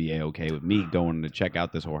somebody to be A-okay with me going to check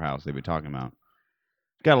out this whorehouse they were talking about.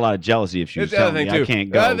 Got a lot of jealousy if she was telling me I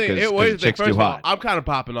can't go because the chick's too hot. I'm kind of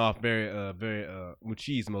popping off very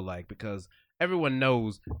machismo-like because everyone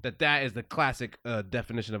knows that is the classic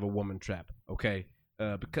definition of a woman trap, okay?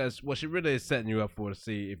 Because what she really is setting you up for to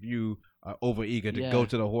see if you are overeager to go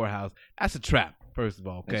to the whorehouse. That's a trap, first of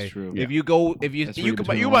all, okay? That's true. If you go,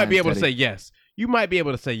 you might be able to say yes. You might be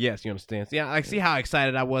able to say yes, you understand? See, see how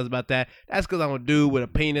excited I was about that? That's because I'm a dude with a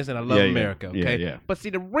penis and I love America, okay? Yeah. But see,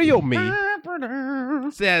 the real me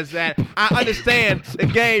says that I understand the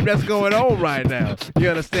game that's going on right now. You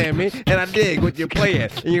understand me? And I dig what you're playing.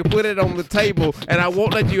 And you put it on the table, and I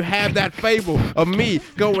won't let you have that fable of me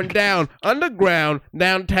going down underground,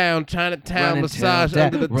 downtown, Chinatown, massage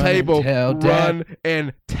under the table. Run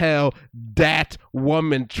and tell that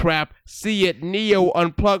woman trap. See it, Neo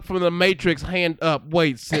unplugged from the Matrix, hand up,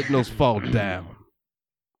 wait, signals fall down.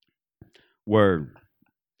 Word.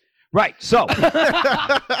 Right, so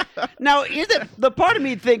now the part of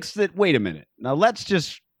me thinks that, wait a minute, now let's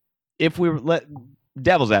just, if we let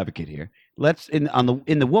devil's advocate here, let's in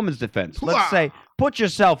the woman's defense, let's say, put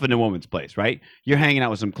yourself in the woman's place, right? You're hanging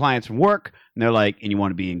out with some clients from work, and they're like, and you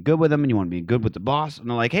want to be in good with them, and you want to be in good with the boss, and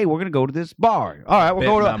they're like, hey, we're gonna go to this bar. All right, you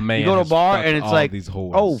go to a bar, and it's like,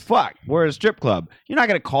 oh fuck, we're at a strip club. You're not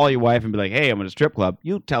gonna call your wife and be like, hey, I'm at a strip club.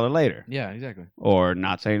 You tell her later. Yeah, exactly. Or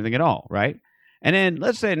not say anything at all, right? And then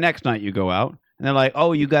let's say next night you go out, and they're like,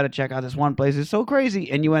 oh, you got to check out this one place. It's so crazy.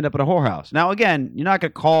 And you end up at a whorehouse. Now, again, you're not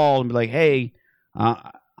going to call and be like, hey,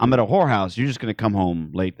 I'm I'm at a whorehouse. You're just going to come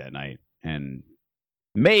home late that night and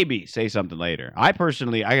maybe say something later. I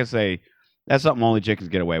personally, I can say that's something only chickens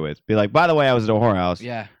get away with. Be like, by the way, I was at a whorehouse.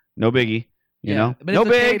 Yeah. No biggie. You know? But no it's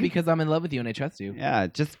okay big. because I'm in love with you and I trust you. Yeah,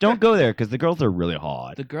 just don't go there because the girls are really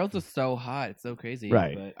hot. The girls are so hot. It's so crazy.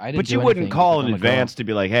 Right. But I didn't But do you wouldn't anything call to in become a girl. advance to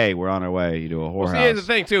be like, hey, we're on our way to a whorehouse. Well, see, here's the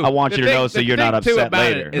thing too. I want you to know so the you're not thing, too, upset about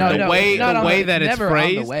later. It is No, the no, way, it's not the on way the- that it's never on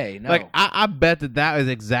the phrased. way, no. Like I bet that is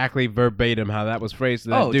exactly verbatim how that was phrased to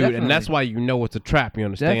that Oh, dude, definitely. and that's why you know it's a trap. You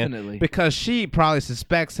understand? Definitely. Because she probably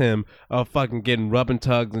suspects him of fucking getting rubbing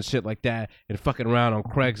tugs and shit like that, and fucking around on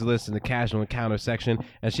Craigslist in the casual encounter section.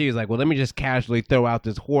 And she was like, "Well, let me just casually throw out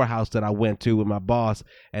this whorehouse that I went to with my boss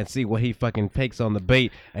and see what he fucking takes on the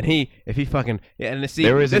bait." And if he fucking and see,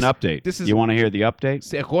 There is an update. This is you want to hear the update?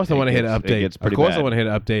 See, of course I want to hear the It update. gets Of pretty course I bad. want to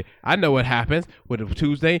hear the update. I know what happens with a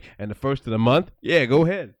Tuesday and the first of the month. Yeah, go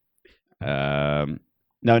ahead.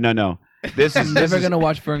 No. This is Never gonna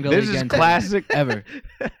watch Ferngully This again. is classic. Ever.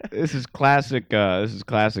 This is classic. This is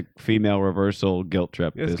classic female reversal guilt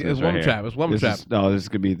trip. It's business right woman here. trap. It's woman This trap. is- no, this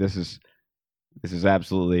could be. This is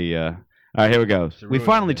absolutely. All right, here we go. We ruin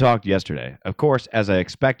finally it. talked yesterday. Of course, as I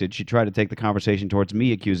expected, she tried to take the conversation towards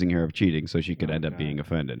me accusing her of cheating, so she could end up being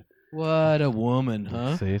offended. What a woman,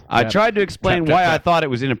 huh? See? I Trap. tried to explain Trap, why trap, I trap. thought it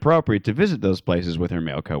was inappropriate to visit those places with her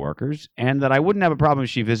male coworkers, and that I wouldn't have a problem if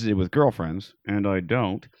she visited with girlfriends, and I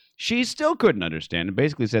don't. She still couldn't understand and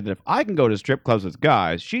basically said that if I can go to strip clubs with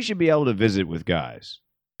guys, she should be able to visit with guys.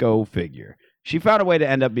 Go figure. She found a way to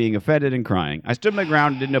end up being offended and crying. I stood my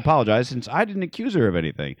ground and didn't apologize since I didn't accuse her of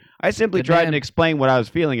anything. I simply Good tried man. to explain what I was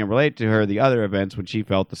feeling and relate to her the other events when she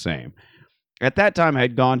felt the same. At that time, I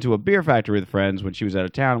had gone to a beer factory with friends when she was out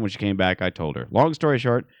of town. When she came back, I told her. Long story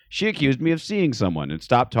short, she accused me of seeing someone and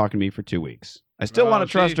stopped talking to me for 2 weeks. I still want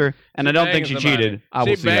to trust her, and I don't think she banging somebody. cheated. I She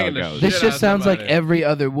will see how it banging the goes. shit This out just of sounds like somebody. every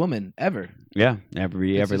other woman ever. Yeah,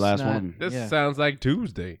 every This is last not- one. This Yeah. sounds like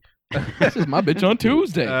Tuesday. This is my bitch on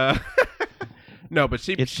Tuesday. No, but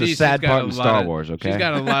It's the she's sad got part a in lot Star of- Wars, okay? She's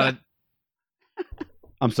got a lot of.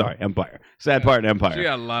 I'm sorry, Empire. Sad part in Empire. She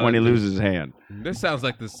got a lot when he of- loses his hand. This sounds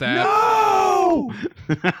like the sad. No!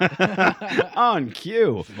 On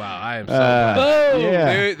cue. Wow, I am so. Uh, black. Boom.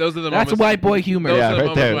 yeah. Dude, those are the That's moments. white boy humor. Those Yeah, are the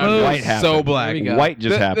right there. moments where I'm White just happened. so black. There we go. White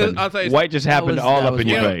just happened. I'll tell you White just happened was- all that up was in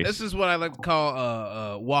your You know, face. this is what I like to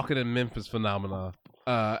call walking in Memphis phenomenon.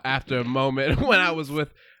 After a moment when I was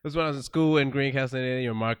in school in Greencastle,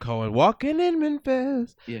 Indiana, or Mark Cohen, walking in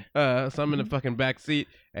Memphis. Yeah. So I'm in the fucking back seat,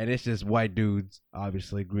 and it's just white dudes,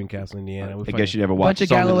 obviously, Greencastle, Indiana. I guess you never watched Bunch of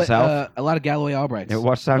Song of the Galloway, South? a lot of Galloway Albrights. You ever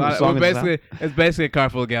watched Song of the South? It's basically a car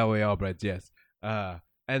full of Galway Albrights, yes.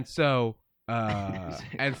 And so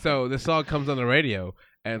the song comes on the radio,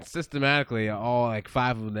 and systematically, all like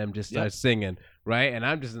 5 of them just start singing, right? And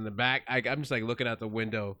I'm just in the back. I'm just like looking out the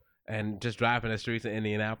window and just driving the streets of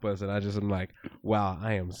Indianapolis, and I just am like, wow,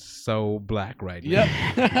 I am so black right now.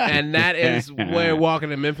 Yep. And that is where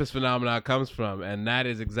walking in Memphis phenomenon comes from, and that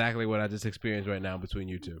is exactly what I just experienced right now between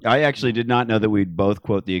you two. I actually did not know that we'd both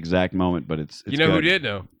quote the exact moment, but it's You know good. who did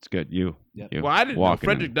know? It's good. You. Yep. You. Well, I didn't know. Walking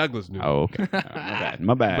Frederick in. Douglass knew. Oh, okay. My bad.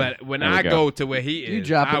 My bad. But when There we I go to where he is, You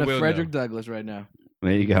dropping I a will Frederick know. Douglass right now.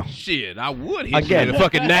 There you go. Shit, I would. He Again, the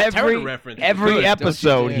fucking Nat Turner reference. Every Good.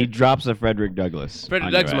 episode, dare. he drops a Frederick Douglass. Frederick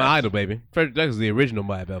on your Douglass is my ass. idol, baby. Frederick Douglass is the original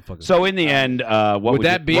my motherfucker. So in the end, what with would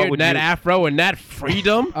that you, beard, what would that you, afro, and that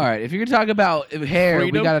freedom. All right, if you're gonna talk about hair,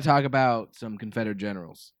 Freedom? we got to talk about some Confederate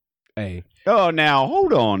generals. Hey, Oh, now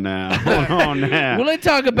hold on now, hold on now. Well, let's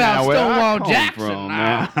talk about Now, where I Stonewall come Jackson. from,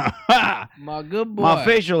 now. now. My good boy. My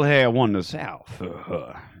facial hair won the South.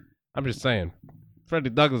 I'm just saying,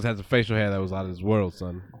 Frederick Douglass has a facial hair that was out of this world,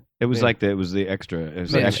 son. It was Yeah. like the extra, it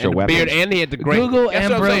was the And- extra and the weapon. beard, and he had the great. Google That's what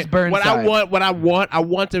I'm Ambrose saying. Burnside. What I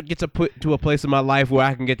want to get to put to a place in my life where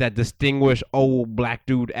I can get that distinguished old black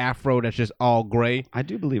dude afro that's just all gray. I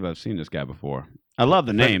do believe I've seen this guy before. I love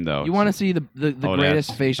the name though. You want to see the Oh, greatest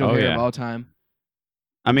that's- facial oh, hair yeah. of all time?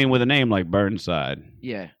 I mean, with a name like Burnside,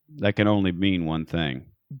 Yeah. that can only mean one thing: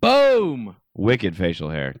 Boom. wicked facial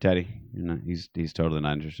hair. Teddy, you know, he's totally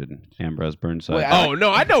not interested in Ambrose Burnside. Wait, I- Oh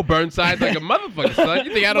no, I know Burnside like a motherfucker, son.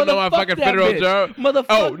 You think I don't know my Motherfuck fucking that federal bitch. job? Motherfuck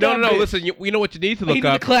Oh no, that no, bitch. listen. You know what you need to You look need to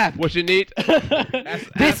up. clap. What you need?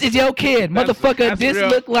 This is your kid, that's- motherfucker. that's This real.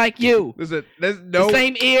 look like you. Listen, there's no. The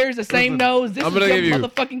same ears, the same Listen, nose. This I'm is gonna your give you-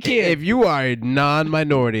 motherfucking kid. If you are a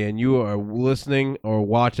non-minority and you are listening or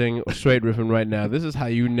watching Straight Riffin right now, this is how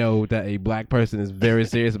you know that a black person is very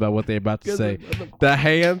serious about what they're about to say. The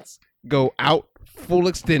hands go out full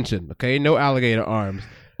extension, okay? No alligator arms.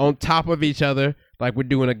 On top of each other, like we're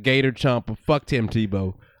doing a gator chomp of fuck Tim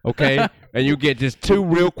Tebow, okay? And you get just 2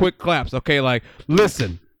 real quick claps, okay? Like,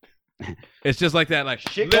 listen. It's just like that, like,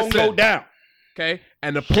 Shit listen. gonna go down. Okay,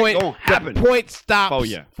 and the gonna happen. point stops Oh,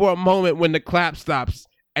 yeah. for a moment when the clap stops,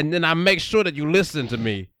 and then I make sure that you listen to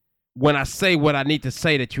me when I say what I need to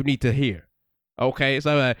say that you need to hear. Okay,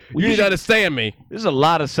 so you need to understand me. There's a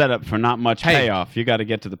lot of setup for not much payoff. You got to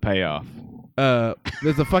get to the payoff.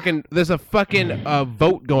 There's a fucking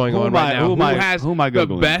vote going on right now. Who has who am I the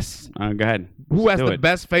Googling? best? Go ahead. Who has do the it.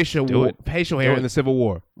 best facial hair in the Civil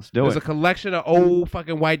War? Let's do There's it. a collection of old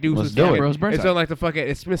fucking white dudes. Let's do it. It's on like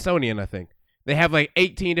it's Smithsonian, I think. They have like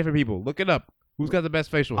 18 different people. Look it up. Who's got the best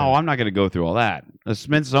facial hair? Oh, I'm not going to go through all that. The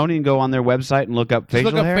Smithsonian go on their website and look up Just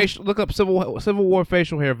facial hair. look up Civil War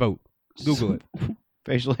facial hair vote. Google it.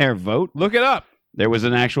 Facial hair vote. Look it up. There was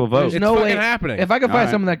an actual vote. There's It's no fucking way. happening. If I could All find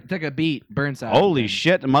right. someone that took a beat, Burnside. Holy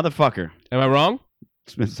shit, motherfucker! Am I wrong?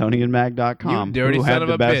 SmithsonianMag.com. You dirty Who son had of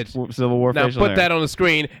the a best bitch. Civil War Now facial put hair? that on the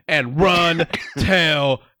screen and run,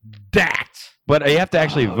 tell that. But you have to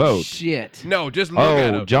actually vote. Shit. No, just look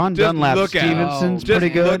at him. John Just Dunlap look at him. Stevenson's Just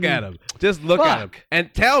pretty good. look at him. Just look at him. Fuck.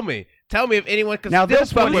 And tell me if anyone can Now still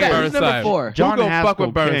this fuck one with here- Who's number Burnside. 4? John Who gonna fuck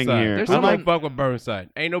with Haskell King Burnside? here. Who's I gonna like- fuck with Burnside?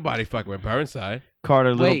 Ain't nobody fucking with Burnside.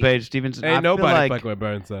 Carter Wait. Littlepage Stevenson. Ain't I feel nobody like, fucking with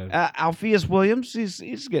Burnside. Alpheus Williams, he's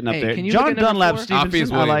getting up Hey, there. can you look John at number Dunlap 4? Stevenson,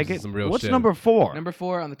 Alpheus I Williams like is it. some real What's shit. number 4? Number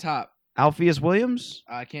 4 on the top. Alpheus Williams?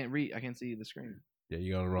 I can't read. I can't see the screen. Yeah,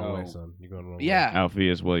 you're going the wrong way, Oh. son. You're going the wrong way. Yeah.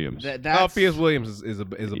 Alpheus Williams. That's Alpheus Williams is a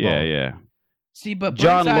yeah, ball. yeah. See, but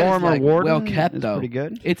John Burnside Lorimer is like Warden well kept is though. pretty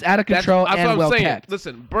good. It's out of That's control what and I'm well saying. kept.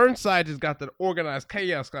 Listen, Burnside has got the organized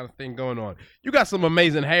chaos kind of thing going on. You got some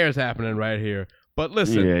amazing hairs happening right here. But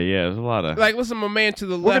listen, Yeah, there's a lot of... listen, my man to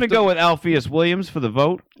the left. We're going to go with Alpheus Williams for the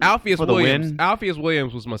vote. Alpheus for the Williams. win. Alpheus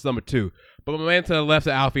Williams was my number 2. But my man to the left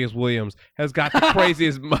of Alpheus Williams has got the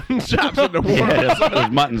craziest mutton chops in the world. Yeah, those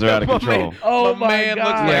muttons are out of My control. man- Oh my my man looks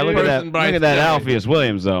God. like Yeah, look at that. Person Bryce Look at that Dallas. Alpheus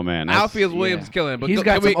Williams, though, man. That's- Alpheus Williams killing. But He's go-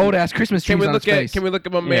 got can some we- old ass Christmas trees Can we on his look at? face. Can we look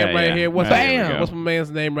at my man Yeah, right yeah. here? What's Right, there we my, go. what's my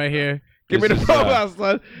man's name right here? Give me This the is, profile,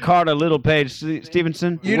 son. Carter Littlepage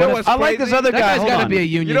Stevenson. You know what's I like crazy? this other That guy. guy's Hold gotta on. be a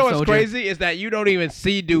union You know what's soldier. crazy is that you don't even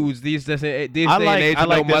see dudes these day and age I with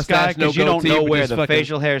like no this guy mustache, no because you don't goatee, know with where just the fucking-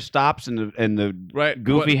 facial hair stops and the right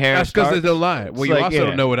goofy hair That's because starts. there's no line. Well, It's you like, also yeah.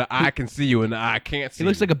 don't know where the eye can see you and the eye can't see. He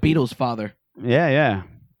looks like a Beatles father. Yeah.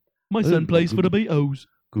 My son plays for the Beatles.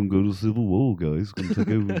 Gonna go to Civil War, guys. Gonna take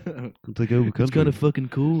over. Gonna take over country. It's kind of fucking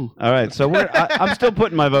cool. All right, so I'm still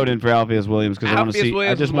putting my vote in for Alpheus Williams because I want to Alpheus see. I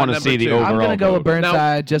Williams just is my want to number see the 2. overall. I'm gonna go with vote.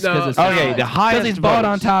 Burnside just because it's Okay, the highest he's bought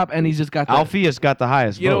on votes. top and he's just got the Alpheus got the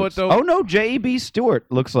highest You know votes. what, though? Oh no, J.E.B. Stewart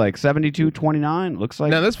looks like 72-29. Looks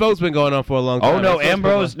like. Now this vote's been going on for a long time. Oh no, This vote's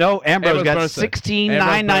Ambrose! been No, Ambrose got Burnside.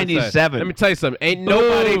 16,997 Let me tell you something. Ain't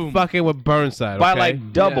nobody Boom. fucking with Burnside. by okay?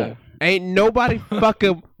 like double. Yeah. Ain't nobody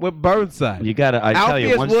fucking with Burnside. You gotta. I tell you,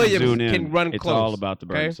 Alpheus once Williams you zoom in, can run it's close, all about the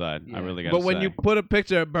okay? Burnside. I Yeah. really gotta But when say. you put a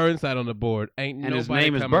picture of Burnside on the board, ain't and nobody his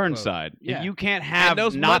name is coming close. Burnside. Yeah. You can't And have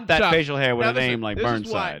those not mutton that chops- facial hair with Now a listen, name like this is why-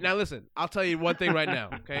 Burnside. Now listen, I'll tell you one thing right now,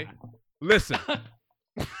 okay? Listen,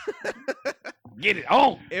 Get it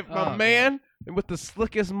on. if my man with the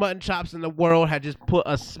slickest mutton chops in the world had just put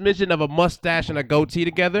a smidgen of a mustache and a goatee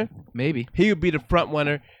together, maybe. he would be the front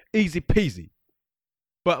runner, easy peasy.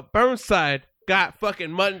 But Burnside got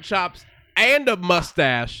fucking mutton chops and a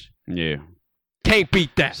mustache. Yeah. Can't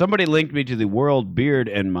beat that. Somebody linked me to the World Beard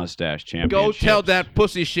and Mustache Go Championship. tell that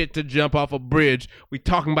pussy shit to jump off a bridge. We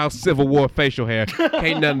talking about Civil War facial hair.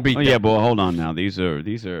 Can't nothing beat Oh that. yeah, boy, hold on now. These are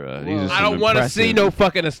some I don't want to see impressive- no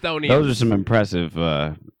fucking Estonians. Those are some impressive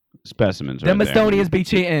specimens Them right there. Estonians be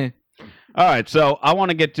cheating. All right, so I want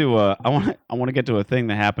to get to I want to get to a thing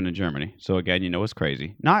that happened in Germany. So again, you know it's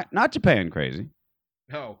crazy. Not Japan crazy.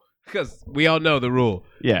 No, because we all know the rule.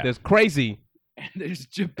 Yeah. There's crazy There's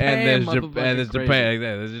Japan. and there's motherfucking crazy. Japan.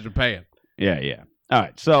 Yeah, there's Japan. Yeah. All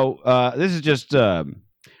right. So this is just all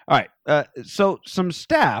right. So some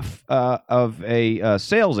staff of a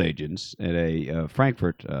sales agents at a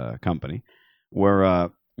Frankfurt company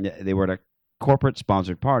were they were at a corporate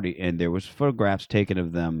sponsored party, and there was photographs taken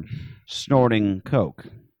of them snorting coke.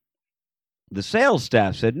 The sales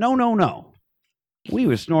staff said, "No, we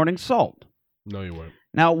were snorting salt." No, you weren't.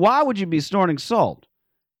 Now, why would you be snorting salt?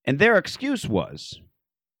 And their excuse was,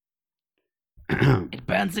 It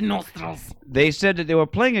burns the nostrils. they said that they were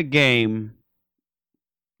playing a game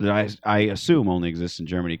that I assume only exists in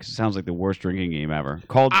Germany because it sounds like the worst drinking game ever.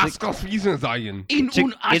 Called it's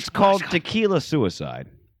called Tequila Suicide,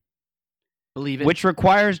 Believe it. which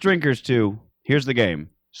requires drinkers to, here's the game,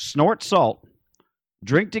 snort salt,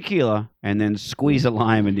 drink tequila, and then squeeze a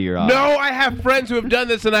lime into your eye. No, I have friends who have done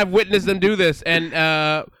this, and I've witnessed them do this.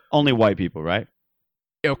 And Only white people, right?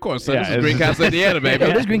 yeah, of course, so Yeah, this is it's- Greencastle, Indiana, baby.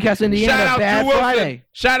 Yo, this Greencastle, Indiana, Shout out Bad Drew Wilson. Friday.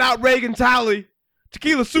 Shout out Reagan Talley.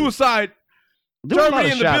 Tequila Suicide. Doing a lot Germany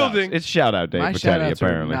of in the shout-outs. building. It's shout-out day My for Teddy, shout-outs are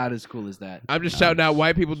apparently. not as cool as that. I'm just shouting out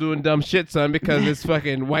white people doing dumb shit, son, because it's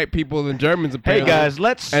fucking white people and Germans Hey, apparently. guys,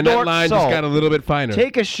 let's And that snort line salt. just got a little bit finer.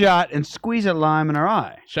 Take a shot and squeeze a lime in our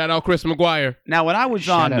eye. Shout out Chris McGuire. Now, when I was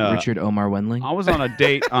Shout on out Richard Omar Wendling. I was on a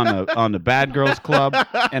date on the Bad Girls Club,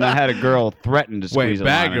 and I had a girl threaten to squeeze Wait, a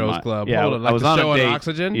Bad lime in Girls my- Club. Yeah, Hold on, like I was the on show a on date.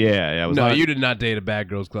 Oxygen? Yeah, I was No, on, you did not date a Bad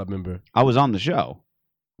Girls Club member. I was on the show.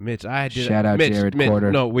 Mitch, I did. Shout out Mitch, Jared Mitch,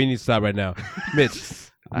 Porter. No, we need to stop right now. Mitch,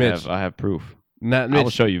 I have proof. not I will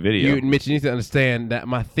Mitch. show you video. Mitch, you need to understand that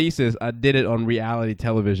my thesis, I did it on reality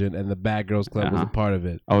television, and the Bad Girls Club was a Uh-huh. part of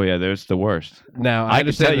it. Oh yeah, there's the worst. Now I can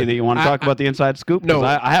understand tell you that you want to talk about the inside scoop. 'Cause No,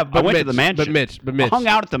 I but went to Mitch, the mansion. But Mitch, I hung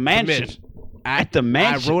out at the but mansion. Mitch, At the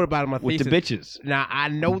mansion. I wrote about it in my with thesis. the bitches. Now I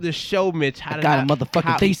know the show, Mitch. How I did got a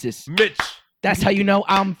motherfucking thesis. Mitch. That's how you know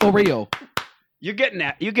I'm for real. You're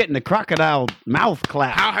getting the crocodile mouth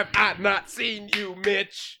clap. How have I not seen you,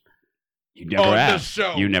 Mitch? You never on the asked.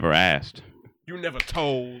 show? You never asked. You never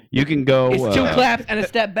told. You can go. It's 2 claps and a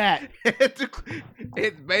step back. It's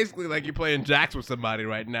basically like you're playing jacks with somebody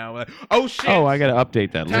right now. Like, oh shit! Oh, I gotta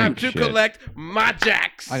update that Time link. to Shit. collect my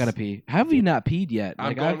jacks. I gotta pee. How have you not peed yet? I'm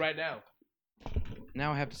Like, going right now.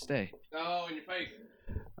 Now I have to stay. Oh, in your face.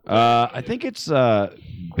 I think it's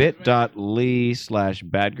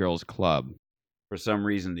bit.ly/badgirlsclub. For some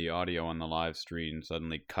reason, the audio on the live stream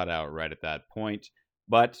suddenly cut out right at that point.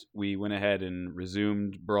 But we went ahead and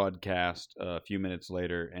resumed broadcast a few minutes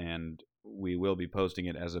later, and we will be posting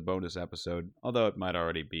it as a bonus episode, although it might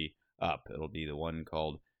already be up. It'll be the one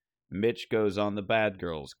called Mitch Goes on the Bad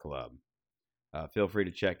Girls Club. Feel free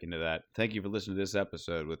to check into that. Thank you for listening to this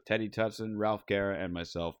episode with Teddy Tutson, Ralph Guerra, and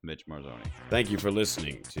myself, Mitch Marzoni. Thank you for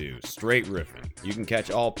listening to Straight Riffin. You can catch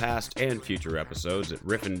all past and future episodes at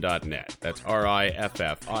riffin.net. That's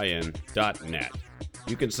RIFFIN.net.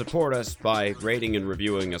 You can support us by rating and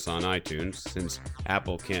reviewing us on iTunes. Since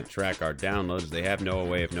Apple can't track our downloads, they have no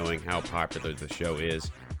way of knowing how popular the show is.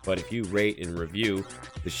 But if you rate and review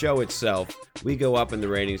the show itself, we go up in the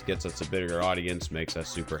ratings, gets us a bigger audience, makes us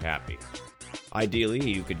super happy. Ideally,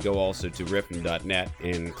 you could go also to riffin.net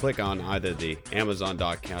and click on either the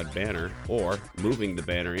Amazon.com banner or moving the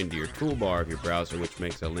banner into your toolbar of your browser, which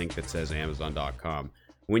makes a link that says Amazon.com.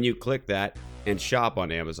 When you click that and shop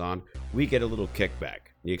on Amazon, we get a little kickback.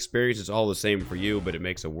 The experience is all the same for you, but it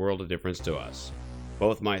makes a world of difference to us.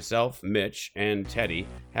 Both myself, Mitch, and Teddy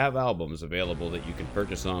have albums available that you can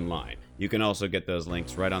purchase online. You can also get those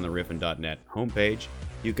links right on the riffin.net homepage.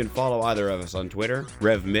 You can follow either of us on Twitter,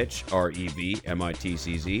 RevMitch,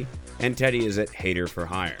 REVMITCZ, and Teddy is at Hater for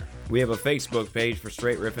Hire. We have a Facebook page for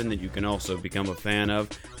Straight Riffin that you can also become a fan of.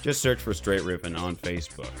 Just search for Straight Riffin on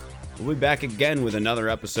Facebook. We'll be back again with another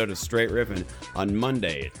episode of Straight Riffin on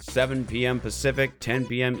Monday at 7 p.m. Pacific, 10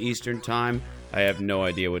 p.m. Eastern Time. I have no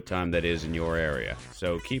idea what time that is in your area.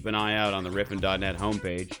 So keep an eye out on the riffin.net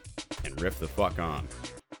homepage and riff the fuck on.